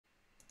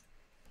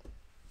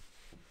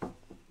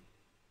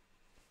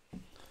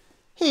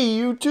Hey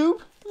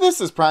YouTube,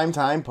 this is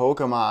Primetime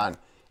Pokemon,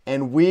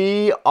 and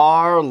we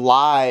are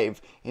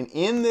live. And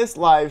in this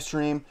live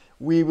stream,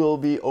 we will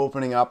be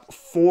opening up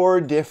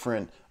 4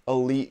 different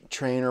Elite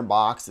Trainer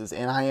boxes.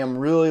 And I am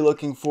really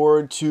looking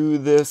forward to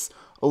this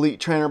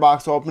Elite Trainer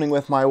box opening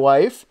with my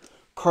wife,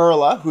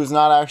 Carla, who's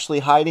not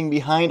actually hiding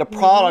behind a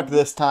product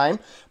this time.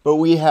 But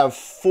we have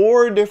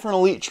 4 different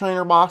Elite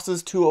Trainer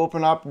boxes to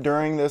open up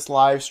during this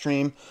live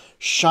stream.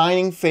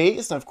 Shining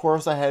Fates, and of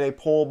course I had a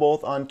poll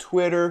both on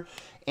Twitter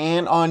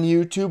and on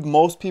YouTube.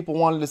 Most people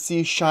wanted to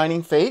see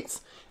Shining Fates.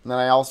 And then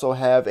I also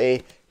have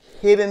a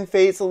Hidden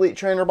Fates Elite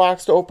Trainer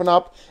box to open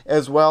up,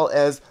 as well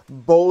as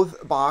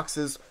both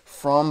boxes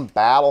from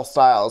Battle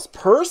Styles.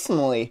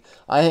 Personally,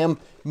 I am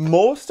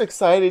most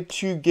excited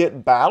to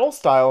get Battle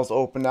Styles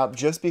opened up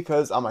just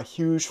because I'm a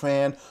huge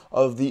fan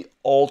of the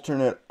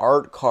alternate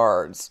art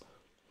cards.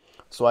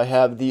 So I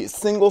have the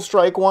Single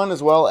Strike one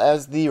as well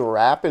as the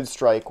Rapid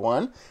Strike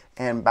one.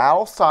 And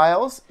Battle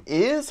Styles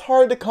is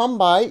hard to come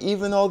by,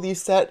 even though the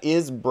set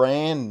is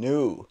brand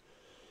new.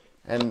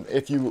 And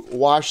if you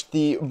watched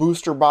the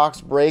booster box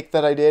break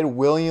that I did,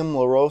 William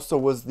LaRosa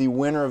was the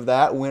winner of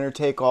that, winner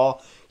take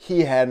all.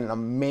 He had an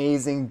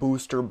amazing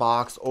booster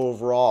box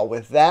overall.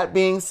 With that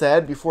being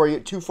said, before I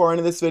get too far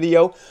into this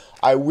video,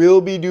 I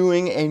will be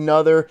doing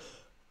another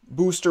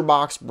booster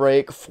box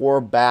break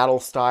for Battle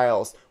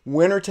Styles.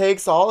 Winner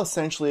takes all.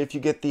 Essentially, if you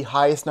get the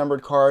highest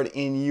numbered card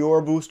in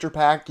your booster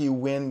pack, you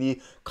win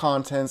the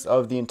contents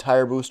of the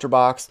entire booster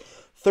box.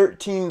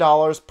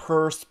 $13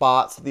 per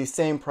spot, so the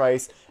same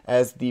price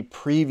as the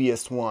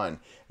previous one.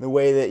 The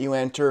way that you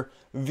enter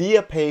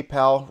via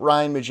PayPal,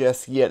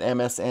 ryanmajeske at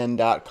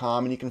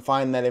msn.com, and you can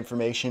find that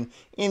information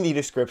in the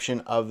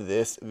description of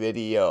this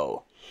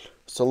video.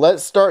 So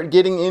let's start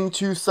getting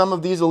into some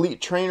of these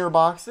Elite Trainer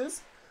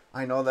boxes.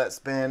 I know that's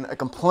been a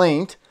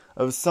complaint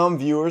of some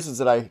viewers, is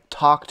that I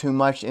talk too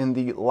much in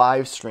the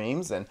live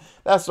streams, and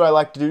that's what I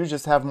like to do,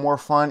 just have more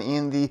fun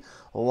in the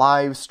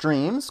live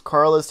streams.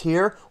 Carla's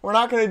here. We're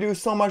not going to do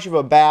so much of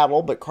a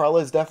battle, but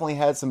Carla's definitely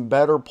had some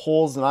better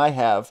pulls than I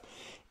have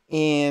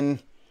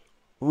in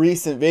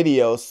recent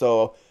videos,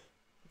 so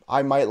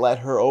I might let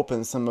her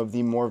open some of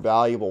the more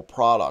valuable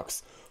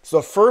products.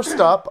 So first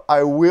up,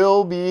 I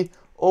will be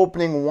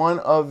opening one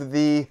of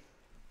the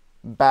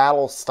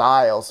Battle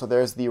Styles. So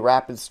there's the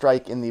Rapid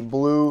Strike in the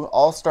blue.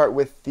 I'll start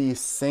with the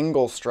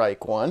Single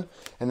Strike one,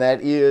 and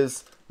that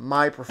is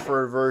my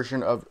preferred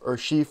version of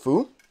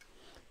Urshifu.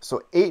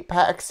 So 8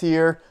 packs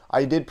here.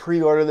 I did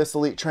pre-order this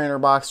Elite Trainer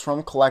box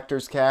from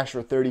Collector's Cash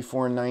for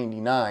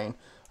 $34.99.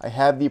 I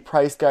have the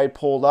price guide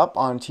pulled up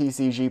on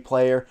TCG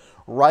Player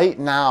right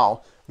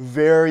now.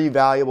 Very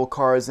valuable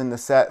cards in the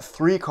set.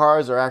 3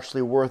 cards are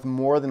actually worth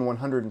more than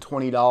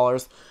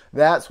 $120.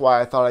 That's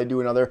why I thought I'd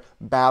do another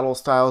Battle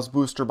Styles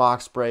booster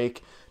box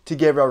break to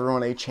give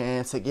everyone a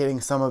chance at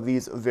getting some of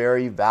these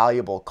very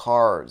valuable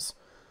cards.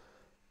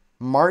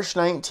 March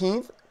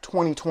 19th,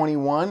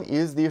 2021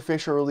 is the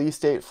official release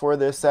date for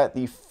this set,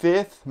 the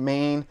 5th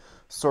main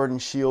Sword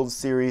and Shield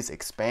series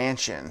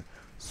expansion.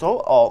 So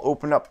I'll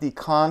open up the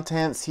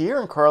contents here,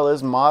 and Carla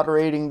is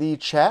moderating the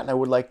chat, and I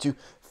would like to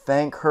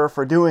thank her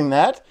for doing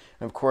that.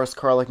 And of course,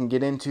 Carla can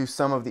get into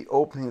some of the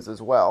openings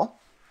as well.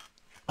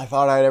 I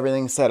thought I had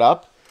everything set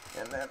up,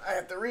 and then I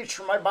have to reach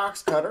for my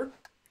box cutter.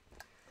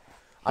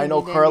 I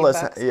know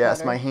Carla's,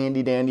 yes, my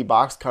handy dandy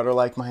box cutter,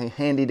 like my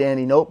handy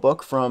dandy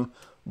notebook from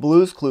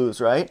Blue's Clues,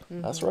 right?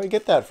 That's where I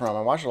get that from.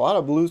 I watched a lot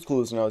of Blue's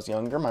Clues when I was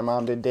younger. My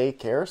mom did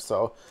daycare,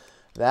 so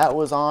that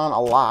was on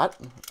a lot.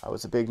 I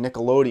was a big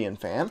Nickelodeon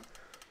fan.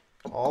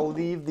 I'll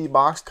leave the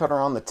box cutter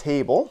on the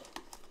table.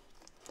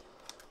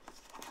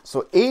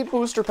 So 8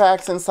 booster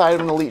packs inside of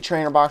an Elite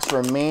Trainer box for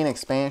a main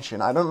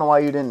expansion. I don't know why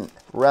you didn't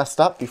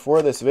rest up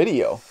before this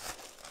video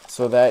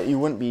so that you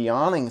wouldn't be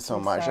yawning so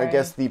much. I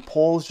guess the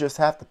polls just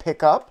have to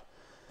pick up.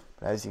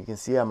 But as you can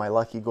see, I have my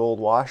Lucky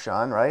Gold wash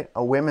on, right?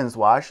 A women's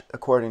wash,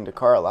 according to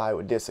Carla. I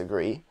would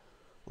disagree.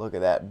 Look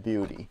at that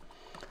beauty.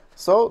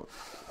 So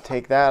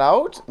take that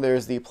out.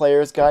 There's the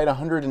player's guide.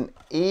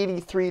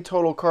 183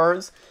 total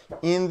cards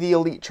in the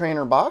Elite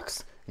Trainer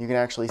box. You can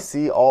actually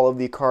see all of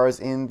the cards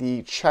in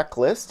the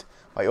checklist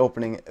by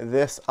opening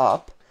this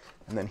up.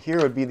 And then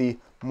here would be the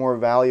more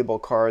valuable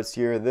cards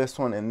here. This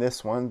one and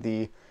this one,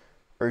 the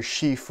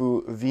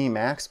Urshifu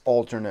VMAX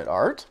alternate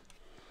art.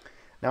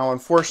 Now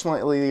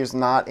unfortunately there's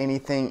not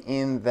anything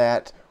in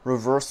that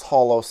reverse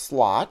hollow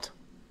slot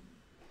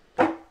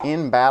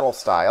in Battle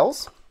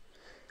Styles.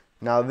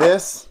 Now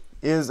this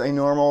is a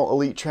normal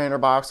Elite Trainer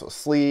box with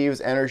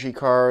sleeves, energy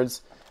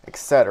cards,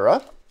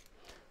 etc.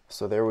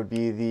 So there would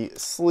be the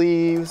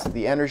sleeves,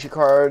 the energy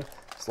card.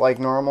 It's like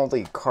normal,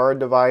 the card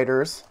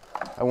dividers.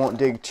 I won't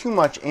dig too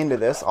much into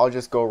this. I'll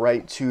just go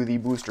right to the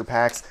booster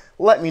packs.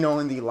 Let me know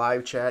in the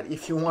live chat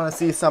if you want to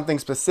see something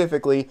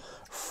specifically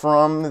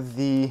from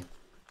the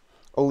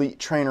Elite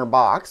Trainer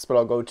box. But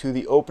I'll go to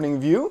the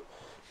opening view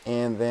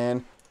and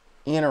then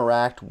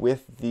interact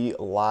with the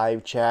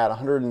live chat.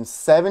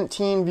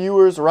 117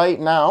 viewers right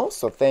now,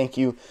 so thank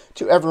you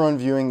to everyone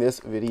viewing this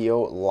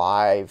video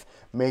live.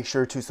 Make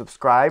sure to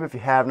subscribe if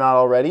you have not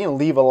already and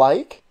leave a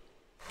like.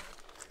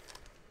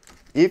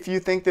 if you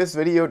think this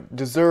video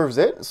deserves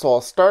it. So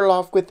I'll start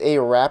off with a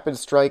Rapid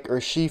Strike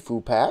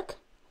Urshifu pack.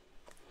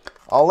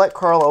 I'll let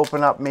Carl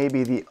open up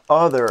maybe the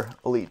other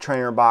Elite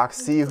Trainer box,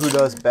 see who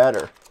does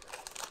better.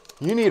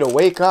 You need to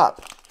wake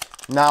up.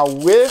 Now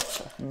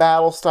with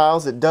Battle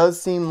Styles, it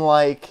does seem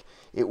like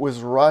it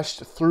was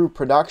rushed through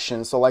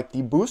production. So like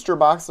the booster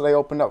box that I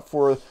opened up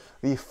for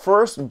the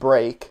first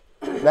break,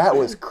 that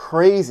was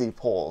crazy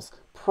pulls.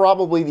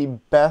 Probably the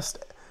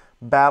best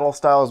Battle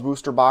Styles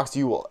booster box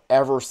you will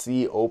ever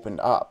see opened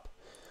up.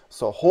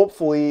 So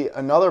hopefully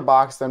another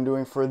box that I'm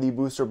doing for the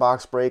booster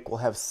box break will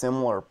have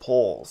similar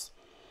pulls.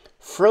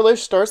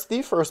 Frillish starts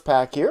the first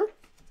pack here.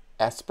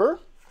 Esper,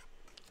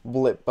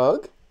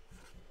 Blipbug,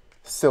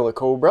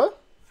 Silicobra,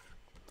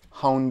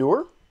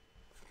 Houndour,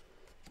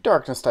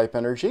 Darkness type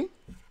energy,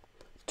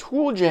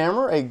 Tool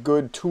Jammer, a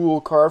good tool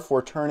card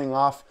for turning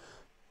off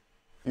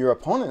your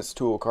opponent's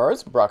tool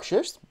cards.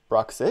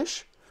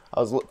 Bruxish. I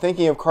was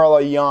thinking of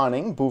Carla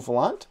yawning.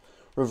 Bouffalant,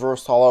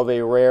 reverse holo of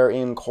a rare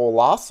in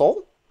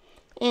Colossal,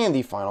 and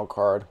the final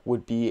card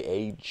would be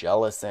a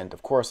Jellicent.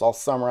 Of course, I'll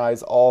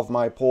summarize all of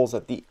my pulls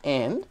at the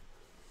end.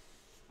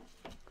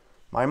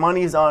 My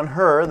money's on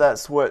her.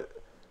 That's what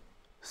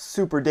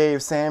Super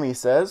Dave Sammy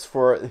says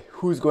for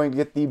who's going to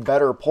get the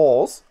better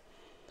pulls.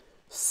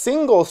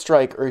 Single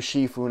Strike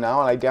Urshifu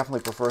now, and I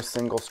definitely prefer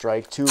Single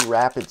Strike to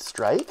Rapid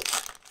Strike.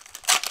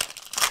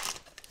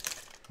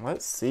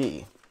 Let's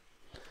see.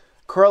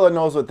 Carla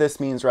knows what this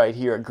means right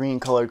here, a green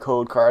colored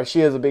code card.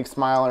 She has a big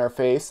smile on her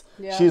face.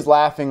 Yeah. She's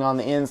laughing on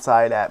the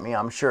inside at me,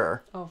 I'm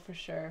sure. Oh, for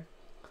sure.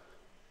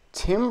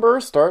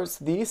 Timber starts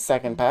the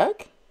second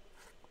pack.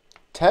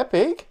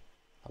 Tepig.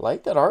 I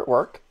like that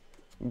artwork.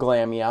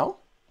 Glameow.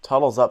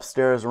 Tuttle's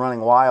upstairs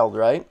running wild,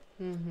 right?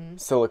 Mm-hmm.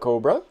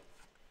 Silicobra.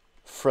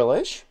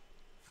 Frillish.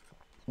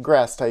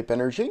 Grass type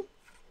energy.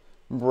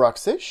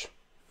 Bruxish.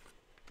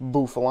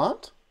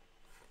 Bouffalant.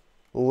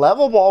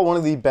 Level Ball, one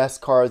of the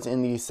best cards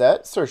in the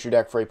set. Search your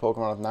deck for a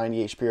Pokemon with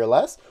 90 HP or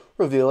less.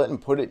 Reveal it and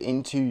put it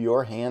into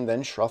your hand.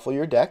 Then shuffle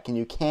your deck. And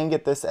you can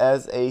get this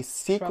as a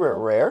secret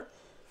rare.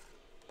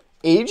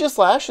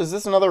 Aegislash, is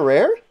this another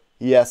rare?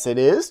 Yes, it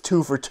is.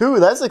 2 for 2.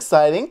 That's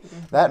exciting.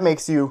 Mm-hmm. That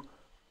makes you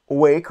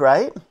awake,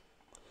 right?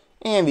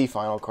 And the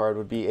final card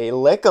would be a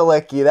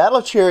Lickalicky.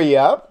 That'll cheer you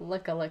up.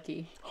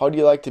 Lickalicky. How do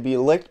you like to be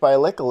licked by a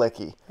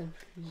Lickalicky?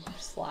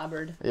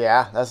 Slobbered.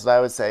 Yeah, that's what I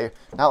would say.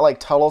 Not like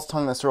Tuttle's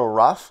tongue that's real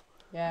rough.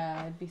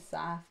 Yeah, it'd be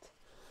soft.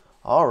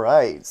 All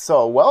right.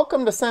 So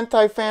welcome to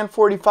Sentai Fan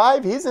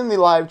 45. He's in the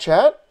live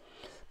chat.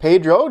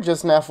 Pedro,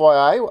 just an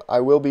FYI, I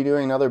will be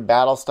doing another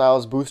Battle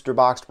Styles booster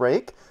box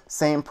break.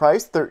 Same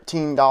price,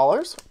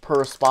 $13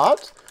 per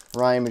spot.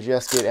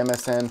 ryanmajeske at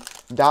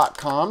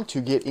msn.com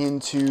to get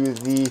into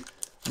the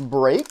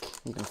break.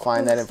 You can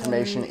find that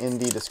information in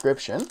the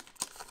description.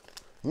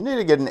 You need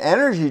to get an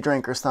energy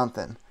drink or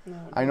something. No,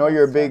 I know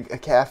you're a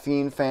big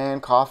caffeine fan,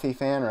 coffee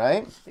fan,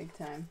 right? Big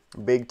time.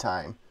 Big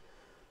time.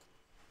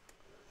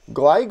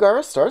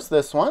 Gligar starts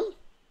this one.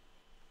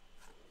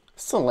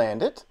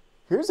 Salandit.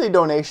 Here's a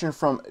donation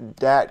from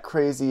Dat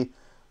Crazy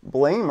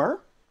Blamer.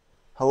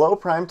 Hello,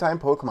 Primetime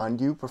Pokemon.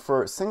 Do you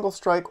prefer Single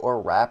Strike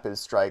or Rapid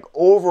Strike?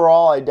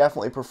 Overall, I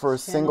definitely prefer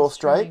Single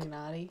Strike.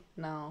 Naughty?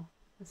 No,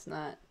 it's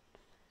not.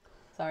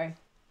 Sorry.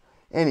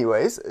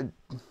 Anyways,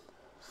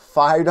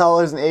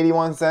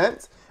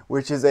 $5.81,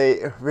 which is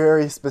a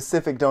very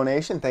specific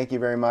donation. Thank you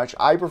very much.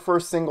 I prefer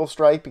Single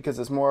Strike because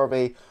it's more of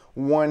a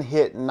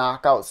one-hit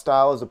knockout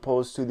style as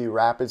opposed to the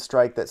Rapid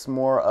Strike that's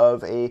more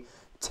of a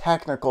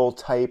technical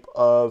type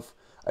of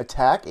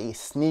attack, a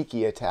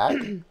sneaky attack.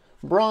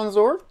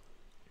 Bronzor,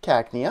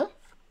 Cacnea,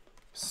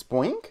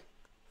 Spoink,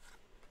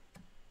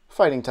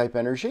 Fighting type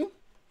energy,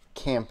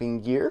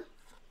 Camping Gear,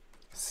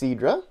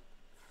 Seadra,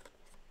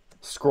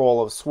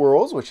 Scroll of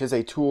Swirls, which is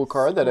a tool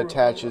card that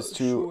attaches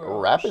to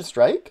Rapid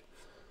Strike,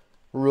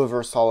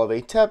 Reverse Holo of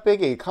a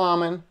Tepig, a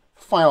common,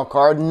 final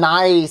card,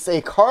 nice,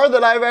 a card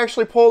that I've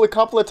actually pulled a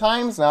couple of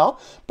times now,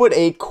 but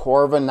a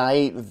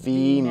Corviknight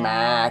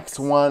VMAX,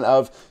 one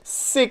of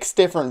 6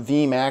 different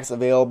VMAX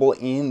available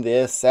in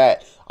this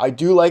set. I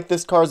do like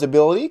this card's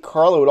ability.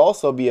 Carla would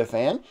also be a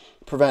fan.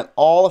 Prevent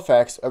all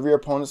effects of your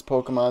opponent's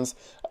Pokemon's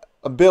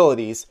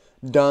abilities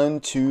done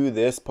to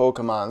this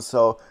Pokemon.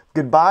 So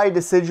goodbye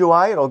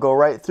Decidueye, it'll go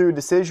right through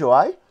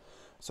Decidueye.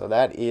 So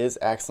that is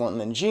excellent.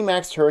 And then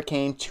G-Max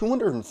Hurricane,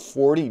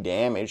 240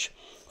 damage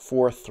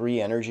for 3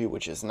 energy,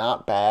 which is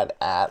not bad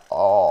at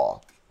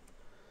all.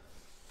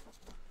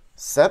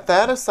 Set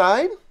that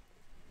aside.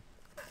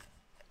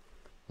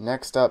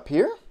 Next up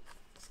here,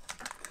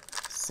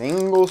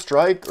 Single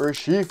Strike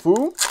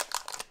Urshifu.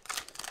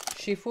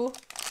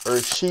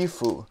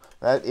 Urshifu.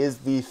 That is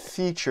the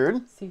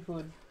featured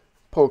seafood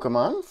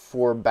Pokemon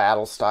for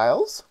Battle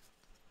Styles.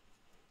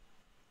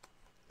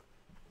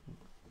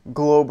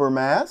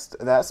 Globermast,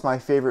 that's my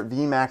favorite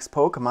VMAX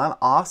Pokemon.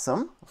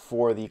 Awesome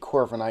for the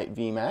Corviknight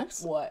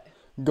VMAX. What?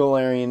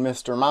 Galarian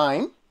Mr.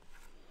 Mime.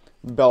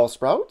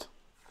 Bellsprout.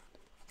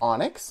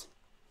 Onix.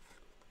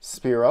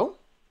 Spearow.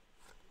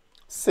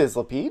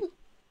 Sizzlipede.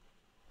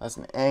 That's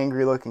an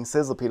angry looking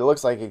Sizzlipede. It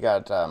looks like it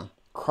got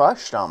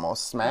crushed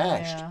almost,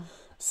 smashed. Yeah.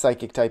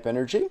 Psychic type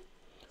energy.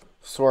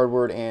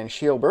 Swordward and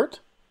Shieldbert.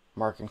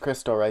 Mark and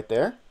Crystal right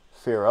there.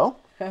 Fearow.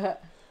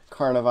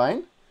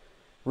 Carnivine.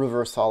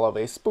 Reverse Holo of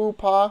a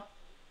Spoopaw.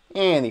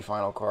 And the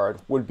final card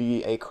would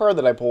be a card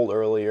that I pulled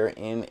earlier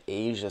in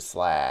Asia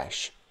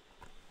Slash.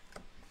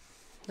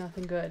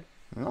 Nothing good.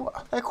 No,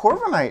 that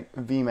Corviknight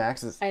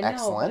VMAX is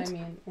excellent. I know,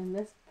 but I mean, in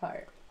this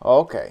part.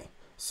 Okay,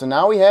 so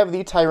now we have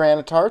the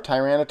Tyranitar.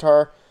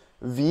 Tyranitar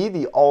V,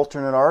 the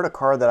alternate art, a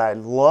card that I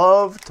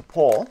love to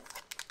pull.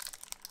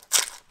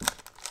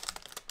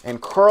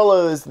 And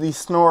Carla is the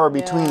snorer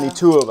between the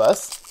two of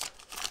us.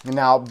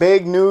 Now,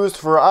 big news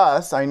for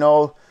us. I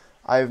know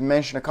I've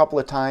mentioned a couple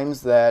of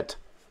times that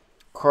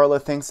Carla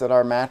thinks that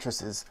our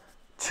mattress is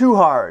too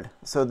hard.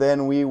 So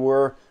then we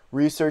were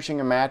researching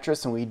a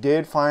mattress and we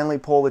did finally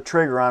pull the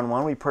trigger on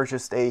one. We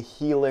purchased a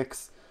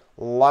Helix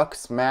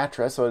Luxe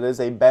mattress, so it is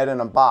a bed in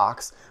a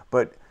box.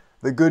 But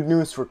the good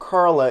news for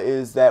Carla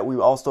is that we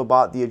also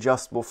bought the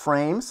adjustable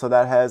frame, so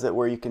that has it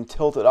where you can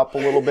tilt it up a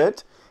little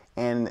bit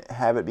and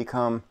have it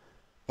become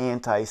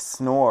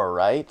anti-snore,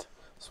 right?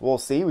 So we'll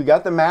see. We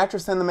got the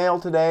mattress in the mail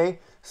today.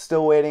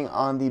 Still waiting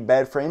on the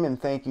bed frame, and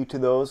thank you to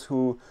those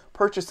who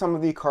purchased some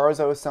of the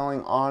cards I was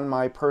selling on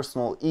my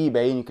personal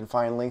eBay, and you can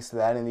find links to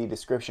that in the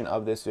description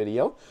of this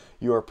video.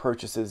 Your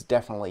purchases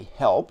definitely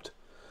helped.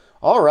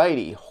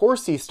 Alrighty,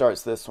 Horsey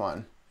starts this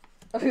one.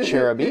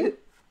 Cherubi,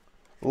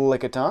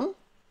 Lickitung,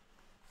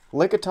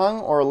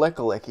 Lickitung or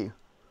Lickalicky?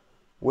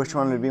 Which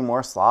one would be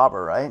more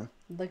slobber, right?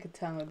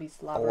 Lickitung would be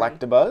slobbery.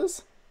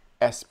 Electabuzz,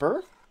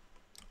 Esper,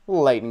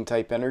 Lightning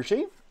type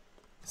energy,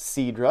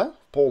 Seadra,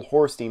 pulled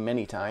Horsey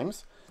many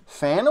times.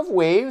 Fan of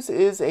Waves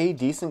is a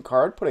decent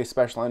card. Put a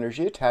special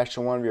energy attached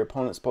to one of your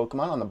opponent's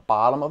Pokemon on the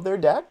bottom of their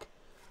deck.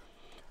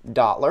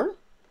 Dottler,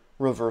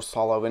 Reverse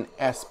Holo an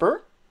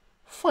Esper.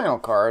 Final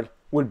card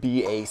would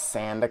be a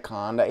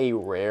Sandaconda, a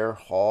rare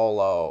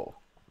holo.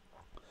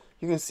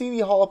 You can see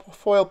the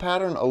holofoil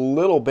pattern a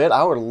little bit.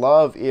 I would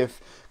love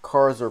if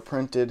cards were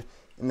printed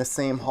in the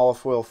same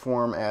holofoil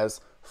form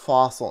as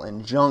Fossil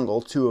and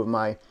Jungle, two of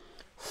my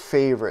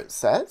favorite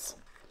sets.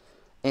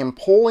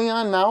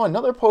 Empoleon now,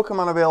 another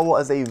Pokemon available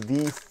as a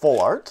V Full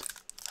Art.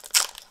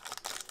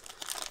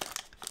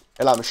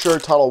 And I'm sure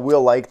Tuttle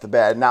will like the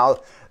bed. Now,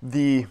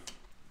 the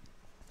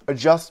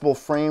adjustable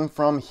frame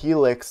from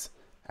Helix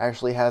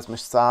actually has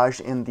massage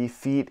in the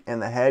feet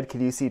and the head. Could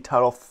you see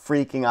Tuttle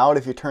freaking out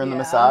if you turn the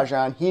massage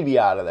on? He'd be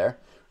out of there.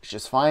 It's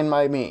just fine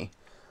by me.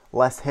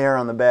 Less hair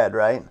on the bed,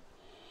 right?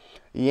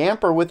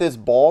 Yamper with his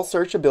Ball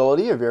Search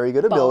ability, a very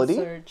good ability.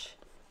 Ball Search.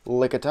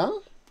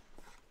 Lickitung.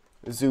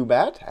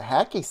 Zubat, a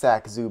Hacky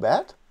Sack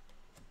Zubat,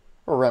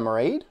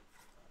 Remoraid,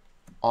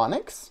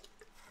 Onix,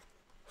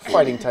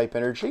 Fighting type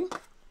energy,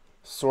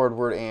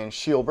 Swordward and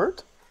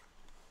Shieldbert,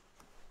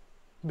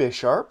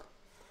 Bisharp.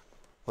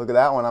 Look at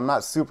that one. I'm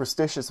not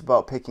superstitious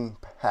about picking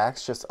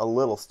packs, just a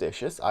little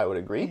stitious, I would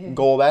agree.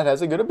 Golbat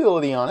has a good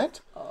ability on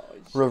it.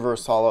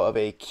 Reverse Holo of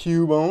a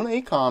Cubone,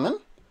 a common.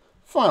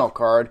 Final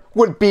card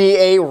would be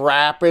a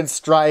Rapid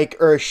Strike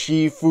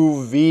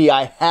Urshifu V.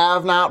 I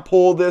have not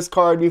pulled this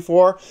card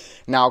before.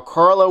 Now,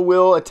 Carla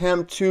will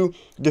attempt to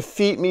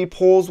defeat me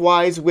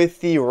pulls-wise with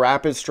the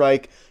Rapid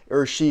Strike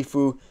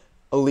Urshifu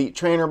Elite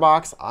Trainer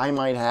box. I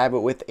might have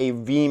it with a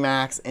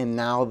VMAX and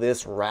now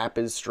this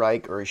Rapid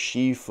Strike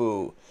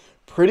Urshifu.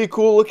 Pretty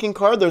cool looking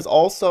card. There's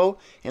also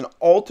an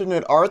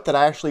alternate art that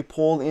I actually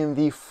pulled in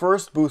the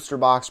first booster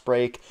box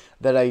break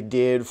that I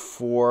did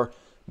for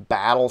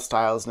Battle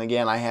Styles. And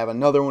again, I have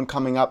another one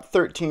coming up,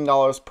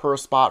 $13 per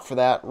spot for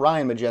that.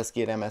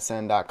 ryanmajeske at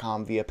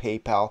msn.com via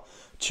PayPal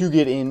to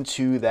get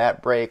into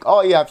that break.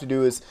 All you have to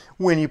do is,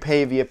 when you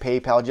pay via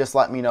PayPal, just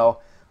let me know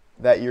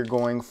that you're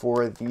going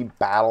for the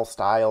Battle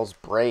Styles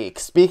break.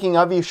 Speaking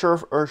of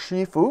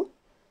Urshifu,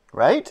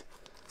 right?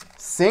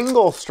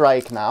 Single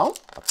strike now.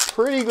 A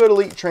pretty good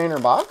Elite Trainer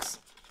box.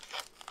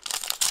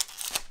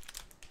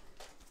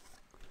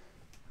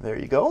 There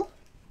you go.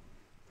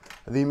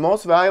 The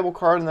most valuable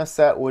card in this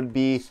set would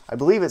be, I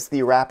believe it's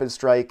the Rapid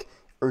Strike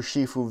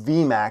Urshifu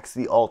VMAX,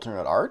 the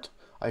alternate art.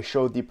 I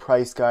showed the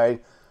price guide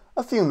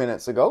a few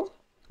minutes ago.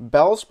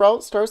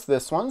 Bellsprout starts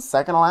this one,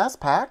 second to last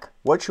pack.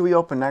 What should we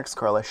open next,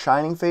 Carla?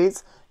 Shining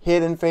Fates,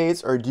 Hidden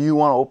Fates, or do you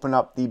want to open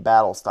up the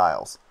Battle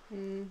Styles?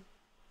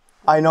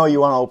 I know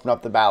you want to open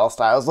up the Battle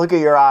Styles. Look at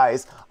your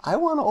eyes. I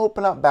want to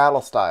open up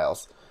Battle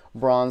Styles.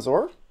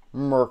 Bronzor,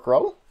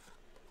 Murkrow,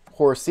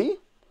 Horsey.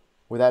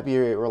 Would that be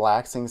a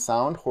relaxing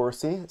sound?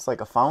 Horsey. It's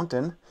like a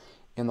fountain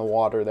in the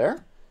water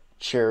there.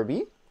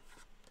 Cherubi.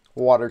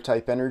 Water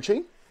type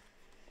energy.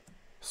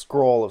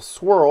 Scroll of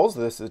Swirls.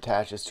 This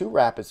attaches to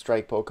Rapid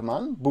Strike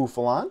Pokemon.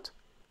 Bouffalant.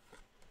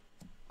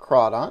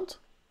 Crawdont.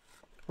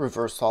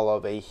 Reverse Holo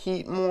of a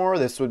Heatmore.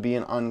 This would be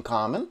an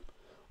uncommon.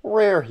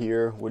 Rare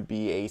here would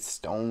be a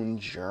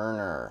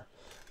Stonejourner.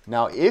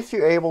 Now, if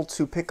you're able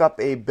to pick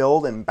up a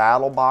build and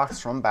battle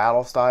box from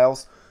Battle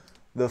Styles,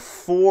 the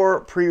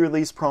 4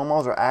 pre-release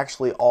promos are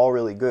actually all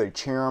really good.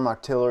 Cherim,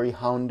 Octillery,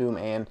 Houndoom,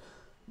 and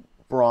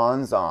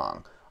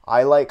Bronzong.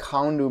 I like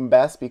Houndoom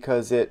best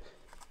because it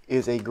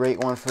is a great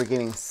one for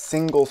getting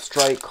single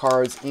strike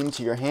cards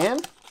into your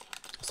hand.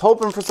 was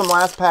hoping for some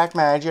last pack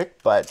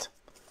magic, but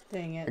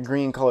Dang a it.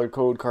 green colored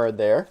code card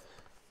there.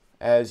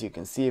 As you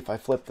can see, if I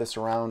flip this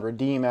around,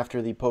 redeem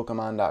after the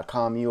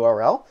Pokemon.com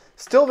URL.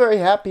 Still very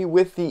happy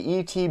with the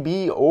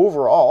ETB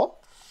overall.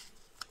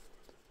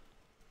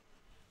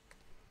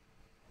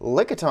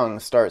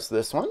 Lickitung starts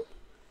this one.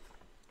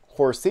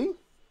 Horsey.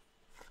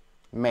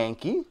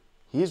 Mankey.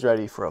 He's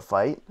ready for a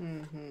fight.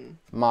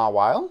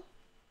 Mawile.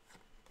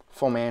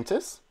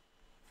 Fomantis.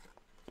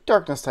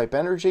 Darkness type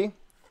energy.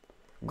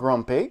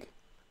 Grumpig.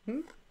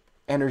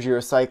 Energy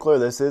Recycler.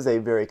 This is a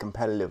very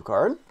competitive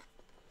card.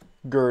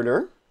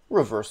 Girder.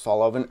 Reverse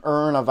Holo of an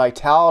Urn of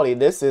Vitality.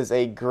 This is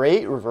a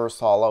great reverse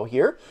holo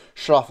here.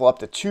 Shuffle up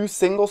to 2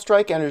 single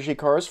strike energy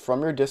cards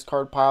from your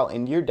discard pile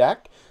into your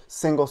deck.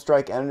 Single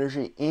strike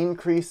energy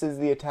increases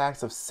the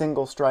attacks of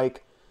single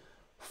strike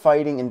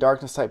fighting and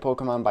darkness type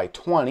Pokemon by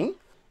 20.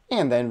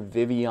 And then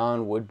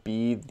Vivian would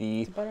be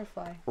the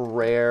Butterfly.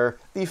 rare,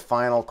 the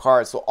final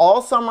card. So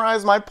I'll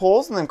summarize my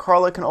pulls, and then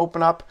Carla can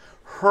open up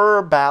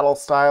her Battle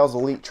Styles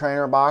Elite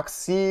Trainer box,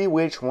 see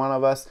which one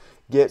of us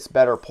gets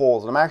better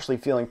pulls. And I'm actually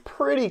feeling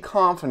pretty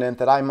confident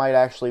that I might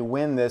actually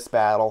win this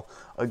battle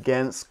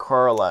against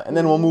Carla. And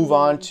then we'll move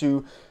on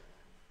to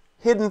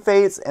Hidden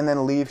Fates and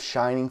then leave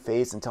Shining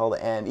Fates until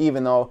the end,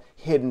 even though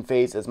Hidden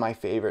Fates is my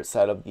favorite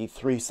set of the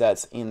 3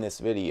 sets in this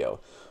video.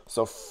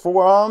 So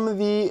from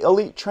the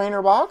Elite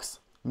Trainer box,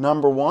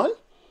 number 1,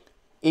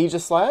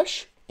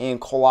 Aegislash and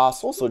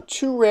Colossal. So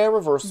 2 rare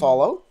reverse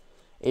holo,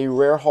 a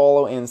rare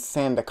holo in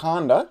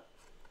Sandaconda,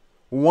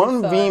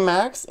 1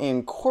 VMAX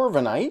in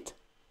Corviknight,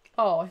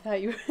 Oh, I thought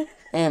you were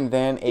and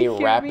then a You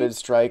hear Rapid me?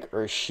 Strike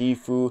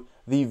Urshifu,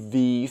 the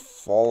V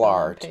Full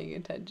Art. paying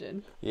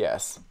attention.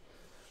 Yes.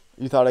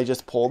 You thought I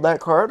just pulled that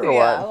card or Yeah,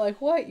 what? I'm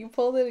like, what? You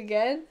pulled it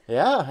again?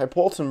 Yeah, I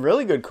pulled some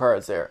really good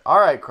cards there. All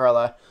right,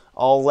 Carla,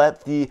 I'll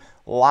let the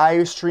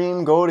live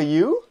stream go to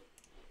you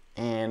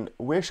and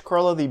wish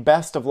Carla the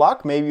best of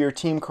luck. Maybe your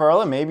team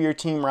Carla, maybe your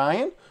team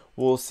Ryan.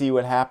 We'll see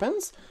what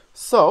happens.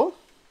 So,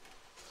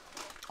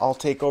 I'll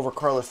take over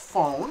Carla's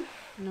phone.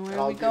 And where and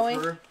are I'll we give going?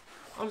 her-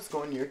 I'll just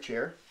go into your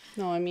chair.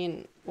 No, I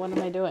mean, what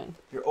am I doing?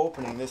 You're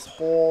opening this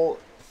whole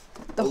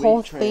The Elite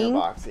whole Trainer thing?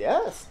 box.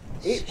 Yes,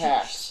 8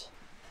 packs.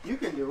 You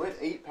can do it,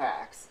 8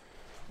 packs.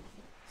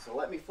 So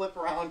let me flip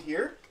around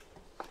here.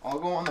 I'll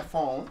go on the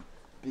phone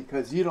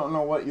because you don't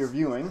know what you're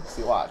viewing.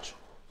 See, watch.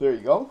 There you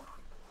go.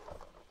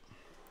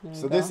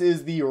 So this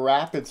is the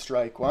Rapid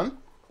Strike one.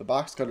 The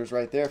box cutter's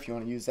right there if you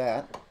want to use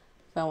that.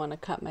 If I want to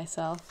cut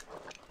myself,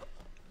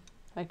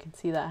 I can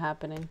see that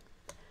happening.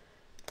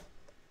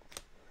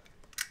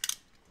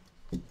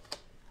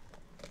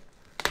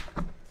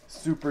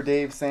 Super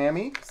Dave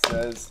Sammy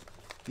says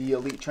the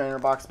Elite Trainer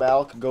box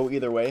battle could go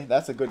either way.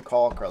 That's a good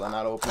call, Carla,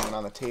 not opening it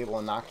on the table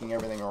and knocking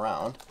everything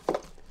around.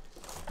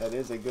 That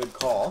is a good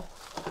call.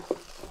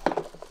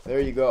 There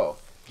you go.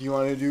 Do you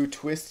want to do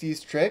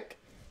Twisty's trick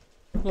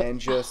and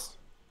just...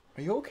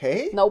 Are you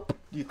okay? Nope.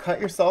 You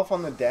cut yourself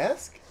on the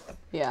desk?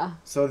 Yeah.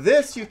 So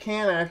this you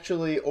can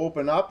actually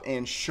open up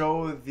and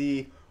show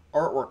the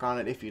artwork on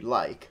it if you'd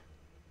like.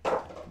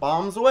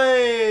 Bombs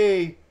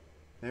away!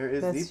 There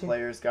is That's the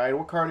player's guide.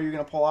 What card are you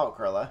going to pull out,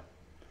 Carla?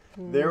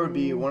 There would Mm.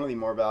 be one of the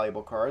more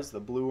valuable cards, the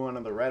blue one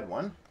and the red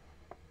one.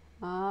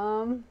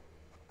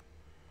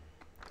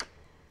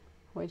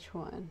 Which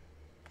one?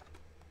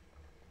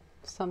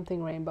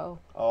 Something rainbow.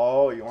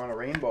 Oh, you want a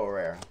rainbow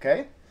rare,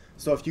 okay?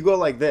 So if you go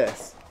like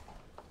this,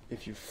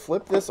 if you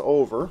flip this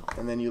over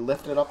and then you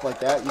lift it up like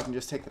that, you can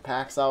just take the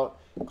packs out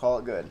and call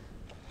it good.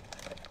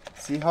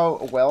 See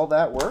how well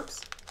that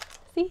works?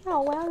 See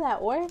how well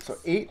that works? So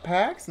 8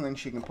 packs, and then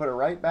she can put it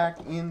right back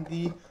in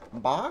the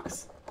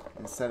box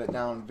and set it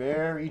down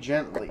very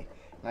gently.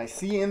 And I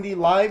see in the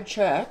live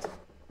chat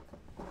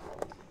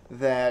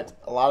that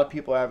a lot of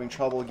people are having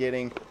trouble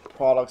getting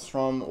products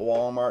from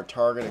Walmart,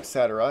 Target,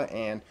 etc.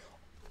 And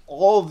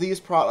all of these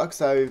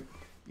products I've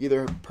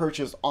either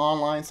purchased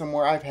online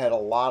somewhere. I've had a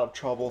lot of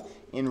trouble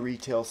in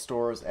retail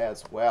stores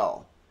as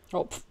well.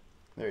 Oh,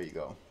 There you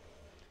go.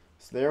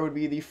 So there would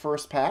be the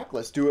first pack.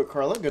 Let's do it,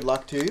 Carla. Good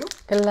luck to you.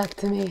 good luck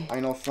to me. I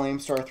know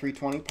Flamestar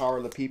 320, Power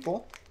of the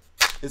People,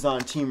 is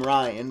on Team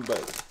Ryan,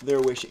 but they're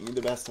wishing you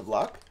the best of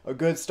luck. A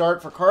good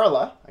start for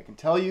Carla, I can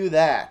tell you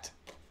that.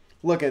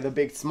 Look at the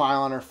big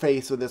smile on her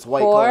face with this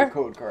white 4, colored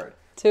code card.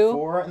 2.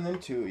 4 and then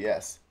 2,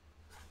 yes.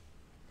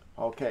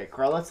 Okay,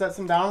 Carla sets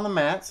them down on the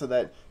mat so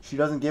that she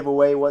doesn't give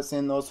away what's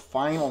in those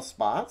final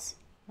spots.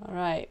 All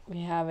right,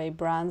 we have a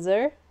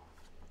bronzer.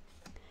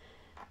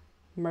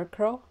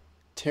 Murkrow.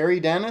 Terry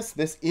Dennis,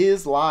 this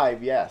is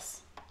live,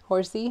 yes.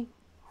 Horsey.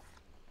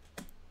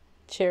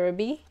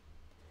 Cherubi.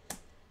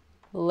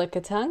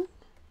 Lickitung.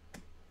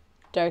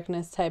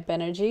 Darkness type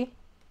energy.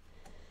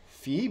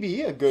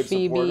 Phoebe, a good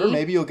Phoebe. supporter.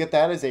 Maybe you'll get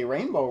that as a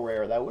rainbow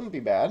rare. That wouldn't be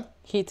bad.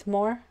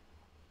 Heatmore.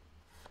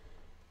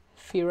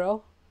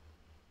 Firo.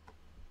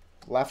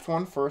 Left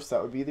one first,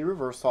 that would be the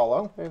reverse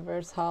holo.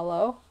 Reverse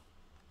hollow.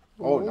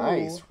 Oh, Ooh.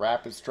 nice.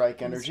 Rapid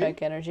Strike Energy.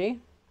 Strike energy.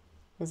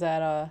 Is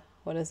that a,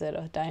 what is it,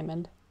 a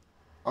diamond?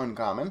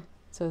 Uncommon.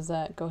 So does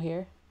that go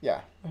here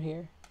Yeah. or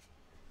here?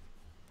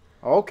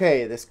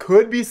 Okay, this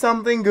could be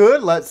something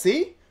good. Let's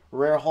see.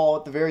 Rare haul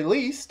at the very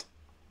least.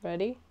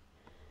 Ready?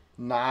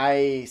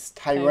 Nice.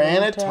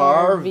 Tyranitar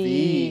Tyranitar V.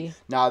 V.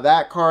 Now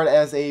that card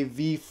as a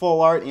V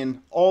full art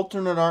in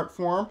alternate art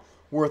form,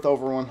 worth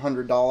over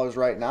 $100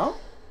 right now.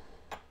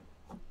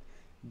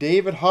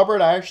 David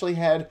Hubbard, I actually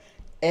had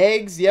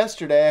eggs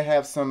yesterday. I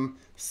have some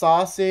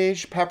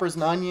sausage, peppers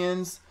and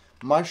onions,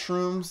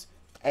 mushrooms,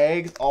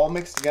 eggs, all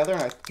mixed together,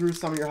 and I threw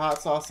some of your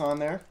hot sauce on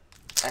there.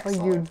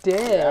 Excellent. Oh, you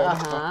did,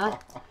 huh?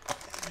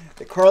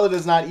 Carla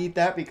does not eat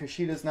that because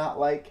she does not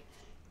like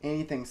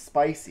anything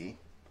spicy.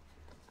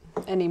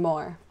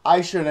 Anymore.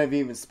 I shouldn't have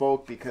even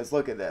spoke because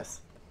look at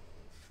this.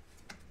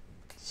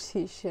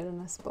 She shouldn't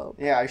have spoke.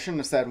 Yeah, I shouldn't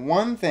have said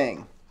one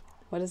thing.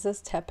 What is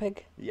this? Tepig?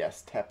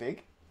 Yes, Tepig.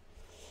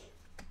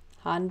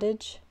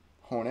 Hondage?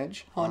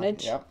 Honage.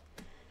 Honage. Yep.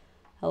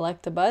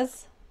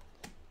 Electabuzz?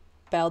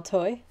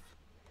 Baltoy?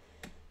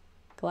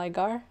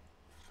 Gligar?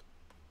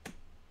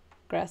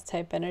 Grass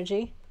type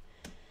energy?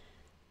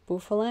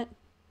 Bouffalant?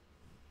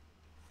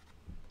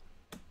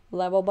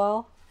 Level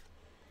Ball?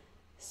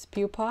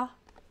 Spewpaw?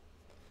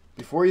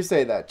 Before you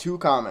say that, 2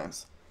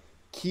 comments.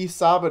 Key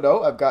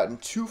Sabado, I've gotten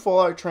 2 full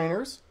art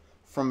trainers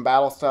from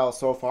Battle Style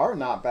so far.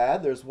 Not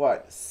bad. There's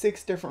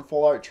 6 different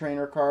full art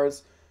trainer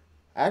cards.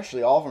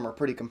 Actually, all of them are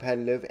pretty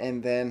competitive.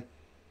 And then,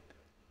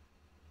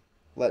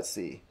 let's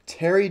see.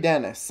 Terry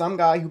Dennis, some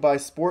guy who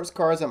buys sports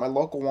cards at my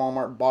local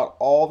Walmart, bought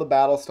all the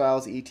Battle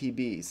Styles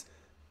ETBs.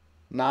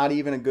 Not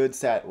even a good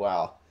set.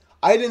 Wow.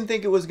 I didn't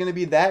think it was going to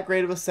be that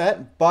great of a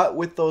set, but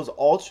with those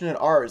alternate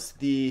arts,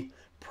 the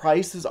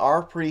prices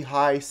are pretty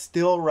high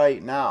still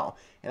right now.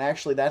 And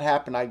actually that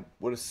happened, I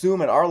would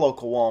assume, at our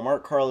local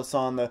Walmart. Carla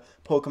saw on the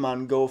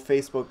Pokemon Go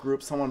Facebook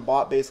group, someone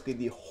bought basically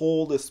the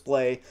whole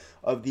display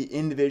of the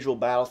individual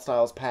Battle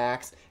Styles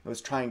packs and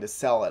was trying to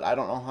sell it. I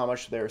don't know how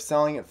much they were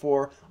selling it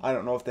for. I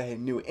don't know if they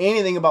knew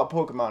anything about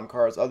Pokemon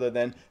cards other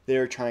than they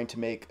were trying to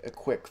make a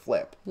quick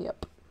flip.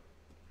 Yep.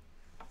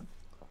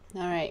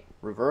 All right.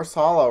 Reverse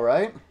Hollow,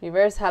 right?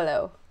 Reverse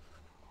Hollow.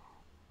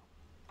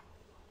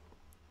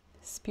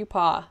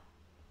 Spewpaw.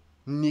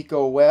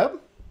 Nico Webb.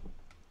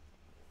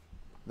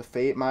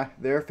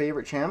 Their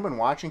favorite channel, been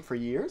watching for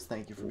years.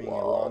 Thank you for being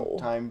a long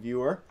time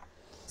viewer.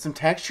 Some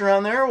texture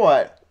on there or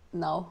what?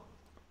 No.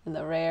 And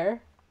the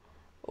rare.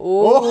 Oh!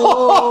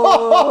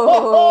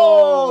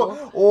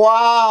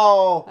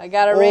 Wow! I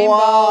got a rainbow.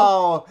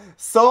 Wow!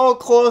 So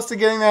close to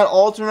getting that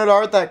alternate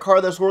art, that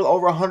card that's worth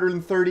over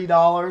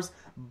 $130.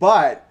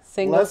 But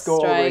Single let's go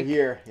over strike.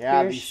 here.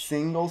 Yeah, the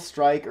Single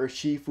Strike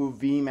Urshifu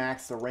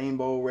VMAX, the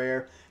rainbow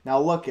rare. Now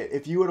look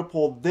if you would have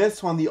pulled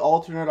this one, the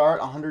alternate art,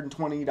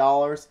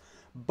 $120.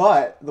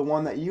 But the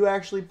one that you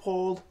actually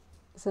pulled,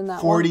 isn't that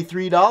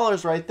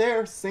 $43 right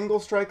there. Single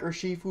Strike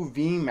Urshifu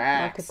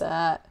VMAX. Look at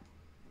that.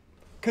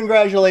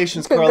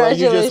 Congratulations, Carla.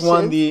 You just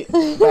won the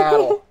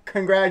battle.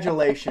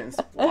 Congratulations.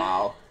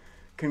 Wow.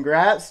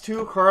 Congrats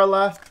to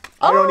Carla.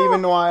 I don't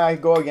even know why I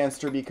go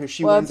against her because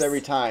she wins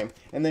every time.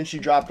 And then she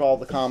dropped all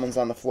the commons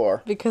on the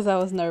floor. Because I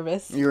was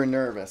nervous. You were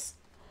nervous.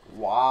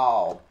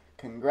 Wow.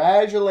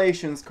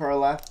 Congratulations,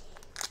 Carla.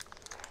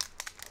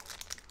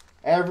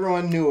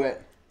 Everyone knew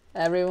it.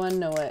 Everyone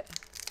knew it.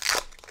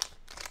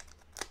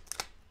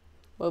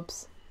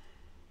 Whoops.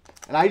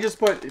 And I just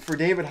put, for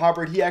David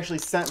Hubbard, he actually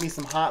sent me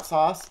some hot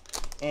sauce.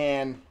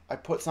 And I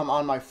put some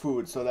on my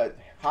food. So that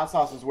hot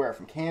sauce is where?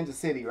 From Kansas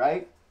City,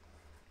 right?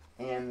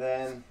 And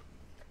then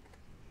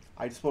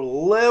I just put a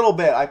little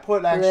bit. I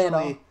put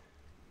actually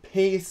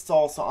paste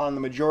salsa on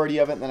the majority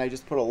of it. And then I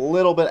just put a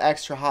little bit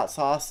extra hot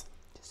sauce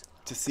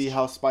to see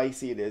how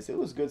spicy it is. It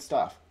was good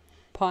stuff.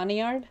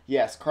 Pawniard?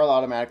 Yes, Carl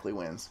automatically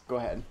wins. Go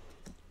ahead.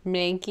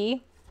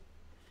 Mankey.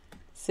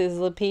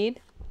 Sizzlipede.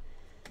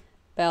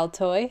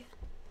 Baltoy.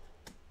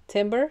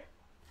 Timber.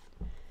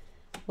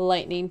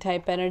 Lightning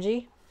type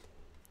energy.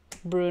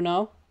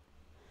 Bruno.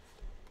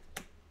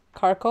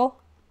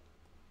 Carkle.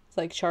 It's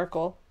like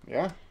charcoal.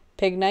 Yeah.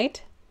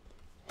 Pignite.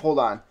 Hold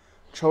on.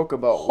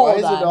 Chocobo. Why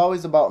is it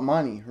always about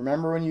money?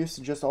 Remember when you used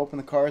to just open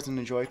the cards and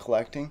enjoy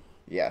collecting?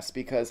 Yes,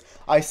 because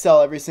I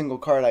sell every single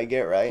card I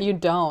get, right? You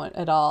don't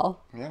at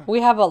all. Yeah.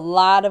 We have a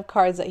lot of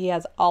cards that he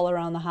has all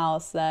around the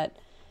house that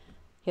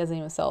he hasn't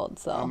even sold.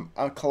 So I'm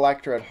a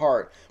collector at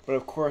heart. But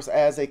of course,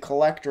 as a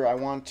collector, I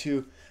want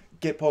to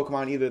get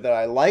Pokemon either that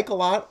I like a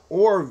lot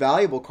or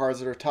valuable cards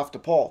that are tough to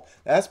pull.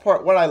 That's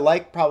what I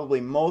like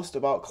probably most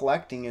about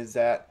collecting is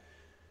that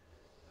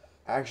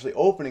actually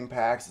opening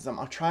packs is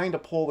I'm trying to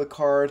pull the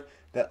card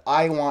that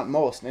I want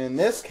most. And in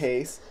this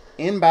case,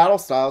 in Battle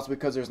Styles,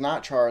 because there's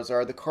not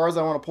Charizard, the cards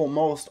I want to pull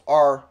most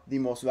are the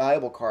most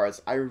valuable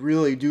cards. I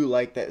really do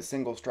like that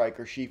Single Strike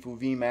Urshifu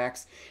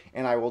VMAX,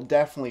 and I will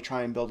definitely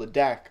try and build a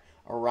deck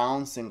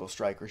around Single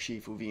Strike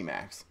Urshifu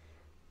VMAX.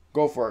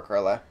 Go for it,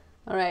 Carla.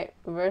 all right,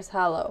 reverse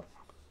hollow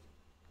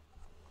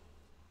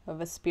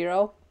of a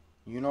Spearow.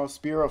 You know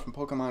Spearow from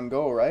Pokemon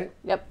Go, right?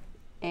 Yep.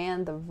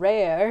 And the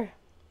rare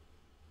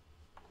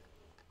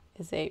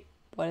is a,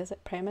 what is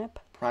it, Primeape?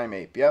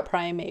 Primeape, yep.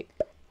 Primeape.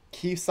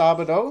 Keith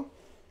Sabado.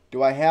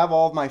 Do I have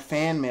all of my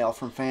fan mail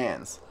from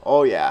fans?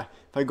 Oh, yeah.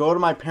 If I go to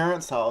my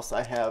parents' house,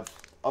 I have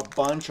a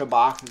bunch of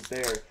boxes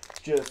there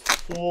just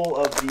full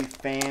of the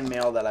fan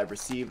mail that I've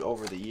received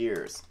over the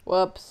years.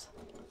 Whoops.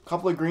 A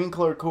couple of green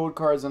colored code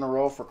cards in a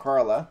row for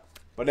Carla,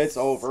 but it's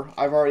over.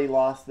 I've already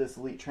lost this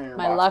Elite Trainer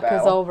My box luck battle.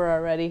 is over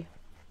already.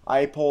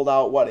 I pulled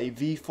out, what, a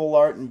V Full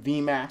Art and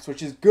V Max,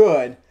 which is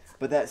good,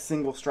 but that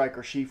single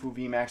striker Shifu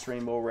V Max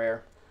Rainbow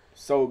Rare,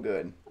 so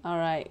good. All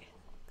right.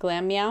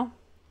 Glameow.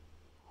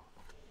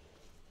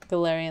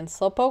 Galarian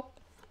Slowpoke.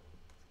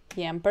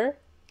 Yamper.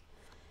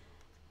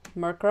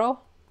 Murkrow.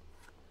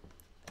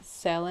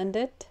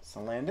 Salandit.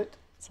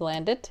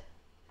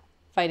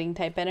 Fighting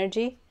type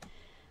energy.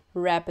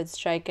 Rapid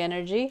Strike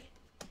energy.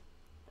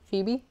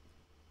 Phoebe.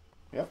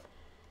 Yep.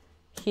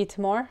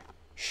 Heatmore.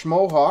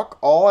 Schmohawk.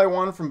 All I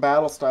want from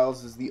Battle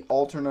Styles is the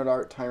alternate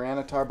art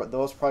Tyranitar, but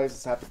those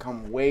prices have to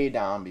come way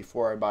down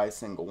before I buy a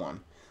single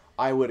one.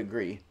 I would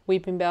agree.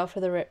 Weeping Bell for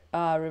the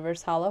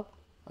reverse hollow.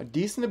 A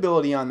decent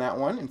ability on that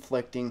one,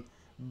 inflicting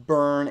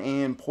burn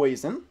and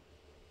poison.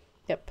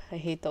 Yep, I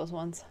hate those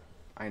ones.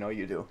 I know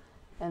you do.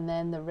 And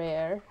then the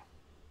rare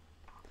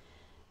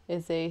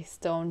is a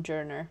Stone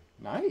Journer.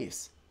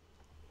 Nice.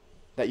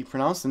 That you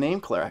pronounced the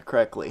name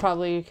correctly.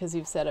 Probably because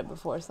you've said it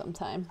before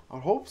sometime. I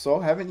hope so.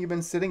 Haven't you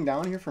been sitting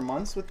down here for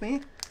months with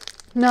me?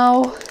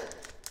 No.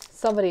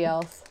 Somebody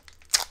else.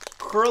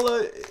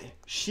 Carla,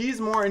 she's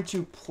more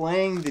into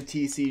playing the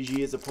TCG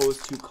as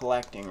opposed to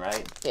collecting,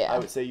 right? Yeah. I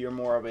would say you're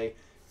more of a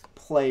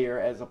player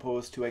as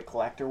opposed to a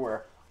collector,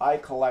 where I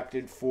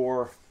collected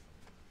for,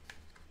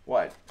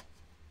 what?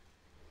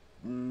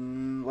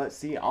 Let's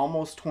see,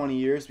 almost 20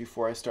 years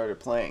before I started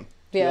playing.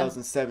 Yeah.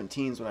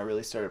 2017 is when I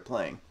really started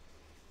playing.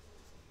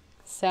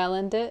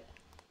 Salandit.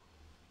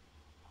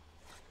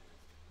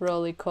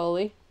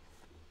 Roly-Coly.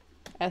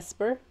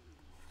 Esper.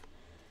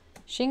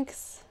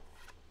 Shinx.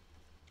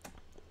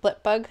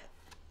 Blipbug.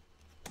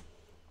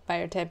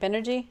 Fire-type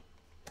energy.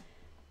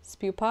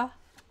 Spewpaw.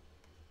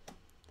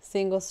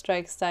 Single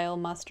strike style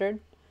Mustard.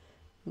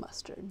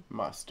 Mustard.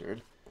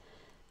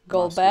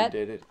 Golbat. Mustard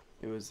did it.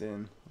 It was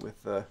in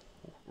with the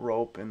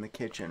rope in the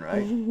kitchen,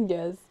 right?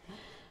 Yes.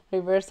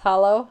 Reverse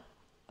hollow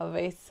of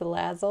a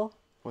Salazzle.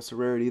 What's the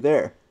rarity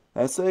there?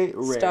 That's a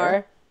rare.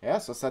 Star. Yeah,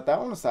 so set that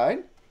one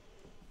aside.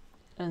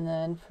 And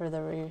then for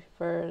the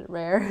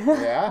rare.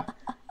 Yeah,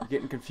 you're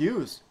getting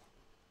confused.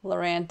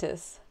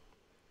 Lurantis.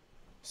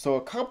 So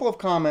a couple of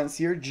comments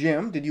here.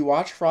 Jim, did you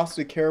watch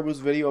Frosted Caribou's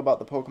video about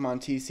the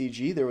Pokemon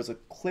TCG? There was a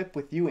clip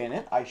with you in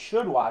it. I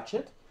should watch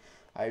it.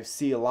 I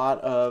see a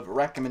lot of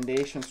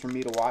recommendations for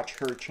me to watch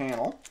her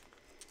channel.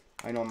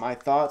 I know my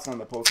thoughts on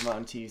the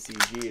Pokemon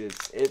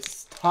TCG.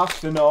 It's tough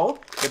to know.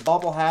 The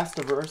bubble has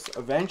to burst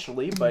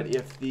eventually, but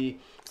if the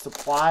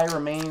supply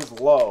remains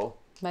low,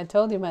 I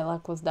told you my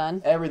luck was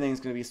done. everything's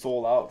going to be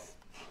sold out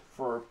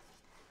for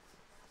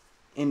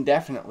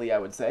indefinitely, I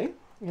would say.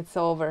 It's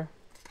over.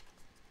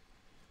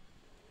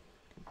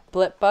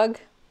 Blipbug.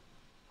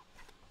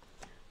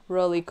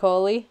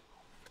 Roly-Coly.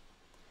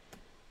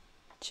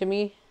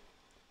 Chimico.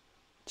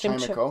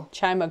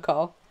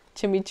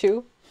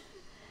 Chimichu.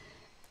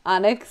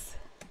 Onyx.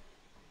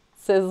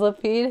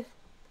 Sizzlipede.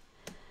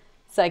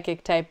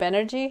 Psychic type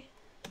energy.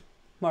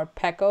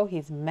 Morpeko.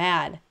 He's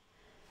mad.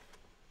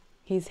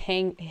 He's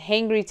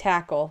hangry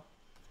tackle.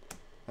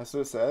 That's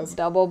what it says.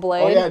 Double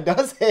blade. Oh yeah, it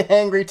does say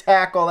angry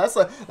tackle.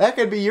 That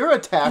could be your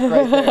attack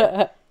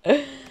right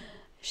there.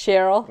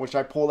 Cheryl. Which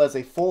I pulled as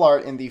a full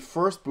art in the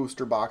first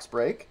booster box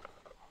break.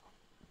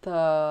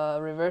 The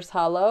reverse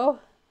hollow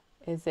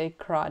is a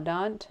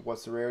Crawdont.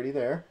 What's the rarity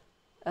there?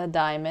 A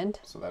diamond.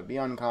 So that'd be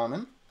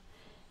uncommon.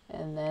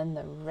 And then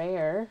the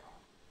rare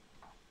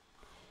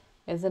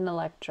is an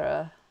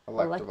Electivire.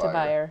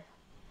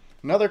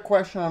 Another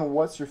question on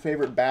what's your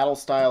favorite Battle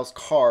Styles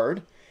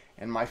card.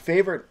 And my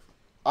favorite,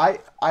 I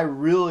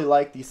really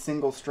like the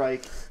single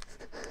strike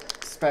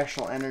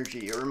special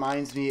energy. It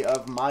reminds me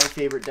of my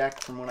favorite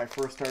deck from when I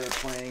first started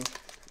playing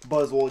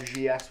Buzzwole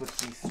GX with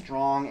the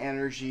strong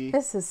energy.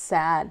 This is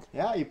sad.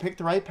 Yeah, you picked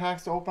the right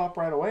packs to open up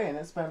right away, and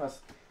it's been a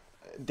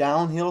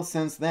downhill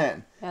since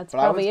then. That's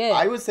probably it.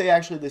 I would say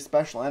actually the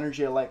special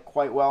energy I like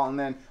quite well, and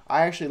then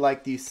I actually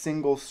like the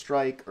single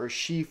strike or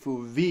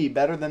Shifu V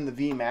better than the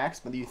V Max,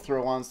 but you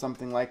throw on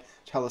something like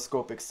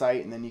Telescopic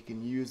Sight, and then you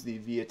can use the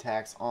V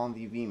attacks on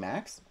the V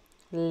Max.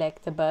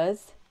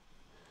 Electabuzz.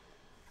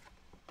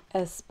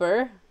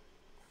 Esper.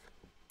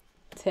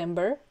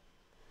 Timber.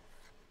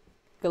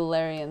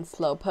 Galarian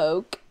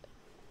Slowpoke.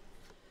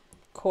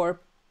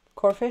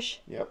 Corphish.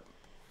 Yep.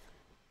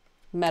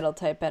 Metal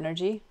type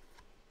energy.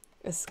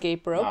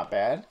 Escape Rope. Not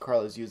bad.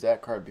 Carla's used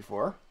that card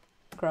before.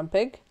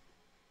 Grumpig.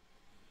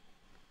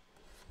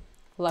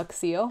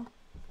 Luxio.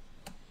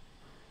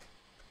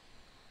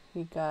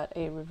 We got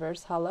a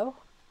reverse hollow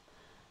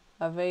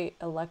of a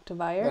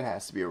Electivire. That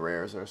has to be a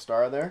rare. Is there a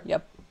star there?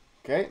 Yep.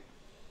 Okay.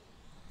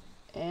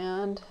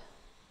 And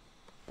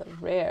the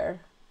rare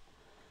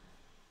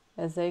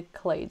is a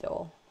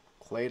Claydol.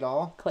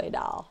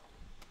 Claydol.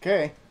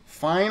 Okay.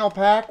 Final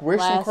pack. Wishing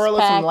Last Carla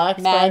pack some Last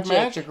Pack magic.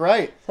 Magic.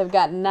 Right. So I've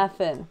got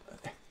nothing.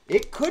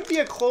 It could be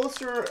a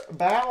closer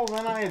battle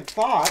than I had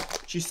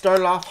thought. She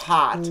started off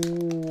hot.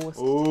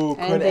 Ooh,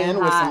 could end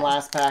with some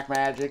last pack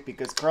magic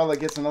because Carla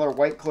gets another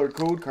white colored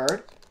code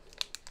card.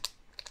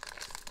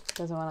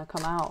 Doesn't want to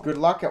come out. Good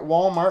luck at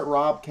Walmart,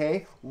 Rob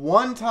K.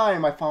 One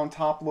time I found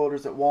top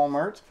loaders at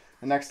Walmart.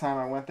 The next time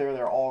I went there,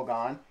 they're all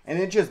gone. And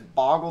it just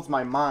boggles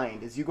my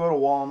mind. As you go to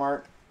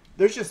Walmart,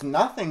 there's just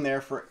nothing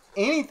there for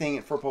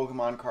anything for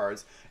Pokemon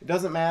cards. It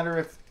doesn't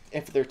matter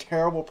if they're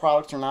terrible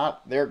products or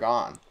not, they're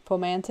gone.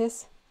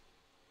 Fomantis.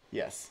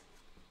 Yes.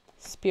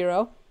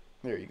 Spearow.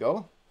 There you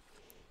go.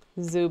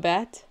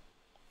 Zubat.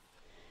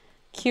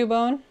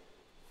 Cubone.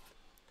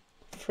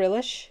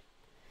 Frillish.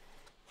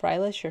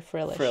 Frillish or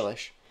Frillish?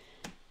 Frillish.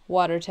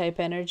 Water type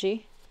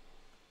energy.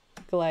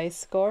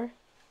 Gliscor.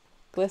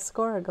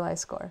 Gliscor or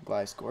Gliscor?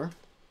 Gliscor.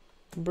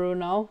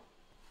 Bruno.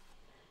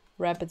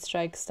 Rapid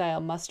Strike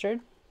style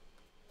mustard.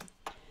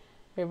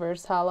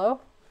 Reverse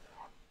Hollow.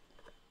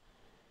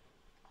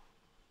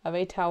 Of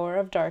a Tower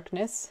of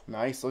Darkness.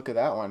 Nice, look at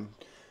that one.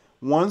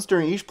 Once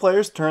during each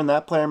player's turn,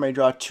 that player may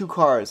draw 2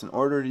 cards. In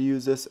order to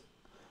use this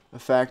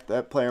effect,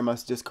 that player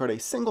must discard a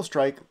single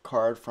strike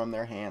card from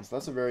their hands.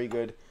 That's a very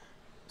good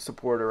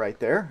supporter right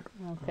there.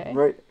 Okay.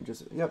 Right,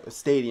 yep, a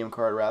stadium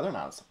card rather,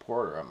 not a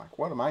supporter. I'm like,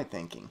 what am I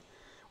thinking?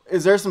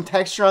 Is there some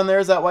texture on there?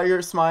 Is that why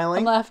you're smiling?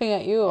 I'm laughing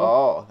at you.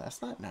 Oh,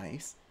 that's not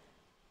nice.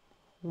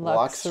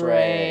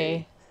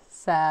 Luxray.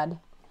 Sad.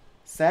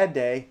 Sad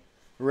day.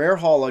 Rare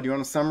Hollow. Do you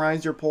want to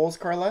summarize your polls,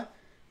 Carla?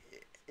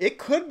 It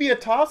could be a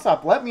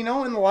toss-up. Let me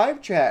know in the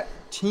live chat.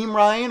 Team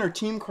Ryan or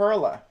Team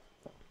Carla?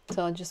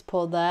 So I just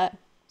pulled that.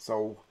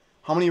 So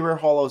how many Rare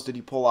Hollows did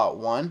you pull out?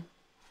 1?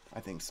 I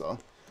think so.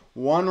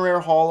 1 Rare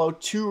Hollow,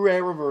 2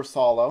 Rare Reverse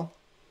Hollow.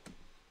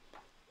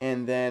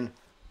 And then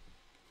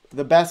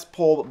the best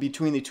pull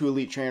between the 2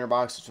 Elite Trainer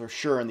boxes for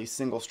sure in the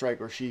Single Strike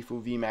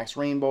Urshifu VMAX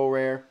Rainbow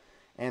Rare.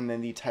 And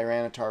then the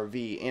Tyranitar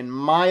V. In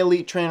my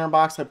Elite Trainer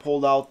box, I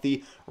pulled out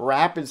the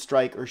Rapid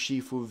Strike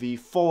Urshifu V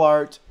Full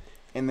Art.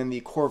 And then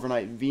the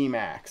Corviknight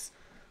VMAX.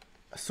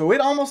 So it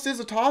almost is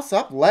a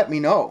toss-up. Let me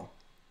know.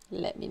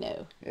 Let me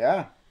know.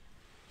 Yeah.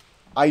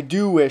 I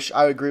do wish,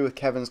 I agree with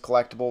Kevin's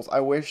Collectibles,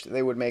 I wish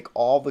they would make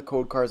all the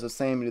code cards the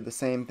same and do the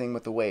same thing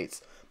with the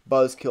weights.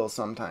 Buzzkill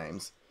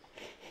sometimes.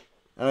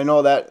 And I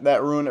know that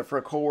ruined it for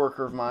a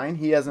coworker of mine.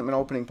 He hasn't been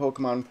opening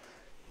Pokemon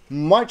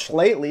much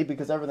lately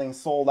because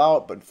everything's sold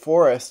out. But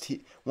Forrest,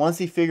 once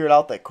he figured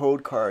out that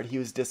code card, he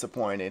was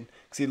disappointed.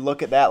 Because he'd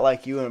look at that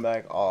like you and be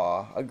like,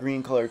 aw, a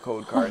green colored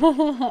code card.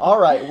 All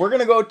right, we're going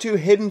to go to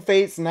Hidden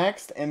Fates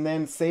next and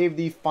then save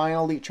the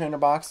final Elite Trainer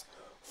box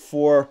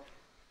for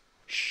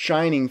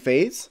Shining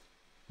Fates.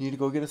 You need to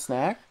go get a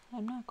snack?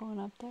 I'm not going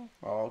up there.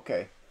 Oh,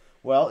 okay.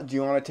 Well, do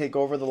you want to take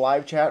over the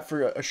live chat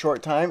for a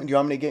short time? Do you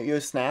want me to get you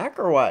a snack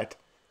or what?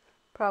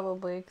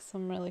 Probably, because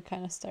I'm really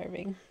kind of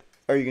starving.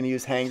 Are you going to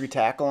use Hangry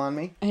Tackle on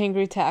me?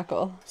 Hangry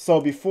Tackle. So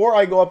before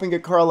I go up and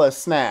get Carla a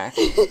snack,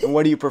 and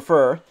what do you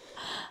prefer?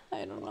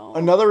 I don't know.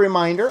 Another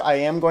reminder, I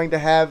am going to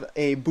have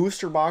a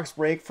booster box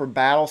break for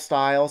Battle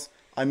Styles.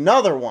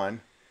 Another one.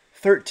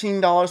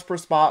 $13 per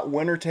spot.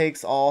 Winner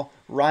takes all.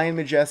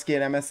 ryanmajeske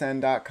at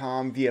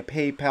msn.com via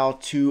PayPal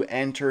to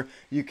enter.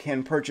 You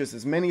can purchase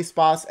as many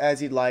spots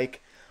as you'd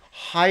like.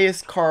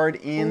 Highest card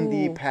in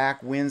the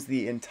pack wins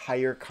the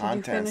entire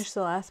contest. Did you finish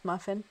the last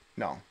muffin?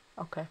 No.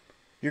 Okay.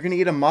 You're going to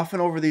eat a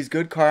muffin over these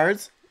good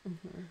cards?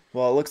 Mm-hmm.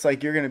 Well, it looks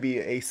like you're going to be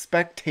a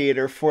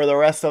spectator for the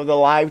rest of the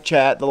live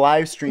chat, the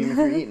live stream, if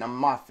you're eating a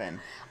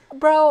muffin.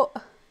 Bro.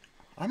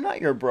 I'm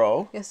not your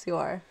bro. Yes, you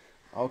are.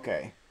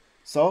 Okay.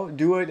 So,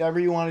 do whatever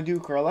you want to do,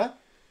 Carla.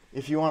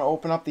 If you want to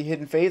open up the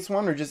Hidden Fates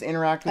one or just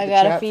interact with the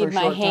chat for a short time.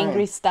 I gotta feed my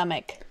hangry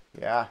stomach.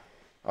 Yeah.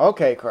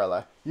 Okay,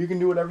 Carla. You can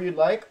do whatever you'd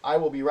like. I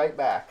will be right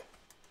back.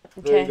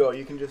 Okay. There you go.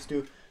 You can just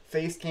do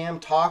face cam,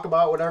 talk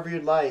about whatever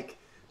you'd like.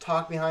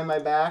 Talk behind my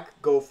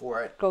back. Go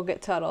for it. Go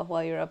get Tuttle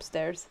while you're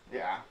upstairs.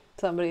 Yeah.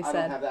 Somebody said.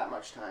 I don't have that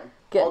much time.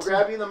 I'll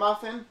grab you the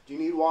muffin. Do you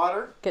need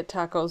water? Get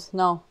tacos.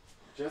 No.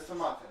 Just a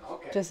muffin.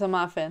 Okay. Just a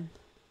muffin.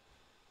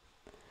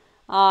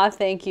 Aw,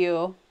 thank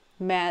you.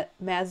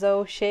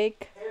 Mazzo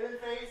Shake. Hidden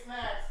Fates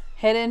next.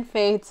 Hidden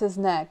Fates is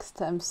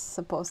next, I'm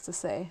supposed to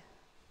say.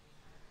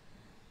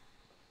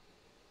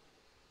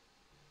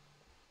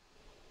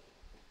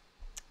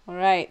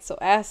 Alright, so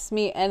ask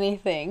me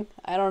anything.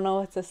 I don't know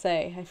what to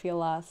say. I feel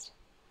lost.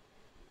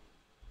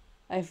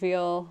 I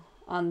feel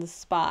on the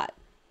spot.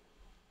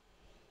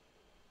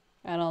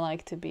 I don't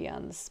like to be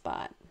on the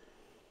spot.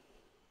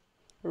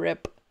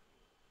 Rip.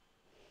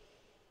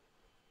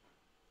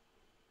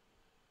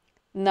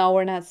 No,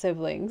 we're not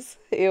siblings.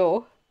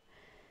 Ew.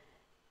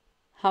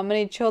 How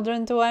many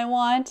children do I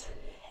want?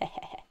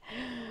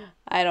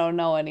 I don't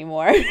know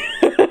anymore.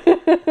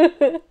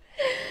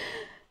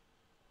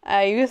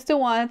 I used to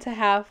want to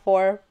have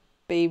 4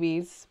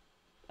 babies,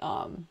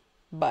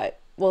 but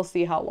we'll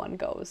see how one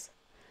goes.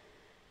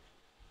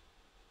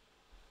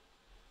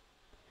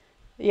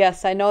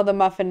 Yes, I know the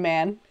Muffin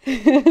Man.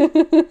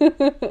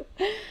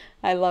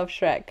 I love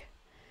Shrek.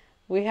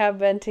 We have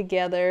been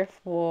together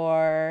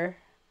for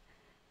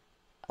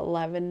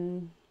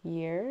 11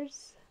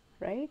 years,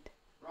 right?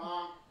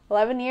 Wrong.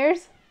 11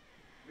 years?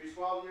 It'll be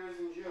 12 years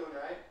in June,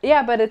 right?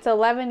 Yeah, but it's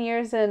 11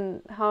 years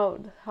and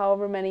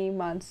however many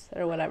months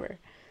or whatever.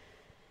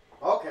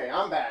 Okay,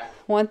 I'm back.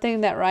 One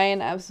thing that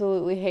Ryan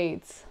absolutely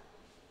hates.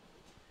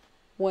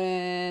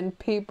 When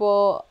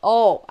people...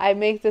 Oh, I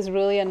make this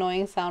really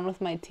annoying sound with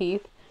my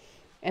teeth.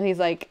 And he's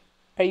like,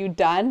 are you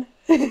done?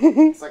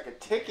 It's like a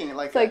ticking,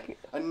 like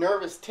a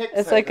nervous tick.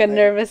 It's like a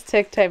nervous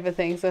tick type of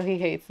thing, so he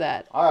hates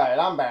that. All right,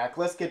 I'm back.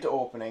 Let's get to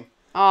opening.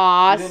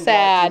 Aw, you didn't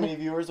sad. drive too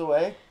many viewers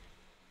away?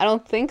 I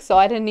don't think so.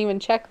 I didn't even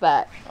check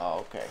that. Oh,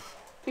 okay.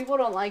 People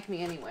don't like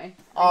me anyway.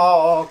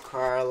 Oh,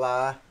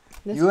 Carla.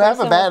 You have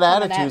a bad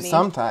attitude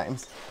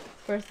sometimes. This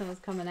person was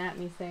coming at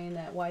me saying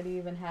that why do you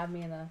even have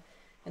me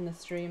in the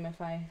stream if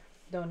I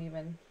don't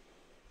even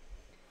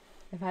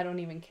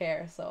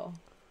care, so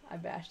I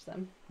bashed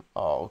them.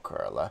 Oh,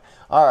 Carla.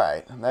 All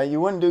right. Now, you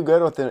wouldn't do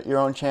good with your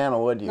own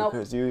channel, would you? Nope.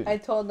 'Cause you... I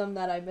told them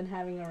that I've been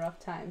having a rough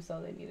time, so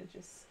they need to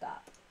just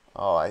stop.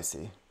 Oh, I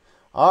see.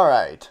 All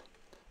right.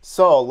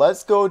 So,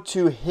 let's go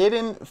to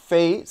Hidden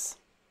Fates.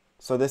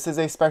 So, this is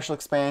a special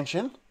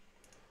expansion.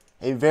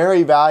 A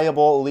very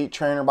valuable Elite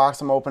Trainer box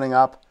I'm opening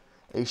up.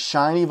 A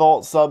Shiny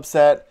Vault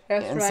subset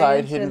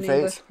inside Hidden Fates.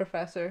 English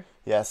professor.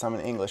 Yes, I'm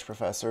an English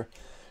professor.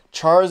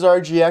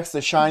 Charizard GX,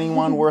 the shiny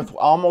one, worth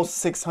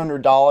almost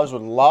 $600.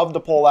 Would love to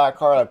pull that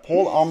card. I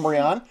pulled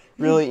Umbreon.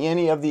 Really,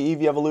 any of the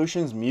Eevee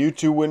evolutions.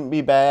 Mewtwo wouldn't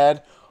be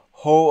bad.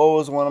 Ho-Oh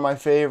is one of my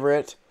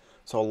favorite.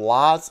 So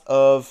lots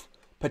of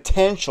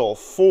potential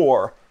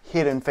for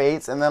Hidden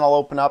Fates. And then I'll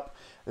open up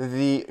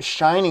the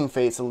Shining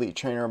Fates Elite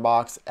Trainer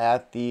box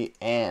at the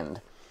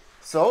end.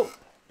 So,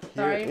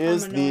 here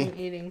is the...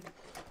 Eating.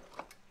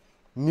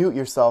 Mute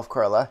yourself,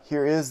 Carla.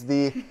 Here is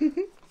the...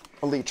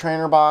 Elite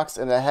Trainer box,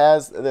 and it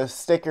has the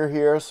sticker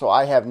here, so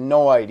I have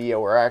no idea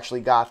where I actually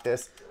got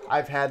this.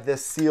 I've had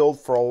this sealed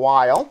for a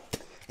while,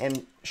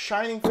 and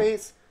Shining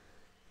Fates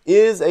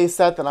is a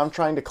set that I'm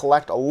trying to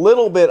collect a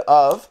little bit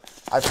of.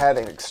 I've had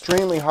an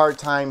extremely hard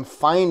time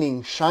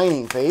finding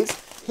Shining Fates.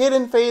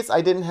 Hidden Fates,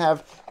 I didn't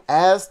have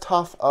as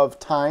tough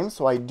of time,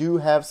 so I do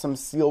have some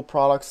sealed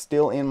products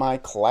still in my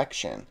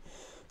collection.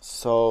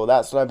 So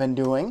that's what I've been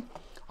doing.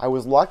 I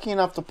was lucky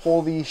enough to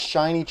pull the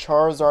Shiny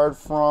Charizard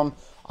from...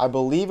 I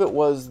believe it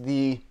was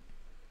the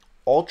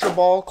Ultra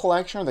Ball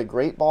collection or the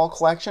Great Ball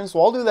collection.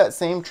 So I'll do that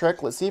same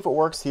trick. Let's see if it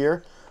works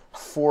here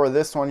for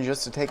this one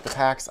just to take the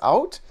packs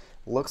out.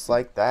 Looks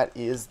like that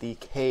is the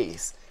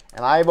case.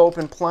 And I've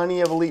opened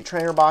plenty of Elite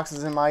Trainer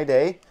boxes in my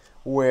day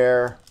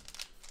where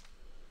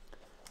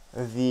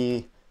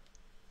the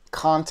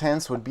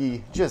contents would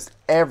be just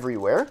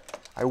everywhere.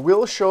 I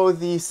will show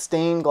the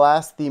stained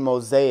glass, the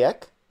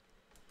Mosaic,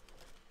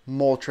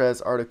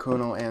 Moltres,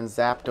 Articuno, and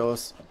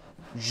Zapdos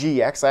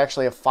GX. I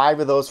actually have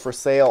 5 of those for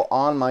sale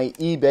on my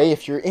eBay.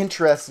 If you're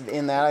interested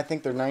in that, I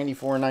think they're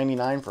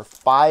 $94.99 for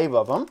 5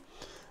 of them.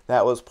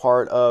 That was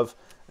part of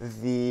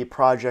the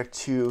project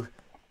to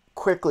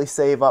quickly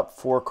save up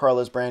for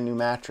Carla's brand new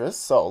mattress.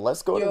 So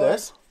let's go to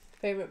this.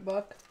 Favorite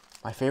book?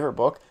 My favorite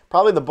book?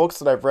 Probably the books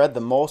that I've read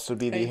the most would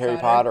be the Harry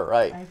Potter,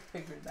 right? I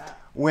figured that.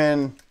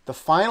 When the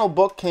final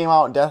book came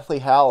out, Deathly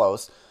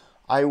Hallows,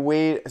 I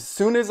waited, as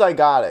soon as I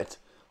got it,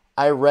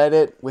 I read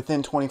it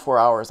within 24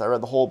 hours. I read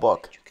the whole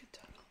book.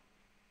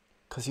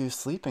 Because he was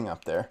sleeping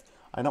up there.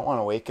 I don't want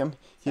to wake him.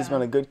 He's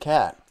been a good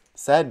cat.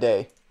 Sad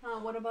day.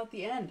 What about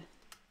the end?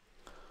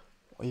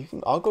 Well,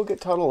 I'll go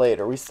get Tuttle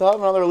later. We still have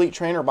another Elite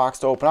Trainer box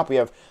to open up. We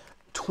have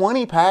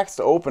 20 packs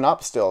to open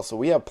up still. So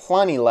we have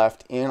plenty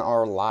left in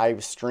our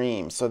live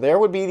stream. So there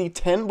would be the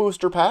 10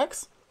 booster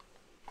packs.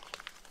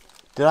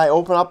 Did I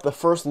open up the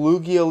first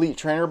Lugia Elite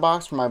Trainer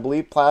box from, I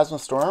believe, Plasma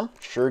Storm?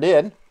 Sure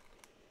did.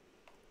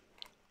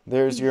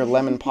 There's your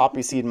lemon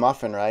poppy seed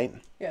muffin, right?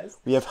 Yes.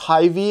 We have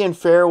Hy-Vee and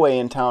Fairway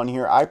in town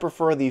here. I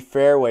prefer the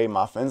Fairway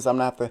muffins. I'm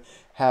going to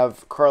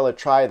have Carla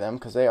try them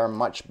because they are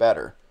much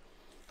better.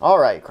 All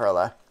right,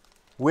 Carla.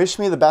 Wish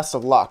me the best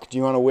of luck. Do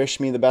you want to wish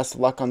me the best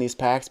of luck on these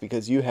packs?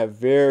 Because you have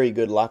very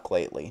good luck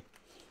lately.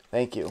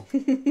 Thank you.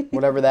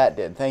 Whatever that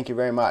did. Thank you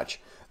very much.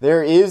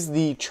 There is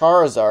the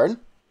Charizard.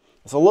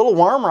 It's a little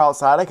warmer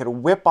outside. I could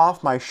whip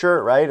off my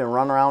shirt, right, and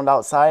run around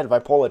outside if I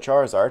pull a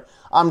Charizard.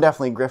 I'm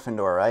definitely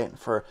Gryffindor, right,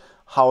 for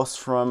House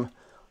from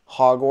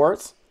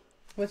Hogwarts.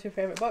 What's your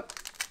favorite book?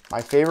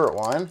 My favorite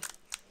one?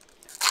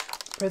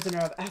 Prisoner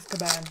of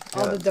Azkaban.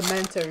 All the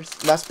Dementors.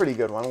 That's a pretty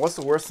good one. What's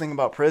the worst thing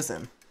about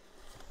prison?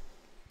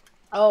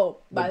 Oh,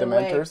 by the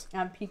way, Dementors?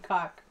 on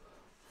Peacock,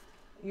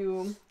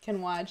 you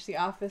can watch The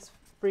Office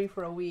free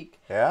for a week.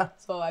 Yeah?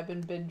 So I've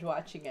been binge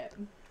watching it.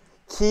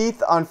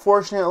 Keith,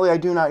 unfortunately, I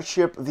do not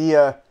ship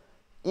via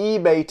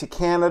eBay to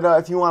Canada.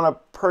 If you want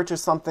to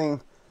purchase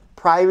something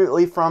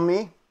privately from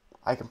me,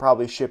 I can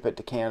probably ship it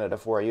to Canada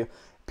for you.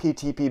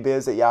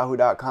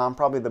 ptpbiz@yahoo.com.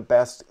 Probably the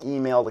best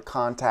email to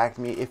contact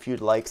me if you'd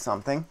like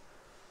something.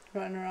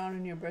 Running around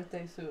in your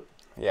birthday suit.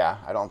 Yeah,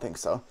 I don't think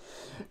so.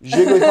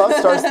 Jigglypuff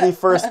starts the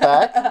first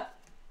pack.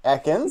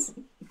 Ekans.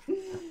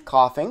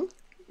 Coughing.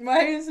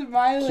 Why are you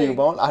smiling?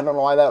 Cubone. I don't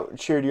know why that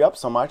cheered you up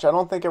so much. I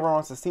don't think everyone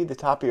wants to see the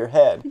top of your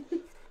head.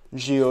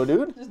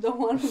 Geodude. Just don't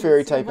want to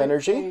Fairy see type my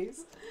energy.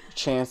 face.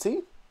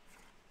 Chansey.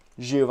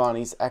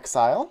 Giovanni's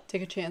Exile.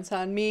 Take a chance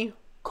on me.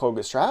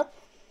 Koga's Trap.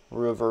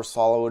 Reverse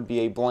holo would be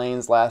a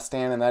Blaine's Last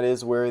Stand, and that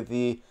is where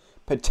the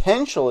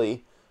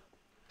potentially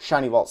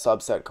Shiny Vault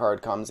subset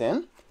card comes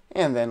in.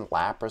 And then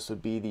Lapras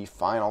would be the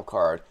final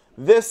card.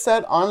 This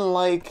set,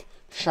 unlike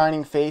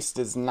Shining Face,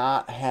 does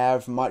not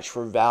have much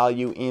for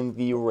value in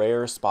the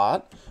rare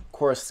spot. Of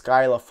course,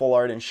 Skyla Full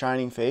Art and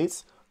Shining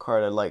Face,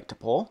 card I'd like to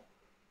pull.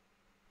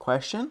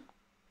 Question?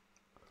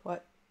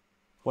 What?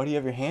 What do you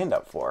have your hand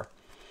up for?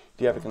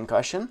 Do you have a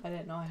concussion? I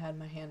didn't know I had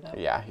my hand up.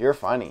 Yeah, you're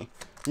funny.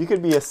 You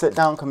could be a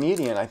sit-down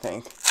comedian, I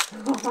think.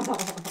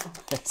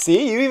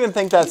 See, you even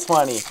think that's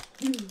funny.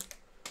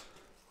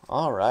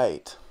 All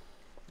right.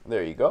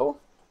 There you go.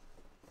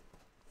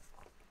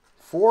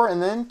 4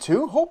 and then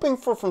 2. Hoping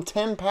for from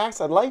 10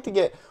 packs, I'd like to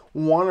get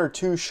 1 or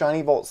 2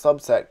 Shiny Vault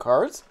subset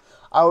cards.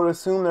 I would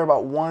assume they're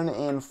about 1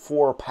 in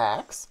 4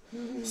 packs.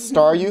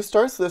 Staryu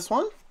starts this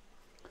one.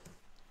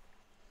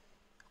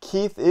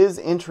 Keith is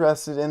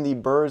interested in the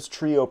Birds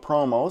Trio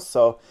promos,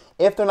 so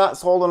if they're not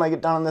sold when I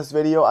get done on this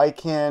video, I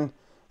can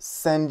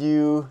send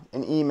you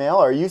an email,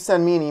 or you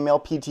send me an email,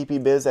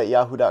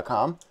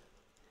 ptpbiz@yahoo.com.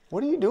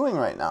 What are you doing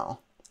right now?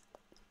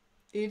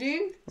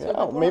 Eating?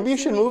 Yeah, maybe you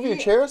should move your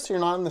chair so you're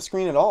not on the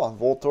screen at all.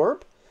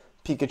 Voltorb,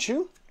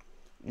 Pikachu,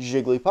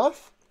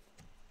 Jigglypuff,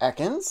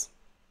 Ekans,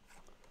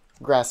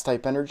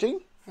 Grass-type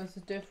Energy. What's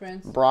the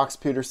difference? Brock's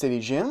Pewter City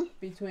Gym.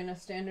 Between a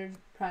standard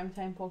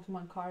Primetime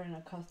Pokemon card and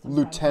a custom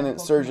Lieutenant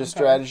Surge's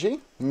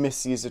Strategy.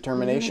 Misty's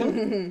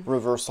Determination.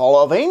 Reverse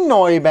holo of a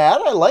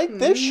Noibat. I like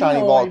this Shiny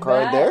Vault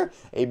card there.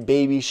 A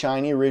baby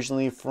shiny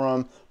originally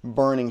from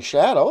Burning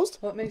Shadows.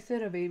 What makes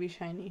it a baby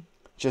shiny?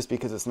 Just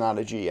because it's not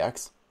a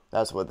GX.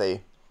 That's what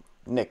they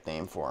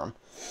nickname for him.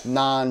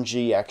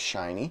 Non-GX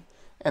shiny.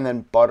 And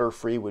then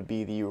Butterfree would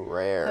be the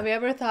rare. Have you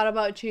ever thought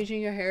about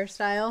changing your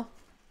hairstyle?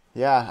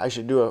 Yeah, I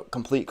should do a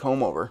complete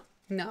comb over.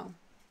 No.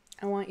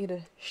 I want you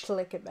to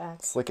slick it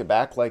back. Slick it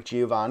back like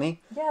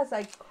Giovanni. Yes,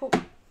 I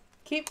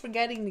keep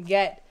forgetting to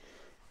get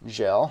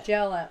Gel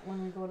at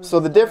when we go to So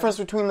the difference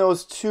between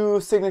those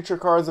two signature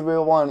cards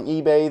available on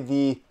eBay,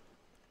 the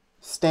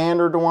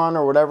standard one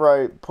or whatever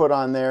I put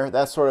on there,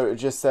 that sort of, it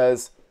just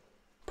says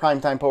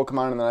Primetime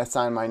Pokemon and then I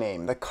sign my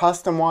name. The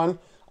custom one,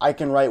 I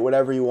can write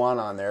whatever you want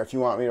on there. If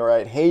you want me to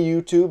write, hey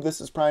YouTube, this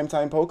is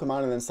Primetime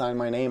Pokemon, and then sign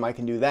my name, I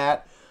can do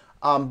that.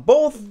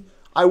 Both,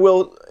 I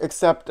will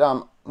accept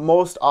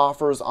most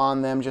offers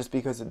on them just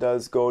because it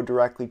does go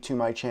directly to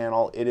my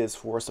channel. It is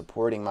for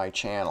supporting my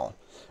channel.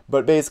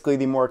 But basically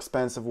the more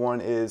expensive one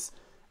is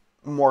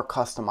more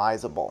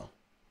customizable.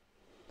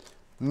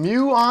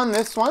 Mew on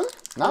this one.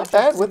 Not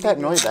bad with that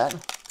Noibat.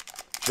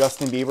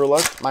 Justin Bieber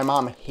look. My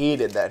mom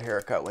hated that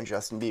haircut when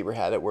Justin Bieber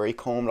had it, where he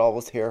combed all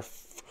his hair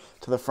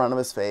to the front of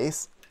his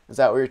face. Is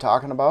that what you're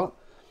talking about?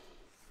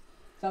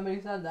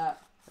 Somebody said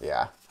that.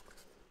 Yeah.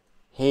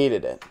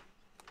 Hated it.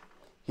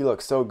 He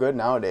looks so good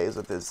nowadays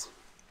with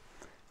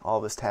all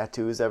of his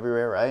tattoos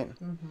everywhere, right?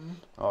 Mm-hmm.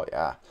 Oh,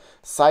 yeah.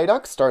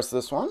 Psyduck starts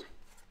this one.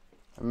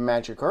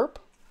 Magikarp.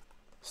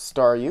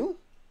 Staryu.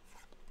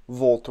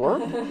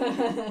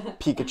 Voltorb.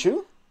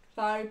 Pikachu.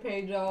 Sorry,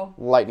 Pedro.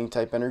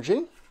 Lightning-type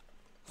Energy.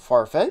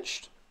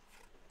 Farfetch'd.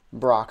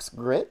 Brock's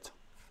Grit.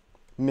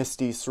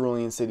 Misty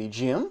Cerulean City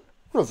Gym.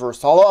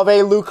 Reverse holo of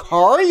a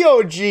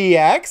Lucario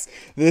GX.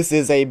 This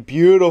is a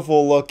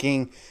beautiful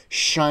looking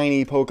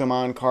shiny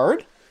Pokemon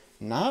card.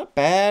 Not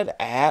bad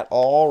at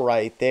all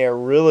right there.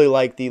 Really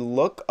like the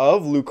look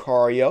of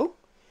Lucario.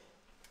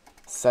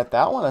 Set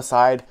that one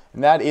aside.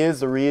 And that is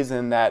the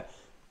reason that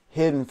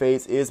Hidden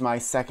Fates is my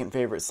second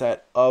favorite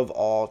set of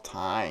all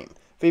time.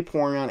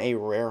 Vaporeon, a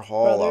rare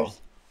holo.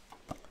 Brothers?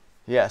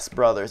 Yes,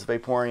 brothers.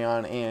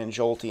 Vaporeon and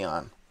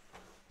Jolteon.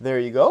 There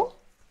you go.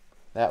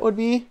 That would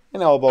be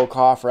an elbow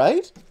cough,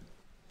 right?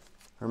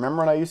 Remember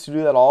when I used to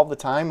do that all the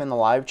time in the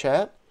live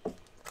chat?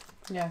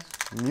 Yes.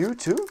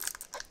 Mewtwo.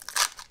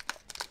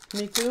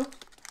 Me too?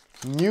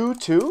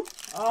 Mewtwo.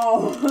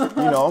 Oh.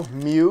 You know,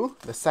 Mew,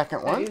 the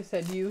second one. You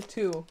said you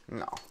too.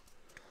 No.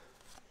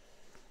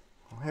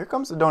 Well, here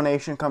comes the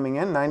donation coming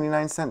in.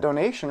 99-cent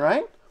donation,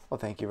 right? Well,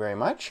 thank you very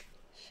much.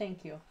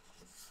 Thank you.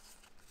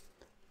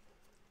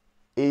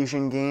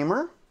 Asian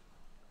Gamer.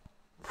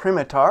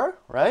 Primitar,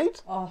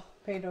 right? Oh,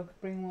 Pedro,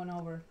 bring one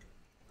over.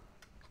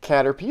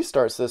 Caterpie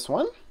starts this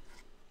one.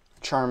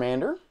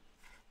 Charmander.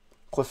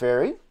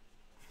 Clefairy.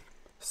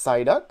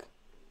 Psyduck.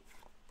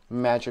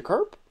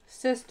 Magikarp.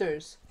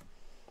 Sisters.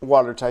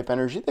 Water-type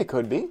Energy, they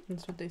could be.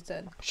 That's what they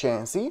said.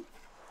 Chansey.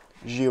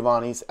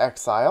 Giovanni's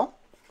Exile.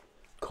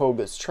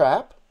 Koga's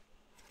Trap.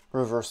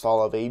 Reverse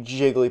holo of a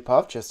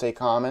Jigglypuff, just a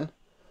common.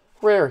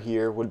 Rare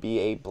here would be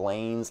a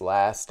Blaine's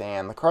Last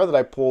Stand. The card that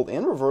I pulled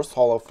in reverse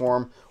holo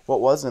form,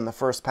 what was in the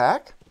first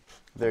pack.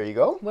 There you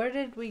go. Where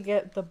did we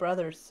get the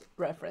brothers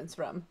reference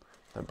from?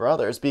 The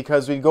brothers,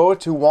 because we'd go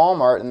to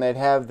Walmart and they'd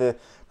have the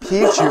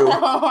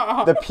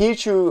Pichu, the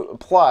Pichu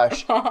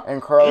plush,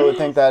 and Carla would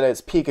think that it's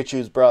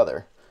Pikachu's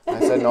brother. And I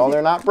said, no,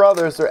 they're not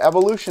brothers, they're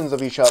evolutions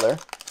of each other.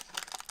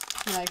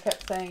 And I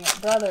kept saying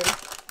it, brothers.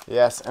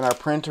 Yes, and our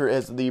printer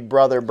is the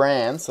Brother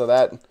brand, so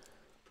that,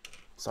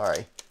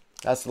 sorry,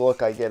 That's the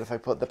look I get if I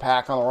put the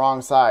pack on the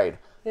wrong side.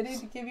 Did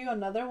he give you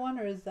another one,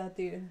 or is that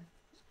the...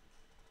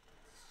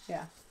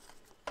 Yeah.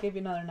 Gave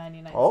you another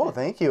 99 Oh, cents.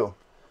 thank you.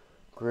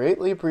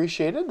 Greatly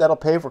appreciated. That'll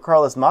pay for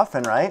Carla's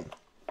muffin, right?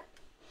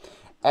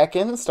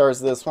 Ekin stars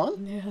this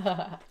one.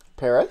 Yeah.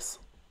 Paris.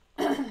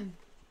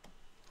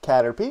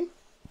 Caterpie.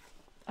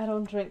 I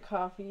don't drink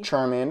coffee.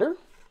 Charmander.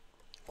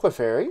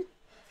 Clefairy.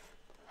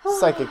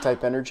 Psychic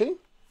type energy.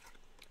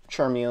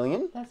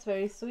 Charmeleon. That's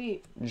very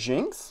sweet.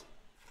 Jinx.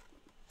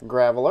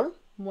 Graveler.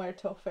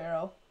 Muerto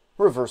Pharaoh.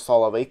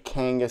 Reversal of a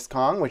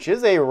Kangaskhan, which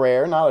is a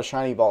rare, not a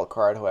shiny vault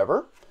card,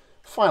 however.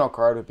 Final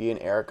card would be an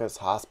Erica's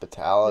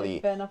Hospitality.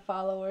 You've been a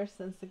follower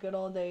since the good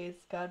old days.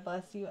 God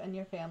bless you and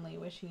your family.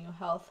 Wishing you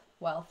health,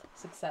 wealth,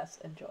 success,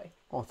 and joy.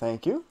 Well,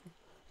 thank you.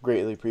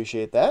 Greatly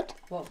appreciate that.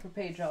 Vote for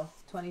Pedro,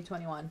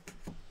 2021.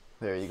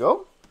 There you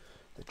go.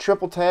 The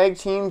Triple Tag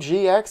Team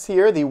GX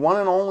here, the one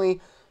and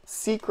only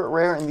secret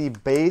rare in the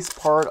base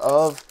part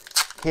of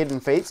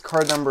Hidden Fates.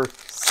 Card number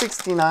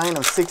 69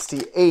 of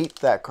 68,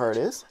 that card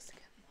is.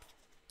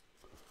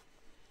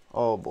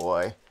 Oh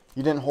boy.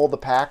 You didn't hold the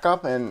pack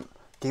up and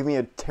gave me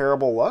a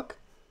terrible look?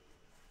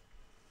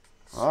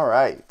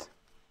 Alright.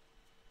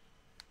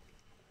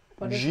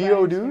 What is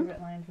Geodude? Ryan's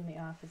favorite line from The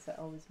Office that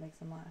always makes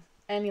him laugh?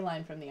 Any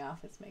line from The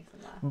Office makes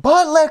him laugh.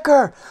 Butt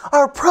liquor!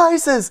 Our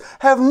prices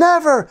have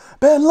never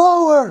been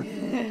lower!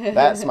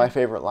 That's my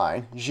favorite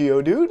line.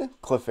 Geodude,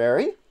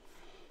 Clefairy,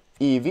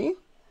 Eevee,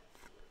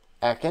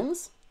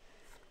 Ekans,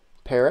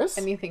 Paris,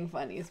 Anything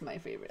funny is my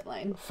favorite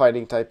line.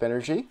 Fighting type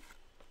energy,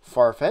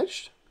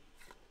 Farfetch'd,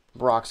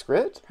 Brock's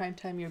Grit,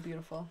 Primetime, you're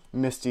beautiful.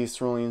 Misty's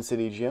Cerulean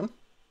City Gym.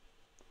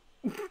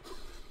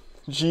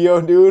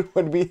 Geodude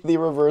would be the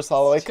reverse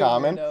holo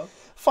common. Weirdo.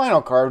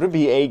 Final card would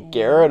be a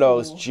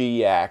Gyarados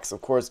GX.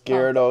 Of course,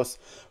 Gyarados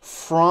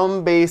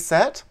from base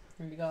set.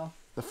 Here we go.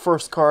 The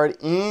first card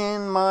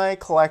in my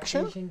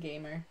collection. Asian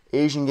Gamer.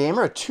 Asian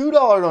Gamer, a $2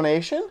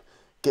 donation.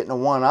 Getting a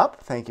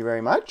 1-up. Thank you very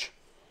much.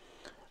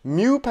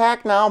 Mew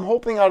pack now. I'm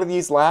hoping out of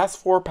these last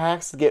 4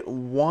 packs to get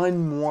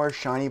one more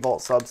Shiny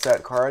Vault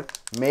subset card.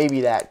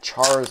 Maybe that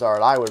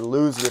Charizard. I would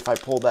lose it if I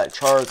pulled that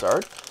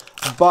Charizard.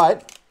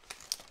 But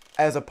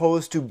as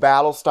opposed to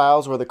battle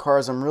styles where the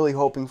cards I'm really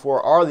hoping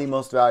for are the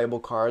most valuable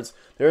cards,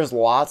 there's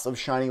lots of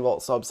Shiny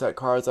Vault subset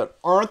cards that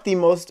aren't the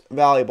most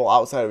valuable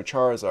outside of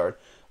Charizard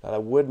that I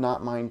would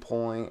not mind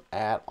pulling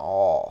at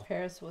all.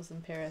 Paris was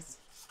in Paris.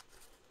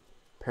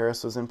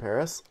 Paris was in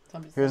Paris.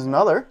 Somebody Here's said,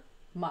 another.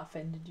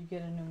 Muffin, did you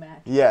get a new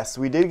match? Yes,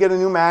 we did get a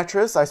new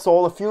mattress. I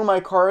sold a few of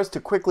my cards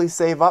to quickly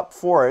save up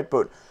for it,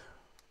 but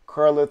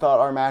Carla thought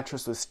our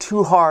mattress was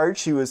too hard.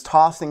 She was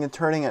tossing and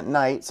turning at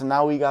night, so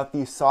now we got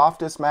the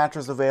softest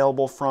mattress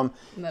available from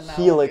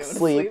Helix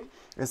Sleep.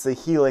 It's the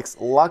Helix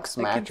Luxe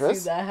mattress. I can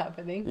see that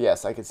happening.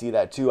 Yes, I could see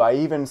that too. I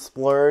even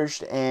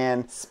splurged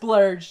and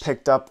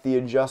picked up the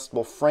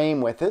adjustable frame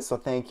with it, so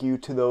thank you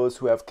to those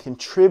who have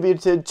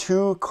contributed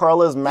to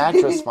Carla's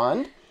mattress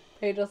fund.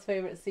 Pedro's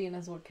favorite scene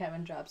is where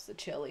Kevin drops the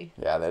chili.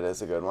 Yeah, that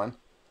is a good one.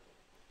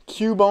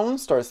 Cubone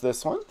starts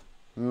this one.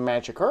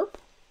 Magikarp.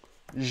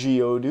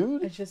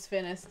 Geodude. I just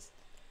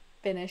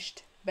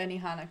finished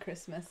Benihana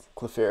Christmas.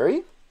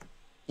 Clefairy.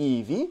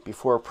 Eevee.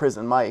 Before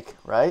Prison Mike,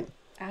 right?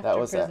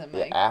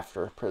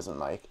 After Prison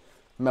Mike.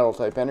 Metal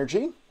type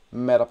energy.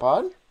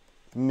 Metapod.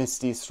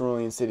 Misty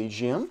Cerulean City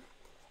Gym.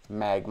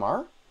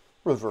 Magmar.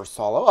 Reverse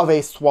holo of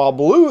a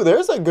Swablu.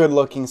 There's a good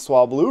looking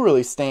Swablu.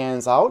 Really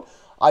stands out.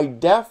 I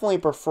definitely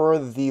prefer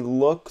the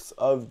looks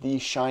of the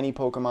shiny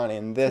Pokemon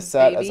in this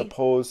set as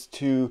opposed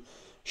to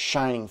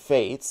Shining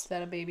Fates. Is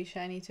that a baby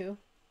shiny too?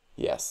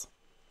 Yes.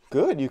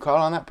 Good, you caught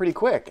on that pretty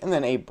quick. And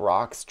then a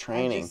Brock's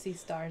Training. I just see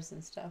stars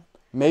and stuff.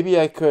 Maybe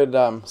I could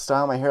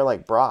style my hair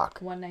like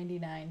Brock.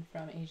 $1.99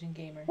 from Asian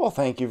Gamer. Well,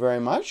 thank you very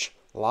much.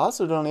 Lots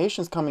of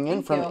donations coming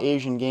in from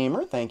Asian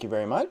Gamer. Thank you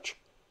very much.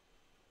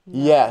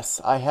 No.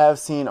 Yes, I have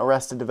seen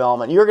Arrested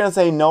Development. You're going to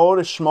say no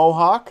to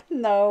Schmohawk?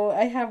 No,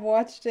 I have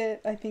watched it,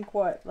 I think,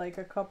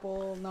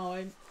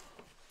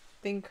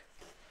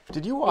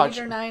 Did you watch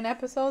 8 or 9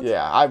 episodes?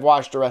 Yeah, I've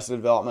watched Arrested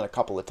Development a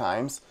couple of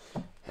times.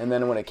 And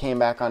then when it came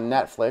back on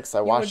Netflix,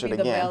 I watched it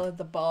again. The belle at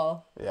the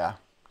ball. Yeah,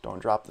 don't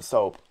drop the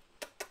soap.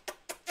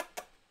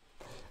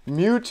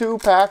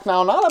 Mewtwo pack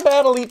now. Not a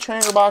bad Elite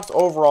Trainer box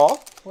overall.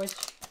 Which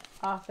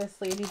office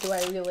lady do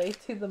I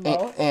relate to the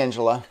most?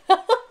 Angela.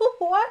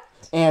 What?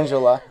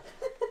 Angela.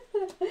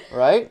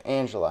 Right?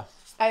 Angela.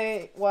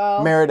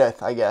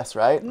 Meredith, I guess,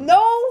 right?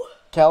 No!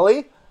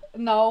 Kelly?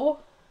 No.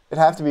 It'd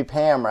have to be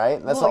Pam,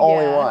 right? That's the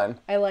only one.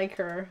 I like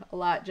her a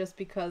lot just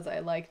because I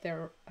like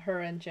her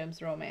and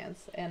Jim's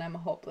romance, and I'm a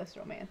hopeless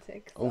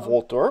romantic. So.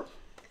 Voltorb.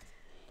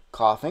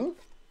 Coughing.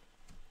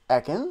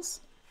 Ekans.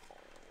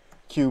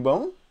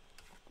 Cubone.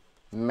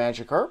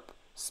 Magikarp.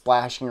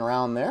 Splashing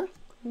around there.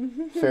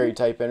 Fairy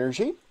type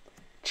energy.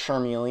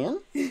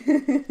 Charmeleon.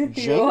 Jinx.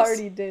 You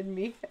already did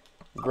me.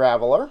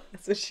 Graveler.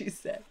 That's what she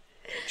said.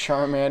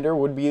 Charmander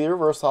would be the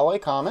reverse holo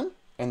common.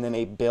 And then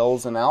a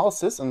Bill's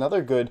Analysis,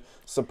 another good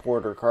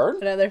supporter card.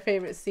 Another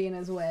favorite scene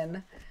is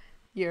when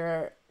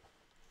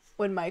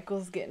When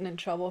Michael's getting in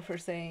trouble for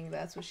saying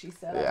that's what she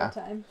said all the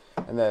time.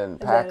 And then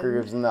Packer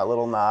gives him that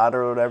little nod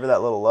or whatever,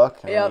 that little look.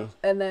 And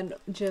and then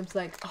Jim's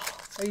like, oh,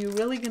 are you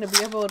really going to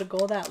be able to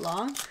go that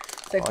long?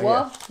 It's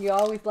like, you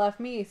always left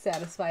me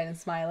satisfied and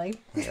smiling.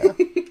 Yeah.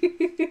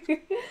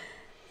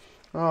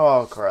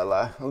 Oh,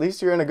 Carla. At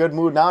least you're in a good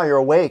mood now. You're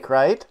awake,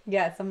 right?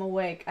 Yes, I'm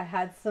awake. I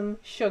had some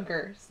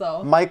sugar,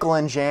 so. Michael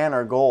and Jan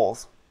are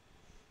goals.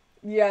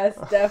 Yes,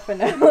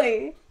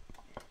 definitely.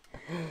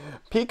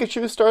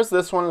 Pikachu starts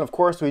this one, and of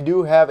course we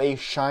do have a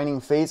Shining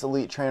Fates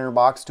Elite Trainer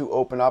box to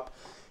open up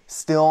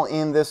still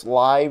in this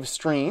live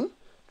stream.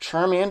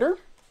 Charmander,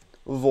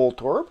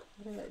 Voltorb,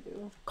 What did I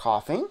do?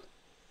 Coughing,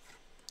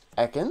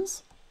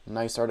 Ekans,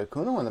 nice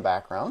Articuno in the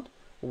background,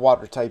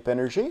 Water-type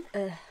Energy,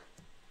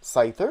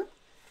 Scyther,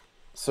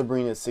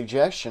 Sabrina's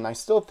Suggestion. I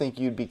still think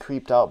you'd be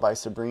creeped out by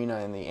Sabrina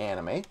in the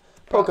anime.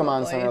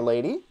 Pokemon Center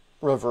Lady,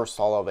 Reverse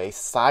Holo of a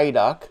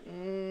Psyduck.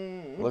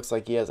 Looks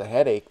like he has a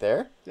headache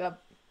there. Yep.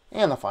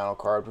 And the final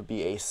card would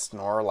be a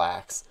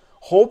Snorlax.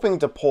 Hoping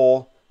to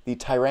pull the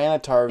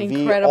Tyranitar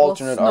V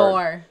alternate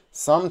art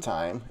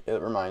sometime.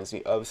 It reminds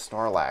me of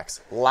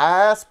Snorlax.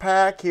 Last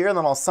pack here, and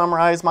then I'll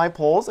summarize my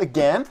pulls.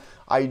 Again,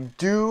 I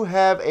do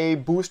have a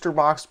booster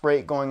box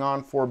break going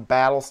on for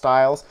Battle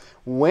Styles.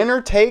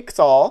 Winner takes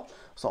all.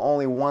 So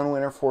only one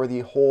winner for the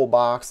whole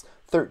box.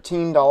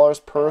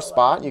 $13 per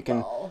spot. You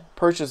can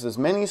purchase as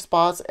many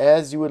spots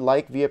as you would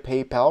like via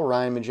PayPal.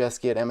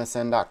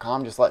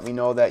 ryanmajeske@msn.com. Just let me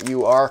know that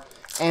you are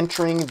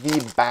entering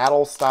the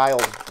Battle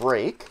Styles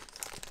break.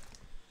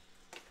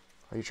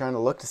 Are you trying to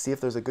look to see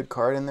if there's a good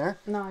card in there?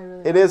 No, I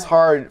really It is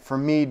hard for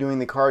me doing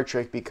the card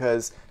trick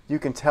because you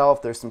can tell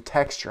if there's some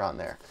texture on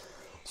there.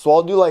 So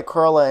I'll do like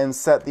Carla and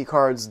set the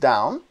cards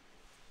down.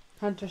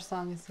 Hunter's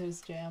Song is his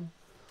jam.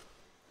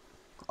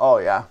 Oh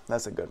yeah,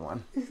 that's a good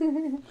one.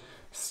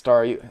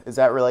 Staryu, is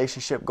that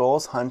relationship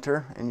goals?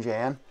 Hunter and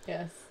Jan?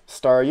 Yes.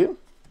 Staryu,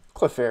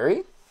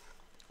 Clefairy,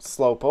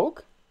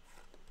 Slowpoke,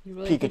 You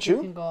really Pikachu, think you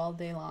can go all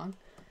day long?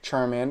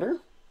 Charmander,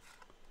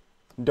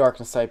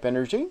 Darkness type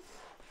Energy,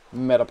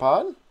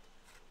 Metapod,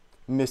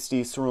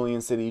 Misty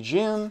Cerulean City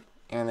Gym,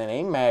 and then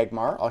a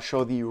Magmar. I'll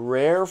show the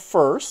rare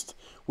first.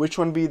 Which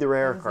one be the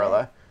rare,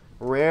 Carla?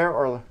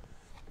 Rare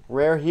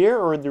here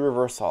or the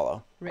reverse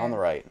holo? Rare. On the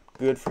right.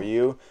 Good for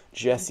you,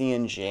 Jesse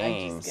and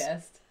James. I just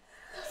guessed.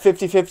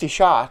 50-50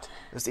 shot.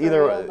 It's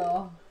either.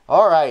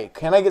 All right.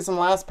 Can I get some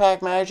last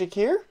pack magic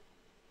here?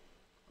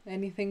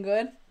 Anything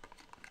good?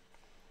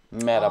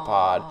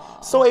 Metapod.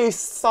 Aww. So a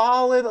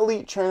solid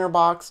Elite Trainer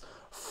box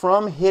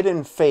from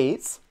Hidden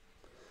Fates.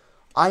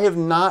 I have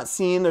not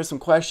seen, there's some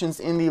questions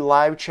in the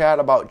live chat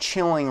about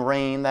Chilling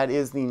Rain. That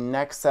is the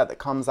next set that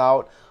comes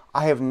out.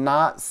 I have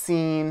not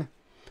seen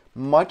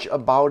much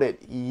about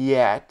it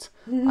yet.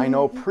 I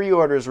know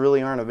pre-orders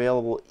really aren't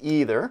available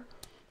either.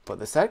 But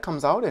the set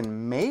comes out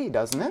in May,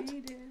 doesn't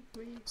it?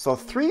 So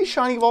 3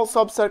 Shiny Vault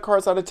subset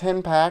cards out of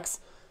 10 packs.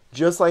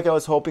 Just like I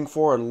was hoping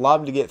for. I'd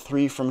love to get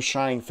 3 from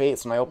Shining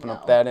Fates, and I open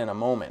up that in a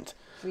moment.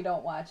 We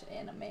don't watch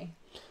anime.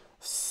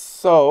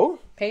 So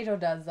Pedro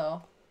does,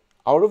 though.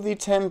 Out of the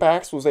 10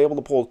 packs, was able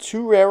to pull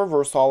 2 rare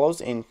reverse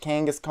holos in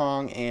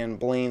Kangaskhan and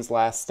Blaine's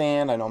Last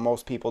Stand. I know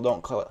most people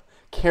don't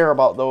care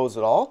about those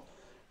at all.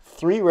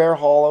 3 rare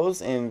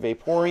holos in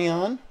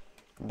Vaporeon,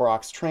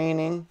 Brock's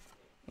Training,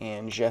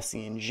 and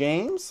Jesse and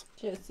James.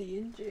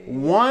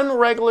 1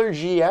 regular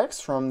GX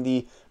from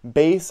the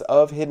base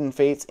of Hidden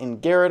Fates in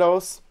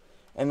Gyarados.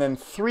 And then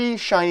 3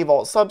 Shiny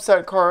Vault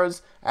subset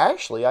cards.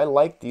 Actually, I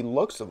like the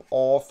looks of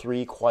all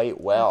 3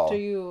 quite well. After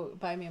you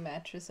buy me a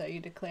mattress, are you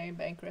declaring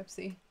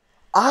bankruptcy?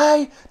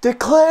 I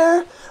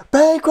declare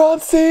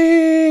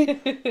bankruptcy!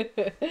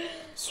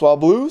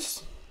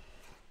 Swablu's.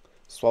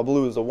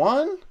 Swablu is a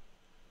 1.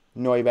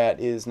 Noibat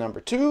is number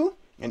 2.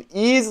 And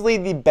easily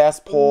the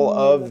best pull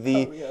of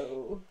the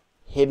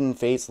Hidden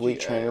Fates Elite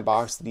Trainer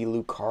box, the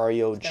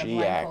Lucario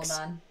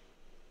GX.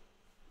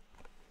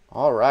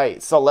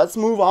 Alright, so let's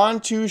move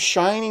on to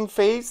Shining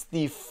Fates,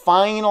 the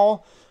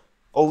final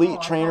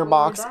Elite Trainer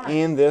box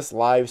in this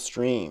live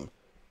stream.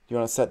 You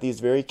want to set these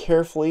very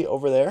carefully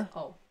over there?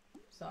 Oh,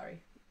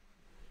 sorry.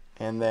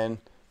 And then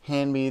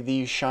hand me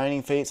the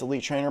Shining Fates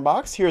Elite Trainer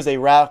box. Here's a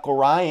Radical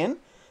Ryan,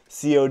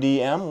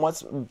 CODM. What's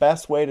the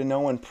best way to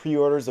know when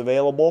pre-orders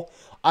available?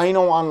 I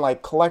know on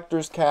like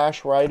Collector's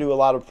Cash, where I do a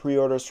lot of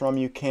pre-orders from,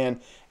 you can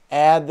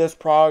add this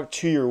product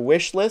to your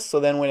wish list.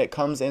 So then when it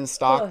comes in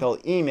stock, they'll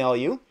email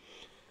you.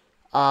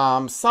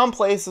 Some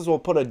places will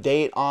put a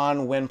date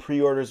on when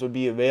pre-orders would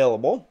be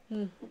available.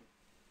 You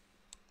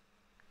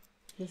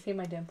see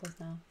my dimples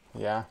now.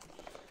 Yeah.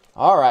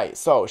 Alright,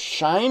 so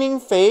Shining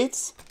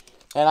Fates.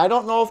 And I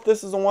don't know if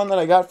this is the one that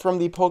I got from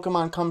the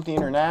Pokemon Company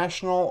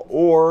International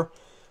or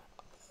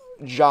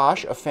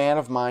Josh, a fan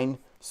of mine,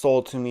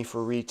 sold to me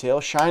for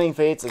retail. Shining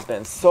Fates has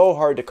been so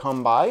hard to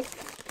come by.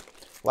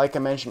 Like I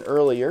mentioned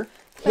earlier.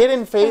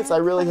 Hidden Fates I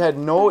really had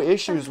no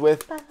issues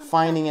with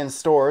finding in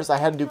stores. I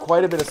had to do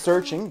quite a bit of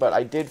searching, but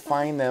I did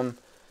find them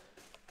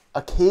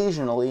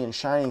occasionally, and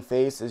Shining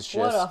Fates is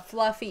just... What a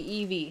fluffy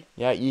Eevee.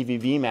 Yeah,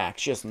 Eevee VMAX.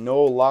 Just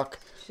no luck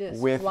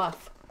Just with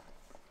fluff.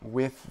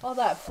 with All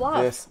that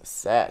fluff. this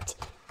set.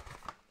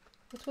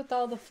 What's with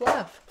all the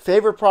fluff?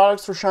 Favorite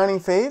products for Shining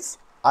Fates?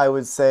 I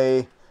would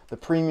say the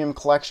premium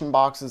collection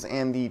boxes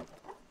and the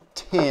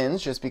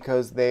tins, just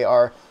because they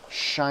are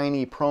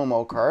shiny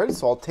promo cards.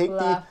 So I'll take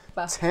the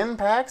 10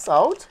 packs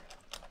out.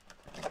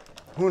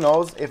 Who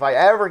knows, if I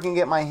ever can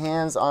get my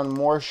hands on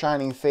more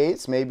Shining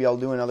Fates, maybe I'll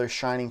do another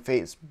Shining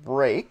Fates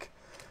break.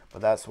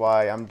 But that's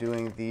why I'm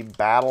doing the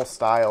Battle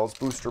Styles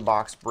booster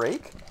box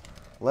break.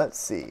 Let's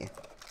see.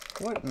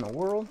 What in the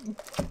world?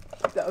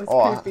 That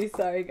was creepy.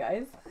 Sorry,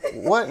 guys.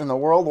 What in the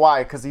world?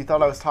 Why? Because you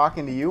thought I was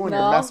talking to you when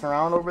you're messing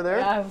around over there?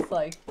 Yeah, I was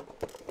like...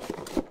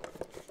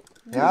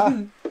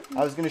 Yeah.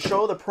 I was going to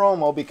show the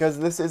promo because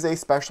this is a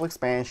special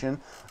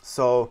expansion.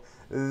 So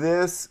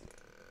this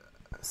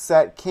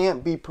set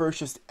can't be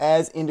purchased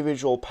as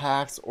individual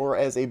packs or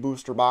as a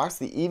booster box.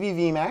 The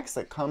EV Max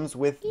that comes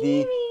with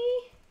the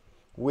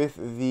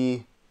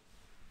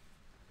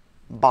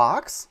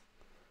box.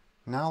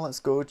 Now let's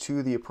go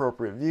to the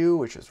appropriate view,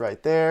 which is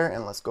right there,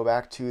 and let's go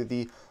back to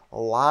the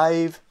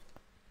live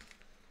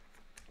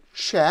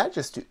chat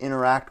just to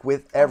interact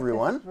with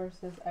everyone. Office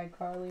versus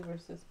iCarly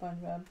versus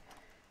SpongeBob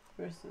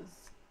versus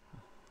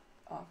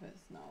Office.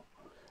 No.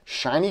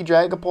 Shiny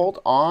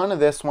Dragapult on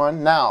this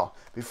one. Now,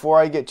 before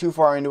I get too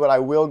far into it, I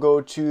will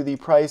go to the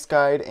price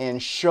guide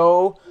and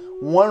show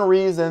one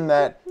reason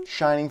that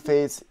Shining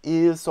Fates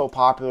is so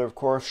popular. Of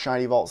course,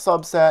 Shiny Vault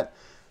subset.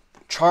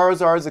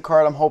 Charizard is a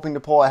card I'm hoping to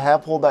pull. I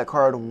have pulled that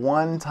card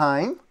one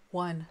time.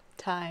 One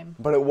time.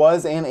 But it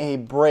was in a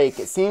break.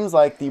 It seems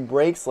like the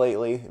breaks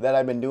lately that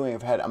I've been doing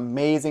have had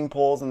amazing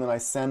pulls, and then I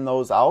send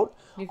those out.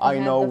 I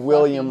know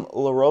William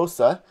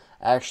LaRosa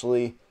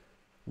actually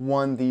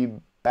won the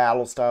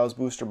Battle Styles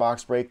booster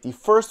box break. The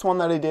first one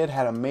that I did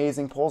had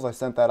amazing pulls. I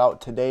sent that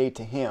out today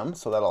to him,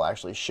 so that'll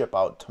actually ship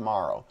out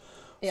tomorrow.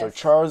 Yes,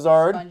 so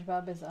Charizard.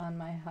 SpongeBob is on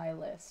my high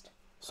list.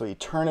 So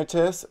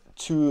Eternatus,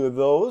 two of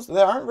those.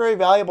 They aren't very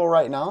valuable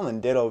right now. And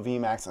then Ditto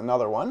VMAX,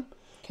 another one.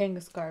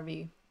 Kangaskar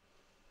V.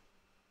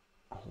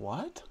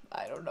 What?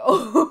 I don't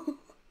know.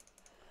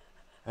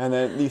 And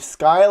then the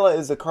Skyla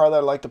is a card that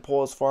I'd like to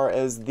pull as far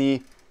as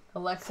the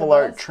full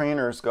art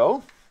trainers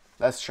go.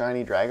 That's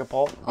Shiny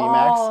Dragapult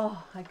VMAX.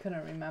 Oh, I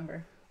couldn't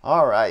remember.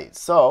 All right,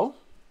 so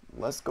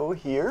let's go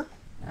here.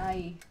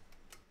 Aye.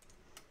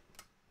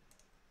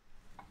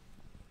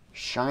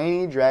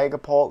 Shiny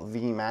Dragapult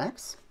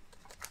VMAX.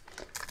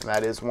 And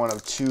that is one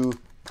of two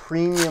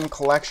premium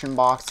collection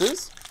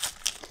boxes.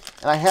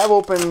 And I have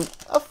opened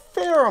a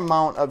fair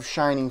amount of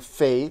Shining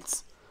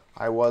Fates.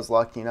 I was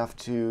lucky enough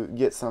to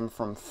get some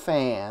from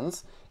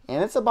fans.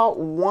 And it's about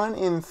 1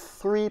 in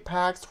 3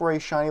 packs for a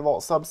Shiny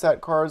Vault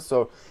subset card.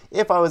 So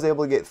if I was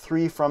able to get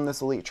 3 from this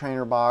Elite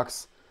Trainer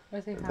box,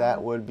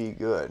 that would be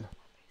good.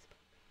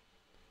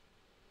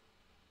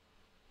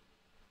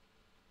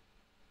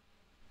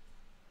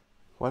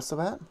 What's the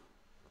bet?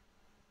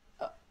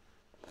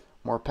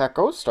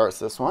 Morpeko starts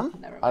this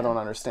one. I don't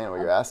understand what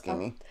you're asking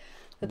me.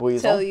 I'll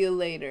tell you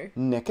later.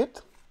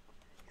 Nickit.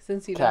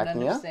 Since you don't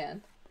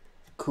understand.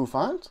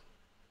 Kufant.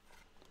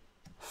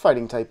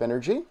 Fighting type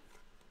energy.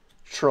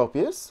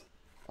 Tropius.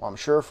 Well, I'm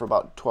sure for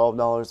about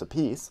 $12 a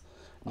piece.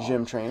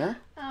 Gym Trainer.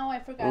 Oh, I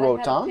forgot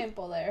Rotom. I had a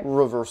pimple there.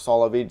 Reverse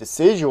Olive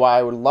Decidueye.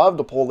 I would love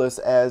to pull this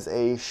as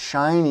a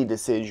shiny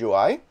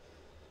Decidueye.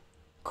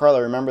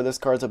 Carla, remember this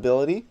card's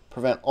ability?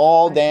 Prevent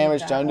all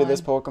damage done to this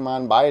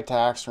Pokemon by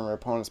attacks from your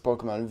opponent's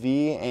Pokemon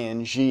V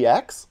and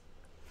GX.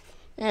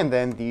 And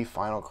then the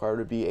final card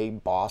would be a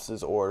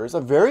Boss's Orders.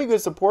 A very good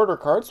supporter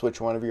card.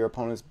 Switch one of your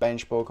opponent's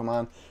bench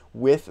Pokemon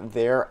with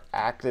their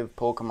active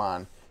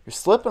Pokemon. You're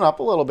slipping up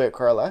a little bit,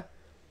 Carla.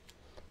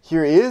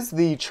 Here is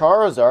the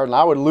Charizard, and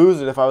I would lose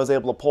it if I was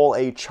able to pull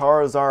a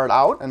Charizard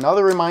out.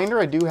 Another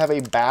reminder, I do have a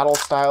Battle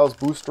Styles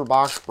booster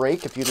box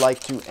break if you'd like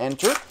to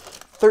enter.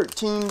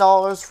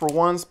 $13 for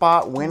one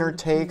spot. Winner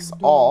takes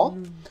all.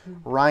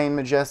 Ryan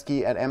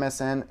Majeske at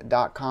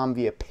msn.com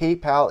via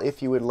PayPal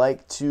if you would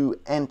like to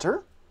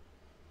enter.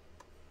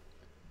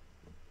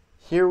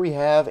 Here we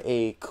have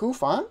a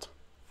Kufant,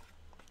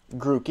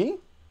 Grookey,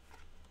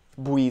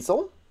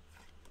 Buizel,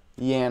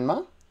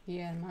 Yanma,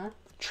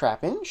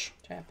 Trapinch,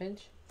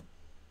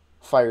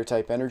 Fire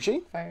type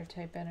energy,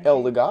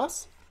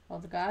 Eldegoss,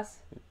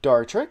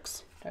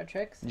 Dartrix,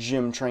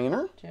 Gym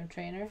Trainer,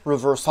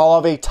 Reverse Hall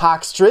of a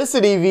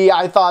Toxtricity V.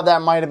 I thought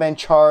that might have been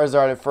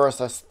Charizard at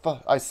first.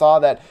 I saw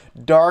that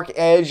dark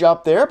edge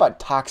up there, but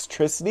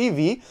Toxtricity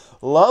V.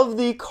 Love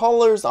the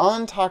colors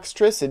on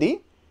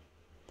Toxtricity.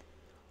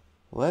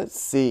 Let's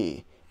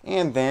see.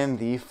 And then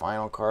the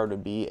final card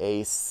would be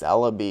a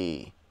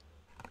Celebi.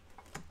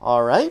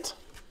 All right.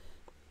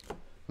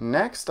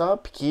 Next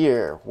up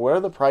here, what are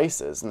the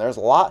prices? And there's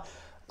a lot.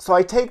 So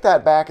I take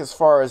that back as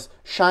far as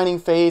Shining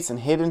Fates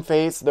and Hidden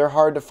Fates. They're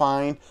hard to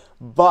find,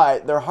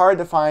 but they're hard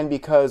to find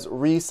because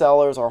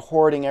resellers are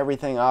hoarding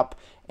everything up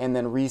and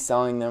then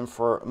reselling them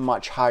for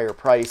much higher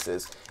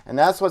prices. And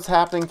that's what's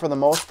happening for the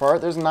most part.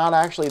 There's not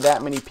actually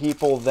that many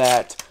people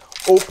that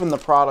open the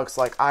products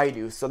like I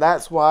do. So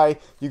that's why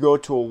you go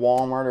to a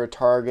Walmart or a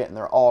Target and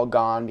they're all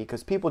gone,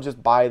 because people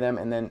just buy them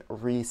and then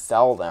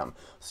resell them.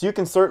 So you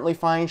can certainly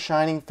find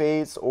Shining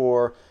Fates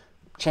or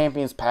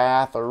Champion's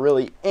Path or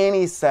really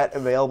any set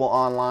available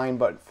online.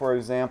 But for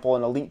example,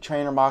 an Elite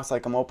Trainer box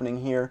like I'm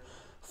opening here,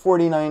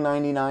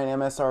 $49.99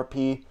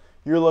 MSRP,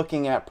 you're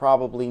looking at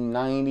probably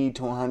 $90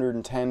 to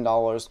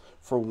 $110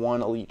 for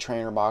one Elite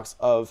Trainer box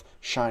of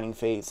Shining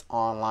Fates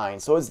online.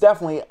 So it's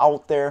definitely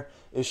out there.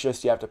 It's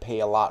just you have to pay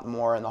a lot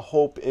more. And the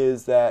hope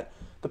is that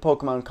the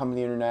Pokemon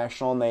Company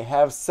International, and they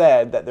have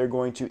said that they're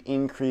going to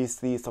increase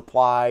the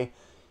supply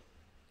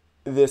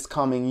this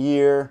coming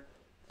year.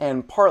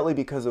 And partly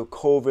because of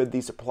COVID,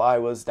 the supply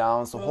was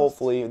down. So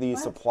hopefully the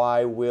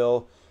supply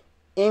will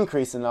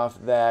increase enough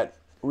that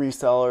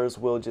resellers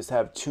will just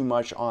have too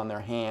much on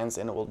their hands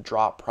and it will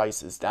drop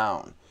prices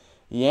down.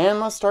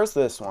 Yanma starts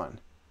this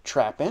one.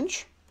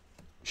 Trapinch,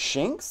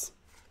 Shinx,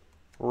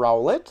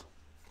 Rowlet,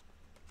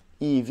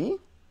 Eevee,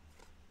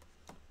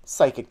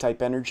 Psychic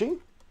type energy,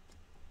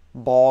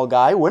 Ball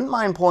Guy. Wouldn't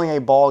mind pulling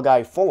a Ball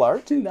Guy full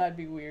art. That'd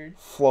be weird.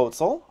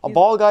 Floatzel. A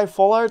Ball Guy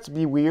full art'd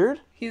be weird.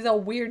 He's a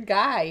weird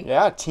guy.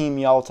 Yeah, Team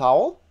Yell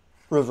Towel.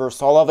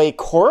 Reversal of a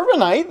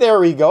Corviknight. There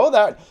we go.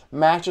 That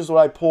matches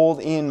what I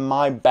pulled in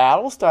my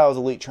Battle Styles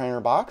Elite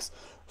Trainer box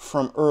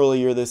from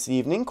earlier this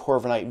evening.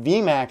 Corviknight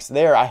VMAX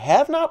there. I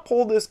have not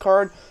pulled this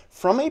card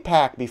from a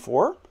pack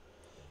before.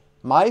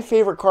 My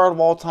favorite card of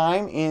all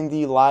time in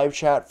the live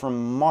chat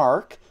from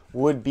Mark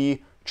would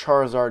be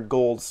Charizard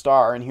Gold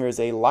Star. And here's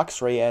a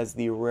Luxray as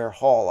the rare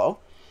holo.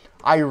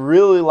 I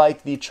really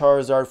like the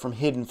Charizard from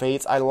Hidden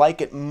Fates. I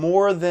like it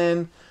more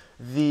than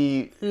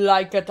the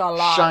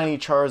shiny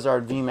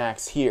Charizard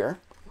VMAX here.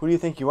 Who do you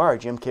think you are,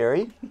 Jim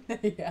Carrey?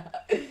 Yeah.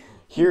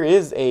 Here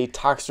is a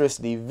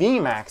Toxtricity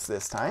VMAX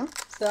this time.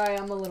 Sorry,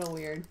 I'm a little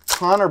weird.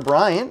 Connor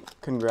Bryant,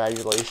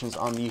 congratulations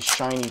on the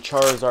shiny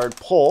Charizard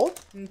pull.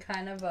 I'm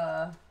kind of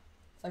a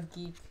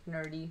geek,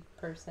 nerdy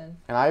person.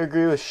 And I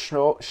agree with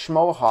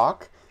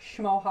Schmohawk.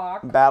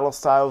 Schmohawk. Battle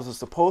Styles is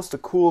supposed to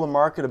cool the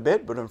market a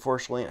bit, but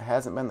unfortunately it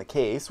hasn't been the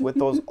case with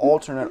those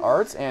alternate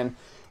arts. And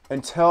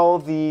until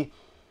the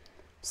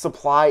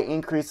supply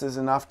increases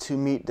enough to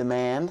meet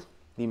demand,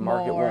 the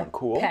market won't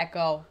cool.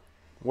 Pecco.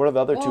 What are the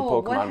other two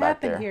Pokemon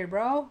back there? What happened here,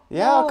 bro?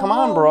 Yeah, come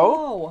on, bro.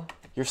 Whoa.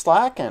 You're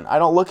slacking. I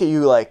don't look at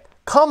you like,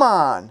 come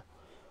on.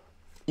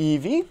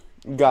 Eevee,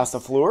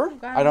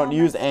 Gossifleur. I don't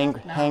use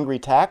Hangry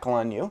Tackle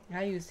on you.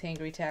 I used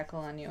Hangry Tackle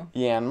on you.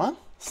 Yanma,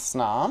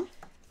 Snom,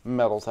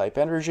 Metal type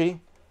Energy,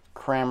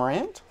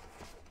 Cramorant,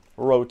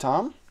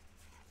 Rotom,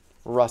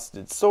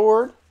 Rusted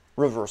Sword,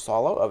 Reverse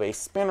Holo of a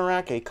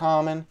Spinarak, a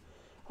common.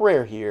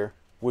 Rare here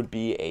would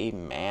be a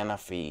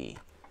Manaphy.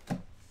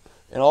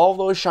 And all of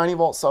those Shiny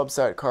Vault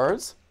subset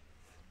cards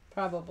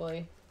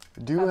probably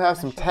do have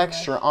some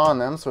texture on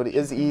them, so it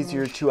is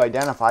easier to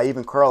identify.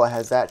 Even Carla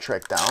has that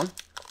trick down.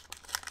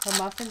 The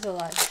muffin's a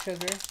lot of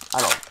sugar.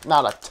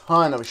 Not a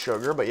ton of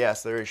sugar, but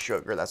yes, there is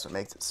sugar. That's what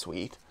makes it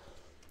sweet.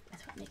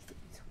 That's what makes it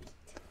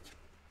sweet.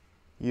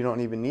 You don't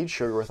even need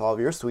sugar with all of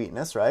your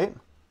sweetness, right?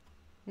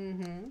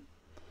 Mm-hmm.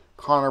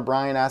 Connor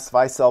Bryan asks if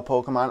I sell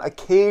Pokemon.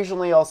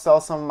 Occasionally I'll sell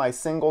some of my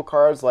single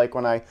cards, like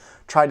when I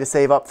tried to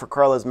save up for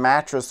Carla's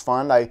mattress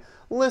fund. I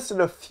listed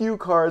a few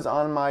cards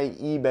on my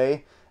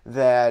eBay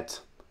that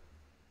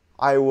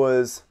I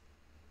was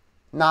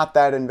not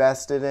that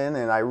invested in,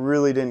 and I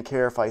really didn't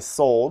care if I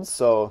sold,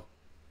 so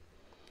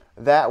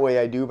that way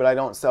I do, but I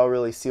don't sell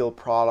really sealed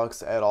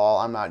products at all.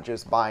 I'm not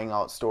just buying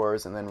out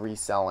stores and then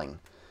reselling.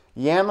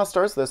 Yanma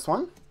starts this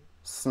one.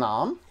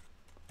 Snom,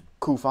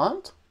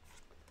 Kufant,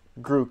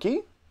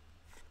 Grookey,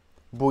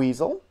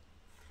 Buizel,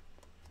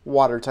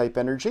 Water type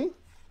Energy,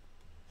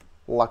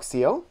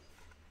 Luxio,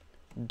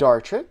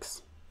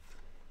 Dartrix,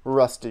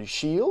 Rusted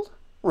Shield,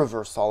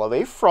 Reverse Holo of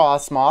a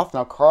Frostmoth.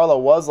 Now Carla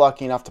was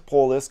lucky enough to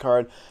pull this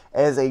card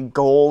as a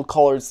gold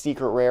colored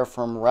secret rare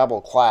from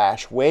Rebel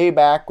Clash way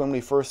back when we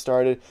first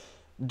started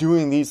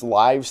doing these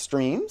live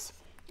streams.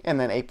 And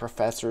then a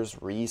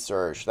Professor's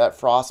Research. That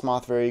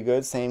Frostmoth, very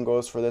good. Same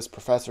goes for this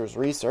Professor's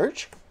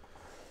Research.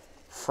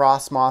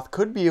 Frostmoth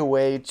could be a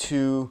way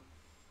to,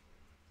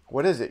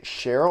 what is it,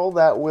 Cheryl,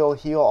 that will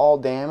heal all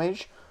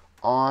damage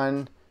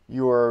on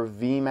your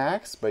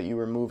VMAX, but you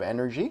remove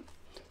energy.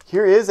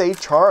 Here is a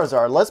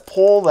Charizard. Let's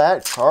pull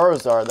that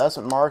Charizard. That's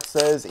what Mark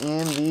says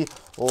in the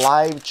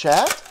live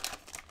chat.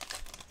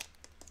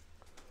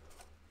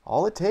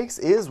 All it takes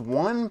is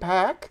one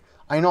pack.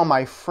 I know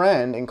my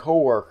friend and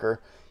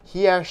coworker,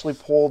 he actually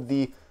pulled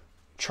the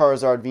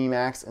Charizard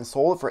VMAX and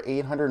sold it for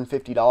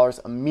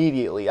 $850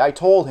 immediately. I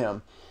told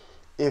him,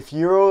 if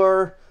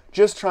you're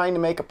just trying to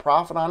make a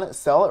profit on it,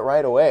 sell it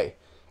right away.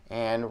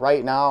 And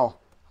right now,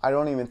 I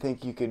don't even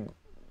think you could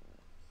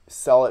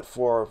sell it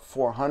for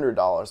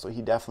 $400, so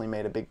he definitely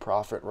made a big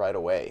profit right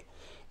away.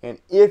 And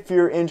if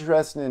you're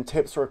interested in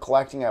tips for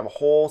collecting, I have a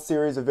whole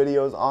series of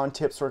videos on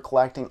tips for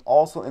collecting.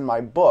 Also in my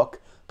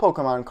book,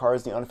 Pokemon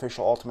Cards, the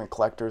Unofficial Ultimate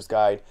Collector's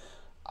Guide,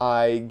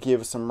 I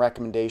give some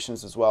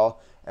recommendations as well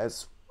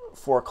as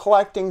for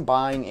collecting,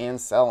 buying, and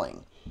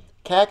selling.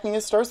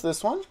 Cacnea starts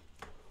this one.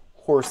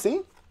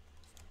 Horsey,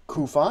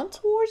 Kufant.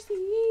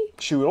 Horsey.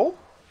 Choodle.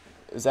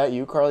 Is that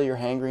you, Carly? You're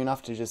hangry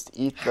enough to just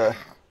eat the,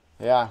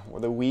 yeah,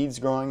 the weeds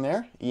growing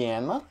there.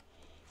 Yanma.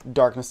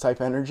 Darkness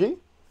type energy.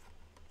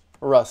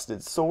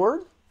 Rusted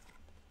Sword.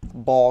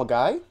 Ball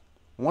Guy.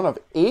 One of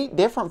 8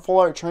 different full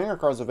art trainer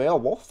cards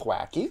available.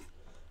 Thwacky.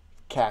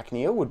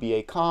 Cacnea would be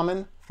a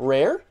common.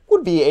 Rare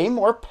would be a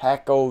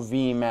Morpeko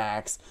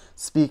VMAX.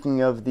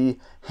 Speaking of the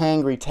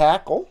hangry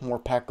tackle,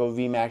 Morpeko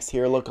VMAX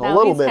here looking a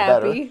little bit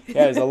better.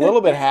 Yeah, he's a little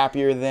bit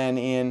happier than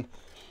in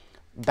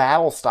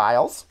Battle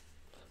Styles.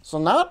 So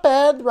not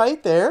bad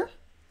right there.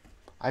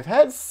 I've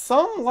had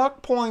some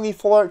luck pulling the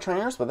full art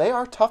trainers, but they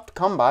are tough to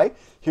come by.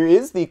 Here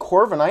is the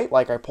Corviknight,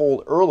 like I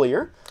pulled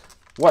earlier.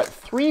 What,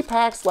 3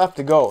 packs left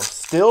to go.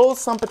 Still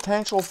some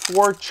potential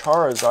for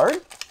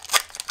Charizard.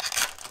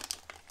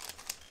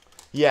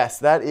 Yes,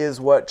 that is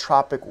what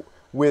Tropic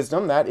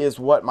Wisdom, that is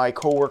what my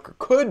coworker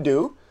could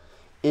do,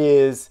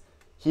 is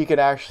he could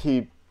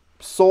actually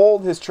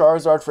sold his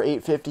Charizard for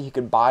 $8.50. He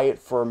could buy it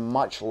for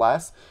much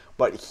less,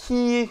 but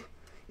he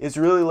is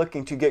really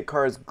looking to get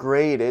cards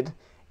graded,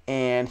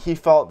 and he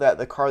felt that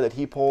the card that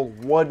he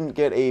pulled wouldn't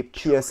get a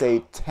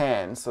PSA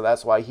 10, so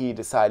that's why he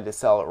decided to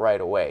sell it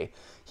right away.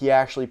 He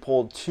actually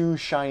pulled 2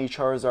 shiny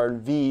Charizard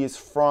Vs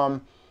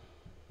from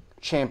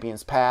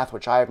Champion's Path,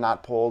 which I have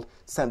not pulled,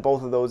 sent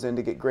both of those in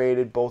to get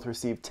graded. Both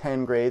received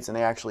 10 grades, and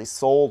they actually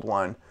sold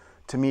one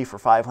to me for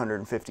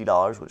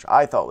 $550, which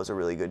I thought was a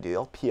really good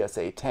deal.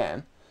 PSA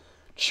 10.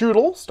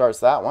 Choodle starts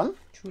that one.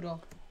 Choodle.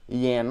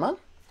 Yanma.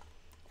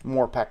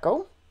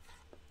 Morpeko.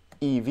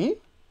 Eevee.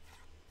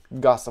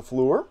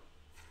 Gossifleur.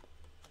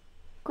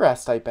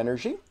 Grass type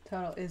energy.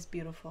 Turtle is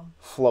beautiful.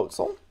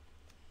 Floatzel.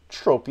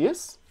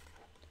 Tropius.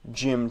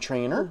 Gym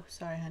Trainer. Oh,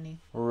 sorry, honey.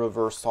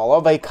 Reverse Holo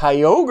of a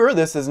Kyogre.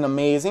 This is an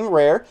amazing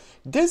rare.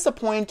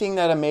 Disappointing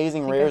that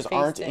amazing rares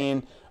aren't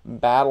in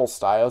Battle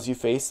Styles. You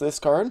face this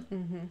card?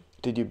 Mm-hmm.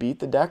 Did you beat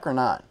the deck or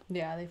not?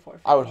 Yeah, they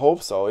forfeit. I would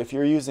hope so. If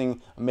you're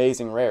using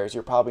amazing rares,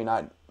 you're probably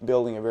not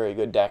building a very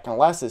good deck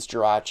unless it's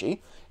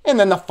Jirachi. And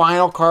then the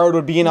final card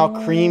would be an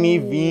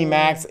Alcremie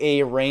VMAX,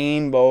 a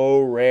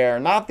Rainbow Rare.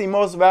 Not the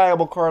most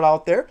valuable card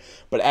out there,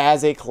 but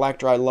as a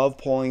collector, I love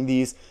pulling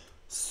these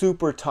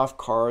super tough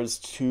cards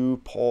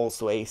to pull.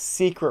 So a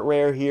secret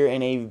rare here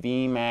and a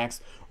VMAX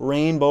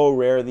Rainbow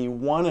Rare, the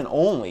one and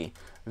only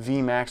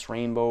VMAX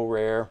Rainbow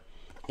Rare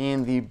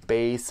in the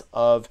base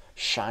of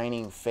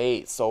Shining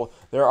Fate. So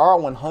there are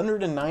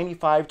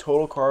 195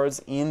 total cards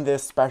in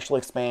this special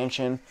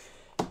expansion,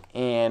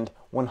 and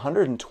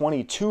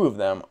 122 of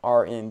them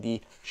are in the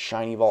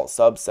Shiny Vault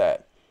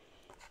subset.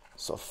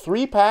 So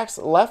 3 packs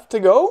left to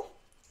go.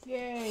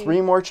 Yay.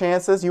 3 more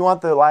chances. You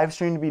want the live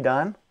stream to be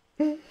done?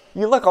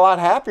 You look a lot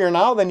happier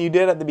now than you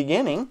did at the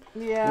beginning.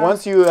 Yeah.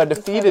 Once you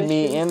defeated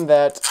me in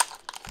that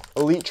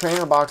Elite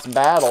Trainer Box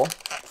battle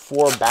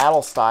for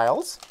Battle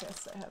Styles.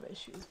 Yes, I have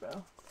issues,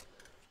 bro.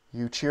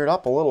 You cheered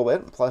up a little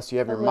bit, plus you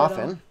have your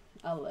muffin.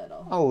 A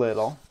little. A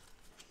little.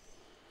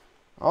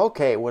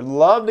 Okay, would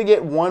love to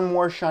get one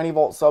more Shiny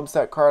Vault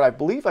subset card. I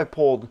believe I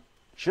pulled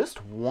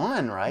just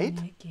one, right?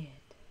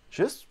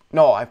 Naked.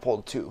 No, I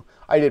pulled 2.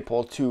 I did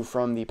pull 2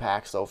 from the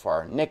pack so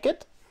far.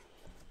 Nickit,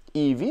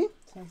 Eevee,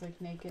 Sounds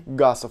like naked.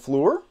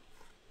 Gossifleur,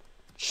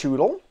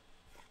 Choodle,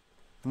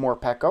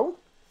 Morpeko,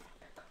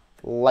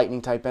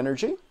 Lightning type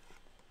energy,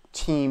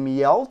 Team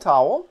Yell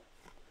Towel,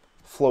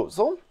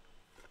 Floatzel,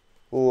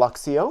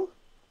 Luxio,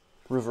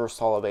 Reverse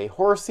Holo of a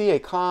Horsey, a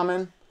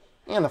common,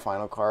 and the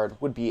final card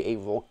would be a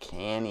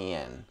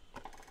Volcanion.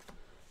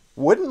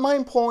 Wouldn't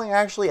mind pulling,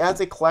 actually, as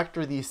a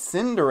collector, the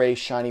Cinderace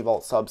Shiny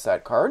Vault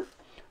subset card.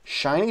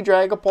 Shiny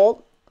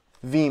Dragapult,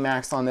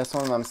 VMAX on this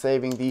one. I'm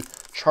saving the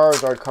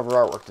Charizard cover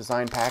artwork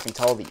design pack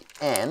until the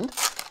end.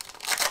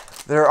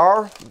 There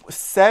are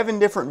 7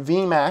 different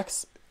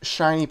VMAX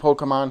Shiny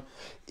Pokemon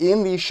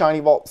in the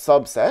Shiny Vault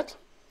subset.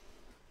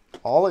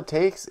 All it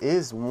takes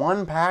is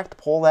 1 pack to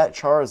pull that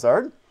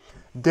Charizard.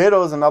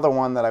 Ditto is another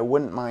one that I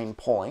wouldn't mind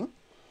pulling.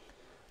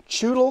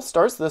 Choodle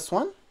starts this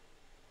one.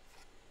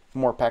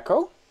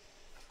 Morpeko.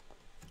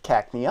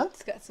 Cacnea.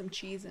 It's got some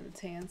cheese in its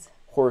hands.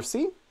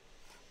 Horsey.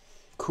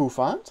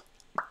 Kufant.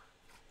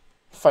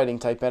 Fighting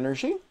type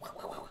energy.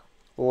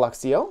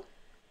 Luxio.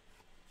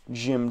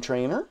 Gym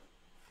Trainer.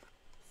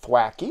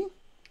 Thwacky.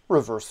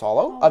 Reverse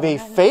Holo of a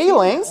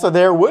Failing. So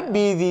there would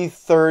be the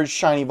 3rd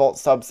Shiny Vault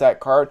subset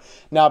card.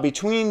 Now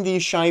between the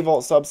Shiny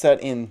Vault subset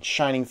in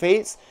Shining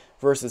Fates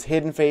versus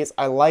Hidden Fates,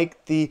 I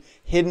like the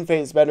Hidden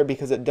Fates better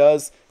because it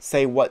does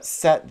say what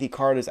set the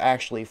card is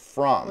actually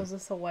from. Was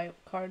this a white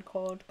card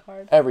code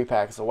card? Every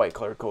pack is a white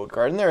colored code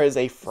card, and there is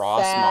a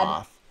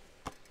Frostmoth.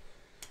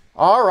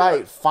 All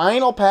right,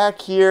 final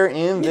pack here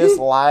in this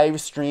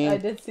live stream. I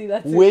did see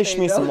that. Wish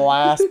me some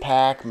last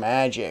pack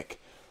magic.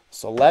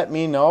 So let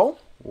me know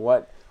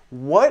what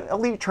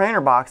Elite Trainer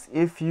Box,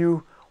 if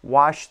you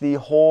watch the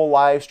whole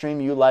live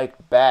stream, you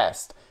liked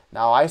best.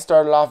 Now, I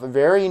started off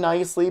very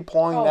nicely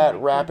pulling that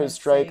Rapid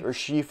Strike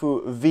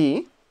Urshifu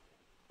V.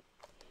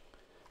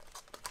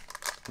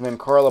 And then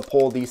Carla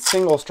pulled the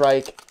Single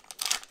Strike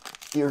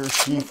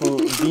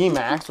Urshifu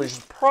VMAX, which is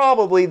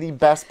probably the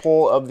best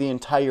pull of the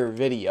entire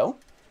video.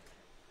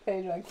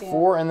 Page, I can't.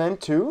 4 and then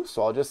 2.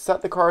 So I'll just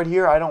set the card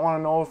here. I don't want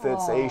to know if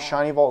it's a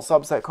Shiny Vault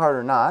subset card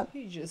or not.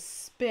 You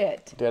just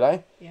spit. Did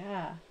I?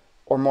 Yeah.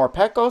 Or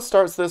Morpeko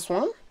starts this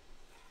one.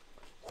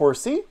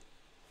 Horsey.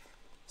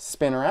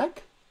 Spinarak.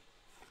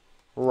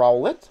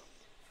 Rowlet.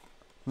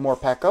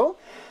 Morpeko.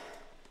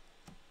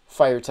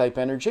 Fire-type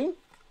Energy.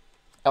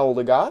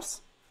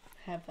 Eldegoss.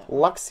 Have that.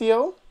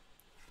 Luxio.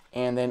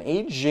 And then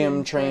a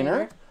Gym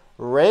Trainer.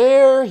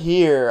 Rare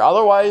here.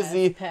 Otherwise,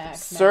 the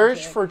search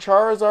magic. for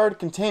Charizard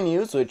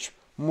continues, which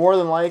more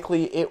than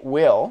likely it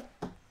will.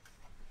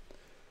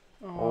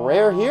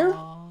 Rare here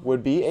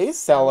would be a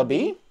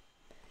Celebi.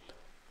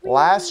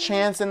 Last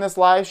chance in this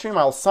live stream.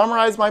 I'll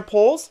summarize my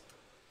polls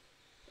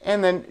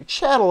and then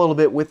chat a little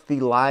bit with the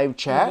live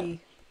chat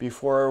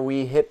before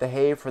we hit the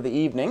hay for the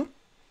evening.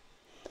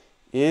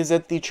 Is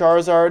it the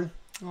Charizard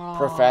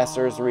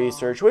Professor's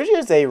Research, which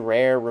is a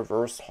rare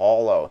reverse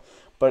holo,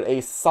 but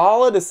a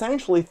solid,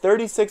 essentially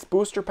 36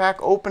 booster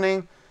pack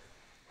opening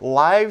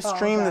live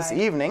stream this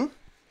evening.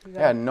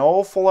 Yeah,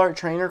 no full art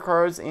trainer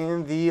cards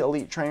in the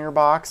Elite Trainer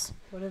box.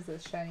 What is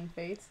this, Shining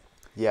Fates?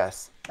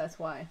 Yes. That's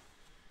why.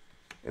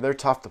 They're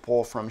tough to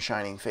pull from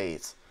Shining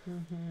Fates.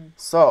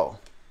 So,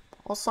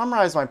 I'll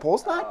summarize my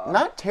polls.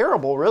 Not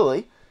terrible,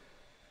 really.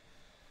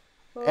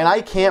 And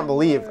I can't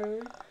believe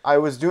I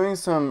was doing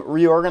some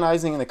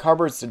reorganizing in the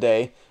cupboards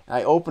today. And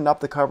I opened up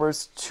the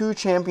cupboards. 2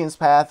 Champions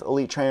Path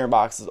Elite Trainer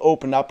boxes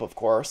opened up, of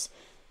course.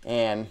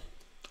 And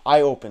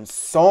I opened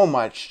so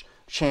much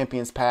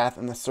Champions Path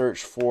in the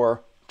search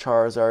for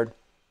Charizard.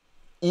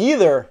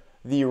 Either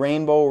the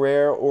Rainbow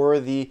Rare or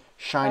the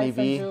Shiny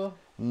V.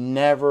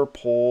 Never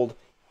pulled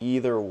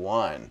either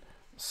one.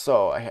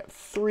 So I have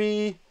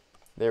 3.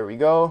 There we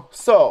go.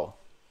 So,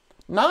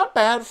 not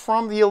bad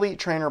from the Elite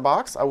Trainer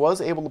box. I was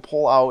able to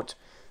pull out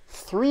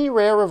 3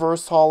 rare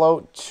reverse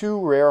holo, 2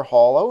 rare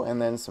holo,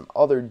 and then some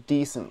other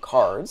decent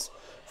cards.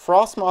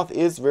 Frostmoth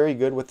is very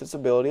good with its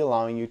ability,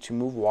 allowing you to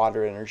move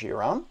water energy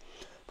around.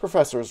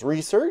 Professor's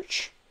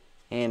Research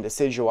and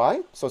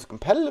Decidueye. So it's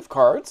competitive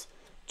cards.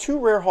 2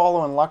 rare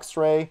holo and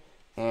Luxray,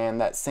 and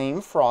that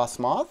same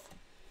Frostmoth.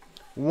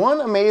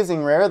 1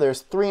 amazing rare.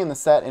 There's 3 in the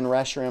set in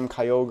Reshiram,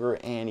 Kyogre,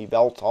 and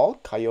Yveltal.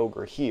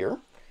 Kyogre here.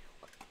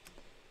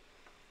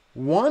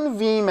 1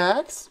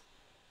 VMAX.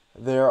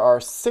 There are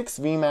 6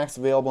 VMAX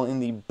available in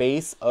the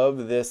base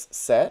of this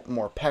set.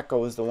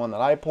 Morpeko is the one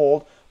that I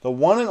pulled. The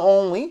one and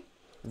only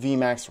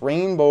VMAX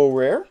Rainbow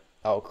Rare,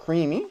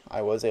 Alcremie,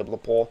 I was able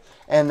to pull.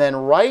 And then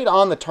right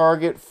on the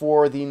target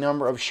for the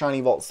number of Shiny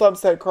Vault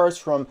subset cards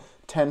from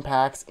 10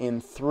 packs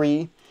in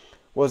 3,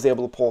 was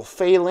able to pull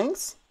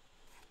Phalanx,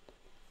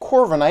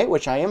 Corviknight,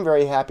 which I am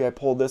very happy I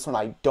pulled this one.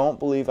 I don't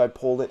believe I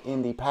pulled it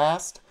in the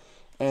past.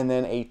 And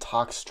then a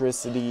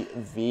Toxtricity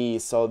V.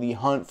 So the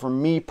hunt for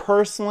me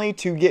personally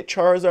to get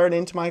Charizard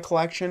into my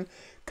collection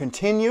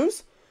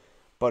continues.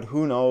 But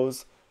who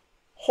knows?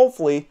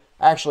 Hopefully,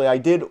 actually I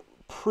did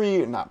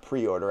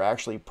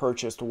actually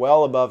purchased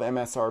well above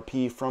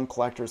MSRP from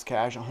Collector's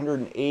Cash,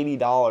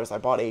 $180. I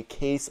bought a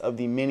case of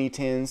the mini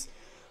tins.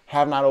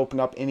 Have not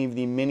opened up any of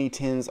the mini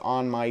tins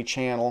on my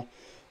channel.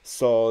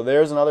 So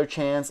there's another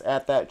chance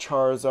at that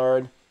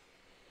Charizard.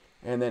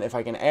 And then if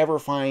I can ever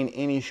find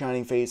any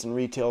Shining Fates in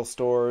retail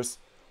stores,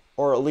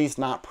 or at least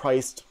not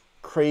priced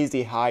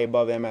crazy high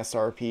above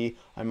MSRP,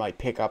 I might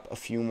pick up a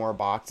few more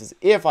boxes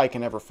if I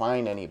can ever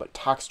find any. But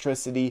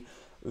Toxtricity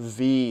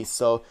V.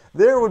 So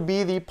there would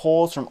be the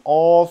polls from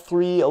all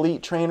 3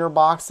 Elite Trainer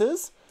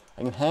boxes.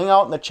 I can hang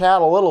out in the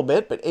chat a little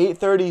bit, but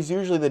 8:30 is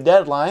usually the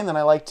deadline. Then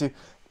I like to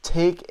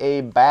take a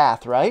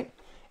bath, right?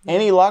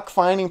 Any luck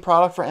finding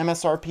product for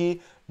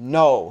MSRP?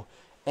 No.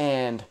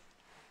 And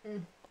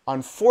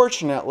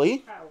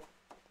unfortunately,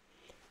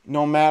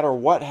 no matter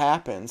what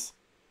happens,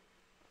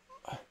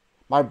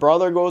 my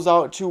brother goes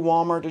out to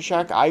Walmart to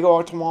check, I go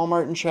out to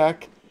Walmart and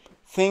check,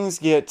 things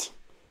get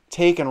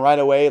taken right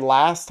away.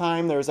 Last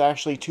time there was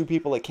actually 2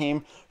 people that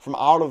came from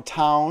out of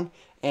town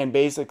and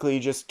basically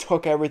just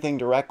took everything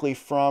directly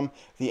from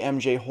the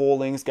MJ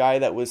Holdings guy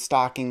that was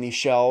stocking these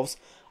shelves.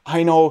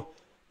 I know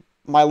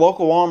my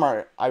local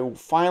Walmart, I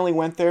finally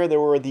went there, there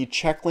were the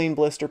Check Lane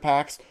blister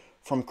packs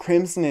from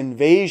Crimson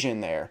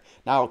Invasion there.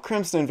 Now,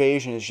 Crimson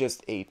Invasion is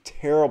just a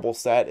terrible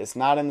set. It's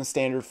not in the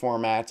standard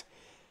format.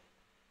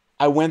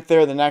 I went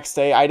there the next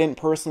day. I didn't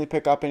personally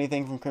pick up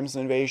anything from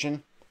Crimson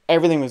Invasion.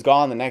 Everything was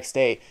gone the next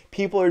day.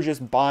 People are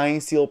just buying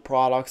sealed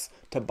products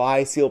to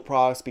buy sealed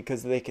products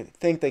because they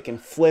think they can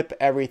flip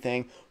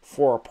everything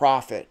for a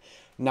profit.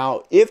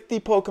 Now, if the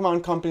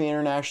Pokemon Company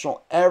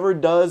International ever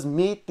does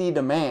meet the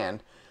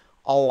demand,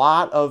 a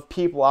lot of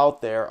people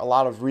out there, a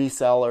lot of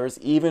resellers,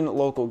 even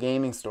local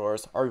gaming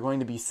stores, are going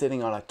to be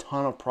sitting on a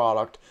ton of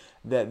product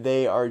that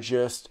they are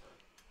just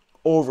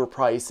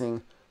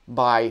overpricing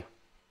by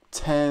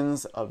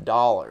tens of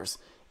dollars.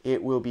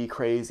 It will be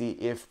crazy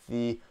if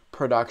the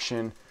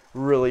production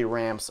really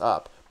ramps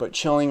up. But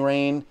Chilling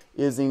Reign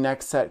is the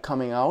next set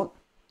coming out.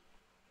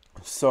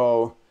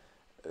 So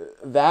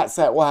that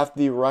set will have to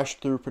be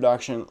rushed through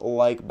production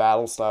like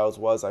Battle Styles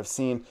was. I've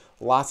seen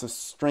lots of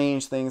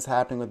strange things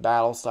happening with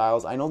Battle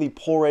Styles. I know the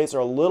pull rates are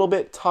a little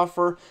bit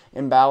tougher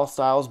in Battle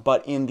Styles,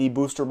 but in the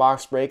booster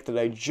box break that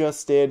I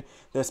just did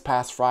this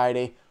past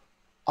Friday,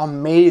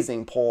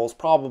 amazing pulls.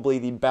 Probably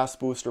the best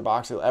booster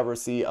box you'll ever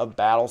see of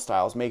Battle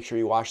Styles. Make sure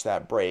you watch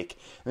that break.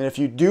 And if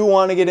you do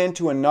want to get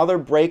into another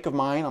break of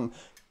mine, I'm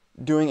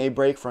doing a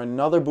break for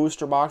another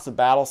booster box of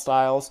Battle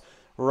Styles.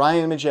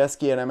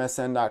 ryanmajeske at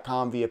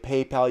msn.com via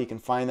PayPal. You can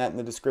find that in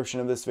the description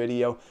of this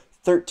video.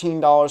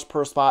 $13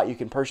 per spot. You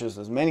can purchase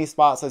as many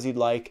spots as you'd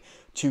like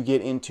to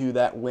get into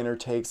that winner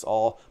takes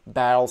all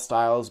Battle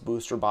Styles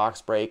booster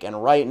box break.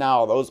 And right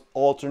now, those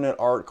alternate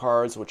art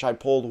cards, which I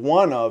pulled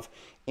one of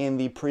in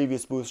the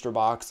previous booster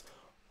box,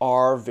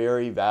 are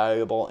very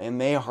valuable,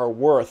 and they are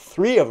worth,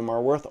 3 of them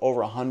are worth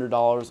over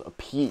 $100 a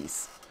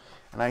piece.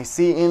 And I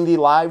see in the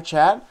live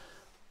chat,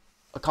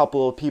 a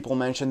couple of people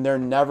mentioned they're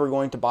never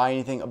going to buy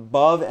anything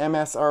above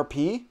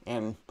MSRP,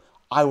 and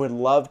I would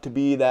love to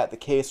be the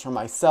case for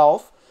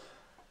myself.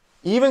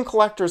 Even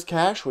Collector's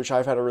Cash, which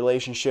I've had a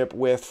relationship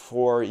with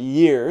for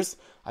years,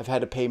 I've had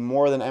to pay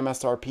more than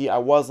MSRP. I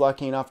was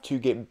lucky enough to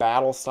get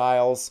Battle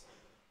Styles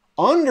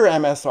under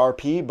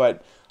MSRP,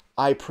 but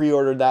I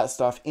pre-ordered that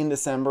stuff in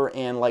December,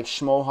 and like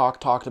Schmohawk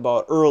talked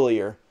about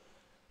earlier,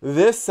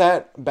 this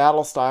set,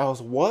 Battle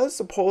Styles, was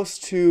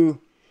supposed to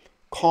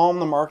calm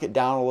the market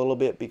down a little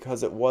bit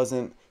because it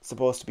wasn't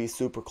supposed to be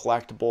super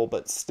collectible,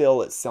 but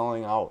still it's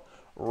selling out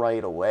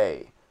right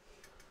away.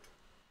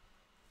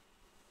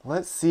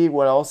 Let's see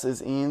what else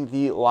is in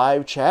the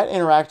live chat.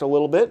 Interact a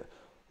little bit.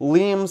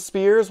 Liam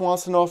Spears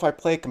wants to know if I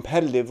play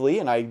competitively,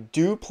 and I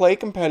do play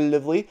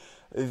competitively.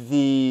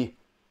 The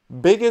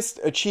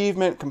biggest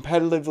achievement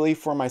competitively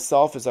for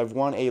myself is I've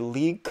won a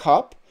League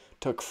Cup,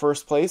 took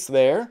first place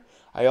there.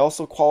 I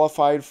also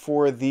qualified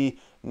for the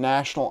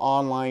National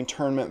Online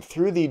Tournament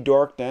through the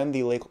Dork Den,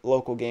 the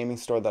local gaming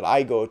store that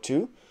I go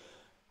to.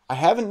 I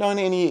haven't done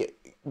any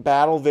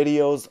battle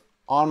videos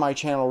on my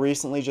channel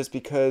recently just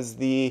because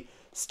the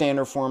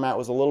standard format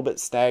was a little bit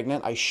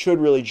stagnant. I should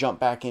really jump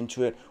back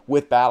into it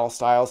with Battle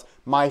Styles.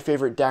 My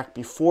favorite deck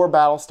before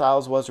Battle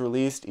Styles was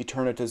released,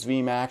 Eternatus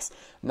VMAX.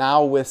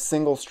 Now with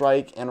Single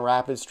Strike and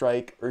Rapid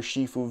Strike,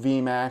 Urshifu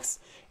VMAX,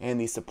 and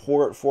the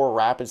support for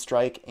Rapid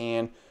Strike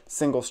and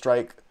Single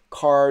Strike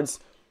cards,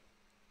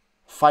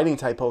 fighting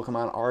type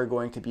Pokemon are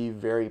going to be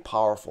very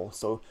powerful.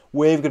 So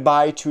wave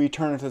goodbye to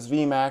Eternatus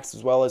VMAX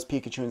as well as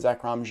Pikachu and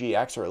Zekrom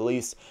GX, or at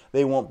least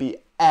they won't be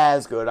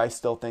as good. I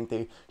still think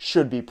they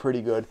should be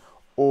pretty good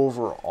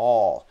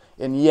overall.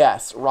 And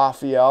yes,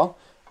 Raphael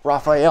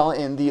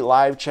in the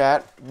live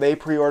chat, they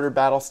pre-ordered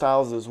Battle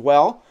Styles as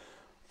well.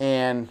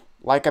 And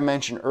like I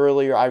mentioned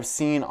earlier, I've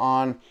seen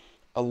on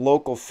a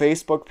local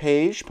Facebook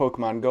page,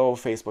 Pokemon Go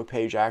Facebook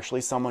page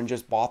actually, someone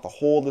just bought the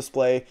whole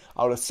display.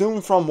 I would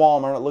assume from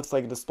Walmart. It looks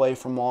like a display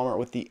from Walmart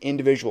with the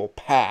individual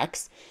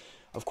packs.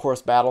 Of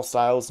course, Battle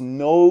Styles,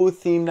 no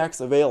theme decks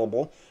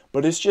available,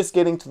 but it's just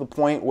getting to the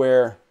point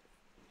where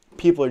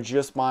people are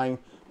just buying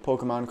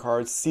Pokemon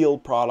cards,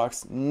 sealed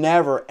products,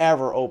 never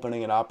ever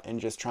opening it up and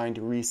just trying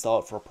to resell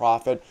it for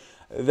profit.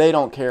 They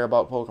don't care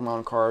about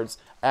Pokemon cards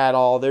at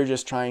all. They're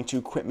just trying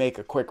to make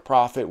a quick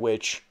profit,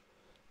 which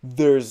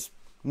there's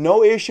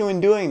no issue in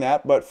doing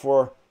that, but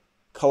for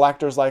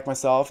collectors like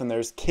myself, and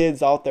there's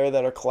kids out there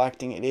that are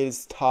collecting, it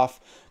is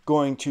tough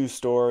going to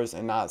stores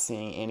and not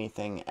seeing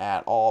anything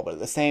at all. But at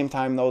the same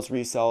time, those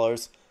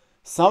resellers,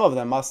 some of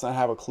them must not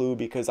have a clue,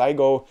 because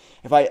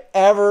if I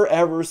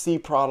ever see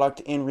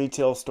product in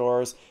retail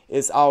stores,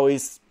 it's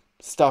always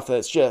stuff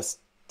that's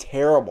just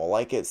terrible.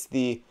 Like it's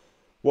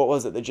what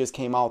was it that just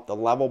came out, the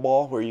Level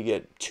Ball, where you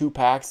get 2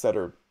 packs that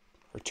are,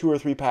 or 2 or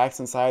 3 packs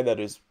inside that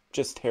is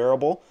just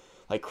terrible.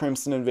 Like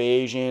Crimson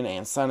Invasion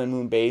and Sun and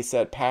Moon base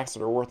set packs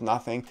that are worth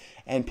nothing.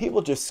 And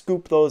people just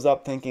scoop those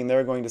up thinking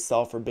they're going to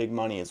sell for big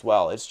money as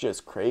well. It's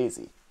just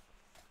crazy.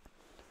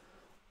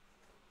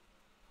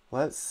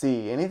 Let's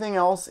see. Anything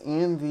else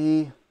in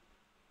the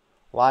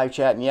live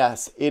chat? And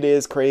yes, it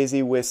is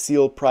crazy with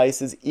sealed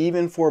prices,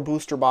 even for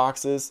booster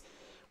boxes.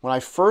 When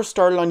I first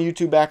started on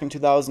YouTube back in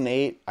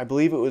 2008, I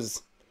believe it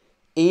was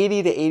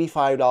 $80 to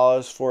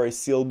 $85 for a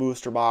sealed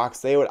booster box.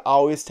 They would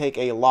always take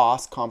a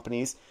loss,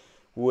 companies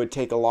would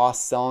take a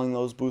loss selling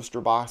those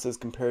booster boxes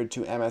compared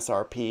to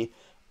MSRP.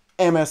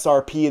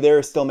 MSRP,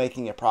 they're still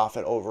making a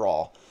profit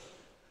overall.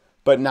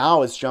 But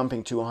now it's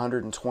jumping to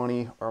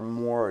 $120 or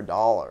more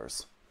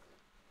dollars.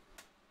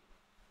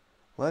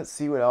 Let's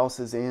see what else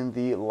is in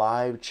the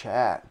live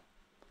chat.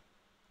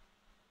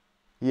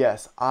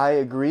 Yes, I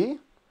agree.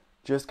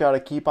 Just got to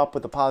keep up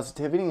with the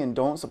positivity and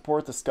don't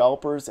support the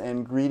scalpers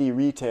and greedy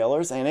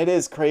retailers. And it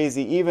is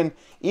crazy. Even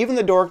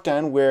the Dork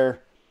Den,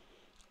 where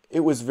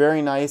it was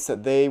very nice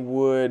that they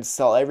would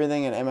sell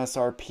everything at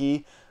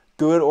MSRP,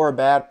 good or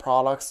bad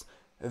products.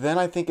 Then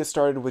I think it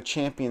started with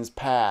Champion's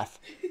Path,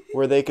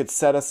 where they could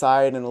set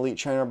aside an Elite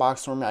Trainer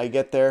box for me. I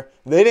get there.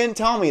 They didn't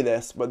tell me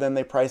this, but then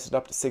they priced it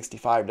up to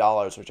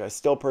 $65, which I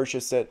still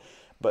purchased it.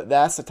 But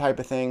that's the type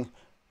of thing,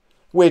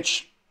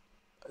 which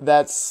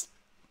that's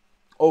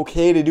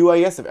okay to do,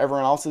 I guess, if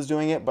everyone else is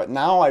doing it. But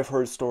now I've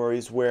heard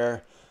stories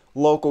where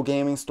local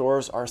gaming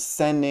stores are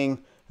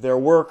sending their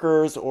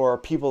workers or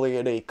people that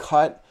get a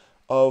cut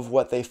of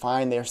what they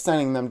find. They're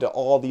sending them to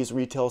all these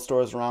retail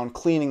stores around,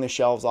 cleaning the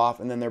shelves off,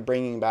 and then they're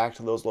bringing back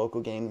to those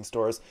local gaming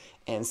stores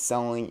and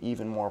selling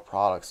even more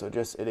products. So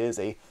just, it is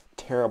a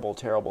terrible,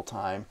 terrible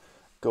time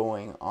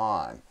going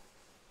on.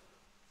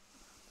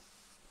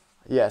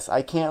 Yes,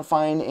 I can't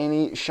find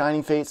any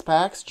Shining Fates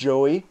packs.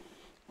 Joey,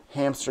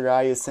 Hamster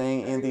Guy, is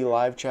saying in the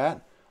live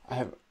chat.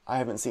 I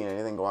haven't seen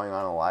anything going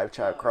on in the live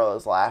chat.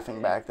 Carla's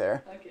laughing back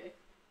there. Okay.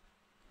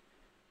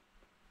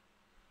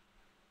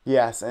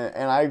 Yes,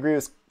 and I agree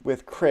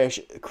with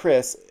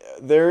Chris.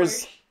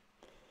 There's...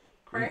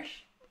 Chris?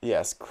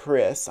 Yes,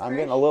 Chris. I'm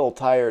getting a little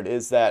tired.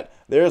 Is that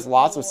there's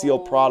lots of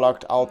sealed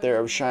product out there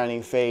of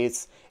Shining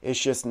Fates. It's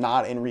just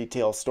not in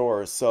retail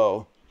stores.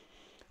 So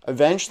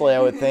eventually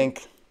I would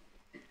think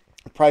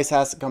the price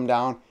has to come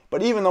down.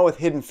 But even though with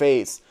Hidden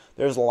Fates,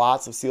 there's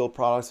lots of sealed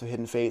products of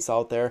Hidden Fates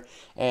out there.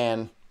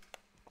 And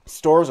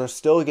stores are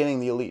still getting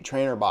the Elite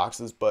Trainer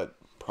boxes, but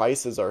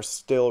prices are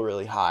still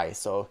really high.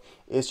 So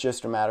it's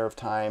just a matter of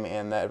time,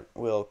 and that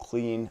will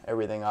clean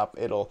everything up.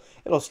 It'll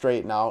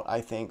straighten out, I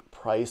think,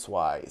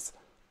 price-wise.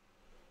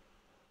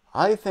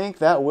 I think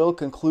that will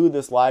conclude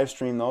this live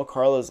stream, though.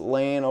 Carla's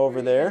laying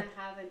over there. We're going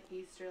to have an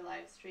Easter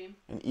live stream.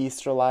 An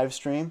Easter live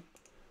stream?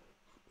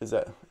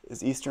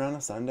 Is Easter on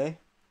a Sunday?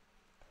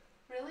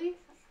 Really?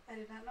 I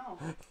did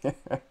not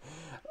know.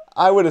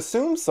 I would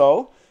assume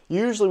so.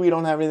 Usually we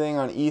don't have anything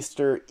on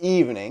Easter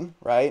evening,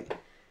 right? Yeah,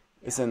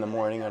 it's in the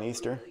morning on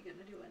Easter. Really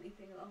gonna do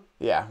anything, though.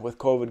 Yeah, with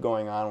COVID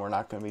going on, we're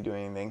not going to be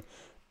doing anything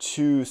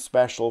too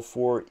special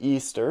for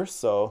Easter.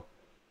 So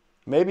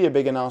maybe a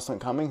big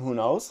announcement coming. Who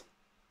knows?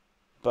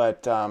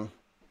 But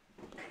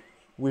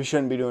we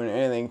shouldn't be doing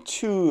anything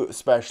too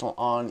special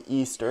on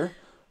Easter.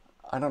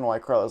 I don't know why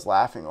Carla's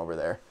laughing over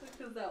there.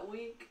 Because that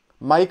week.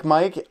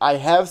 Mike, I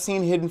have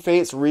seen Hidden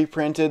Fates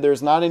reprinted.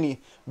 There's not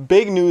any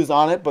big news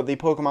on it, but the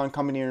Pokemon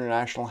Company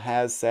International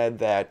has said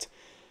that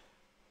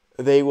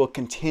they will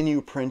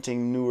continue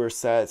printing newer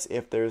sets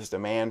if there's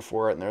demand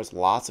for it, and there's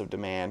lots of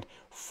demand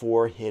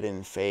for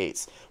Hidden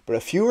Fates. But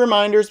a few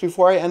reminders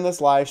before I end this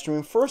live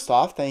stream. First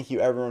off, thank you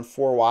everyone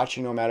for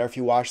watching, no matter if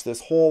you watch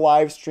this whole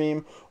live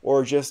stream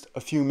or just a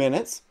few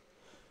minutes.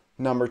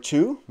 Number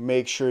 2,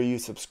 make sure you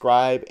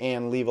subscribe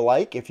and leave a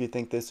like if you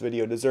think this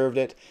video deserved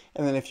it.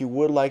 And then if you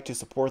would like to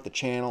support the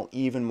channel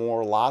even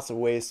more, lots of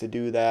ways to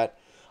do that.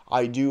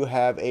 I do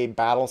have a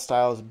Battle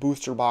Styles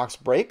booster box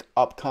break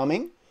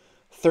upcoming.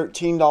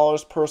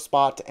 $13 per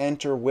spot to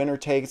enter. Winner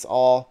takes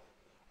all.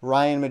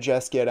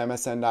 ryanmajeske at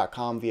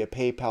msn.com via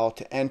PayPal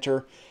to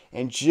enter.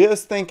 And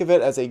just think of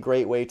it as a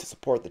great way to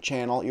support the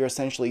channel. You're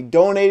essentially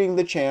donating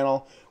the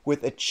channel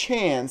with a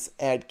chance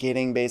at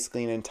getting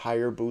basically an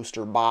entire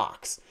booster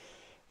box.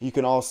 You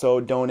can also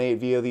donate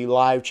via the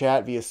live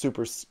chat, via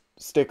super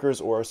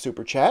stickers or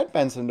super chat.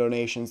 Been some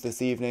donations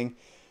this evening.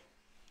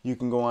 You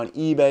can go on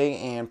eBay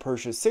and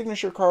purchase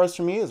signature cards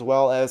from me, as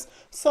well as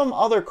some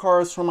other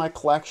cards from my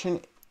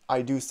collection.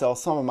 I do sell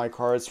some of my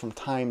cards from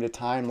time to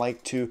time,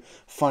 like to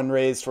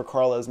fundraise for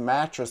Carla's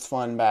mattress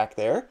fund back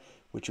there,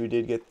 which we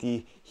did get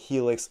the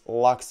Helix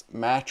Luxe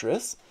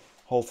mattress.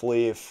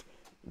 Hopefully, if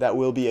that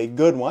will be a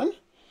good one.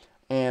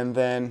 And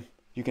then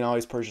you can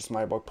always purchase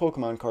my book,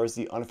 Pokemon Cards,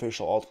 the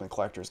Unofficial Ultimate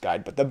Collector's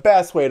Guide. But the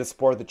best way to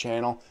support the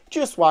channel,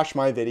 just watch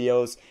my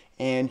videos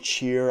and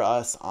cheer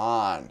us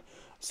on.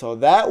 So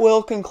that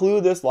will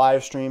conclude this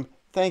live stream.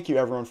 Thank you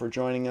everyone for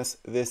joining us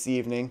this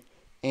evening.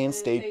 And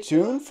stay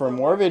tuned for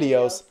more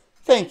videos.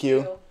 Thank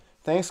you.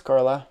 Thanks,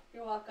 Carla.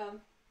 You're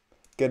welcome.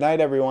 Good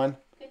night, everyone.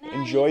 Good night.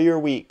 Enjoy your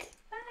week.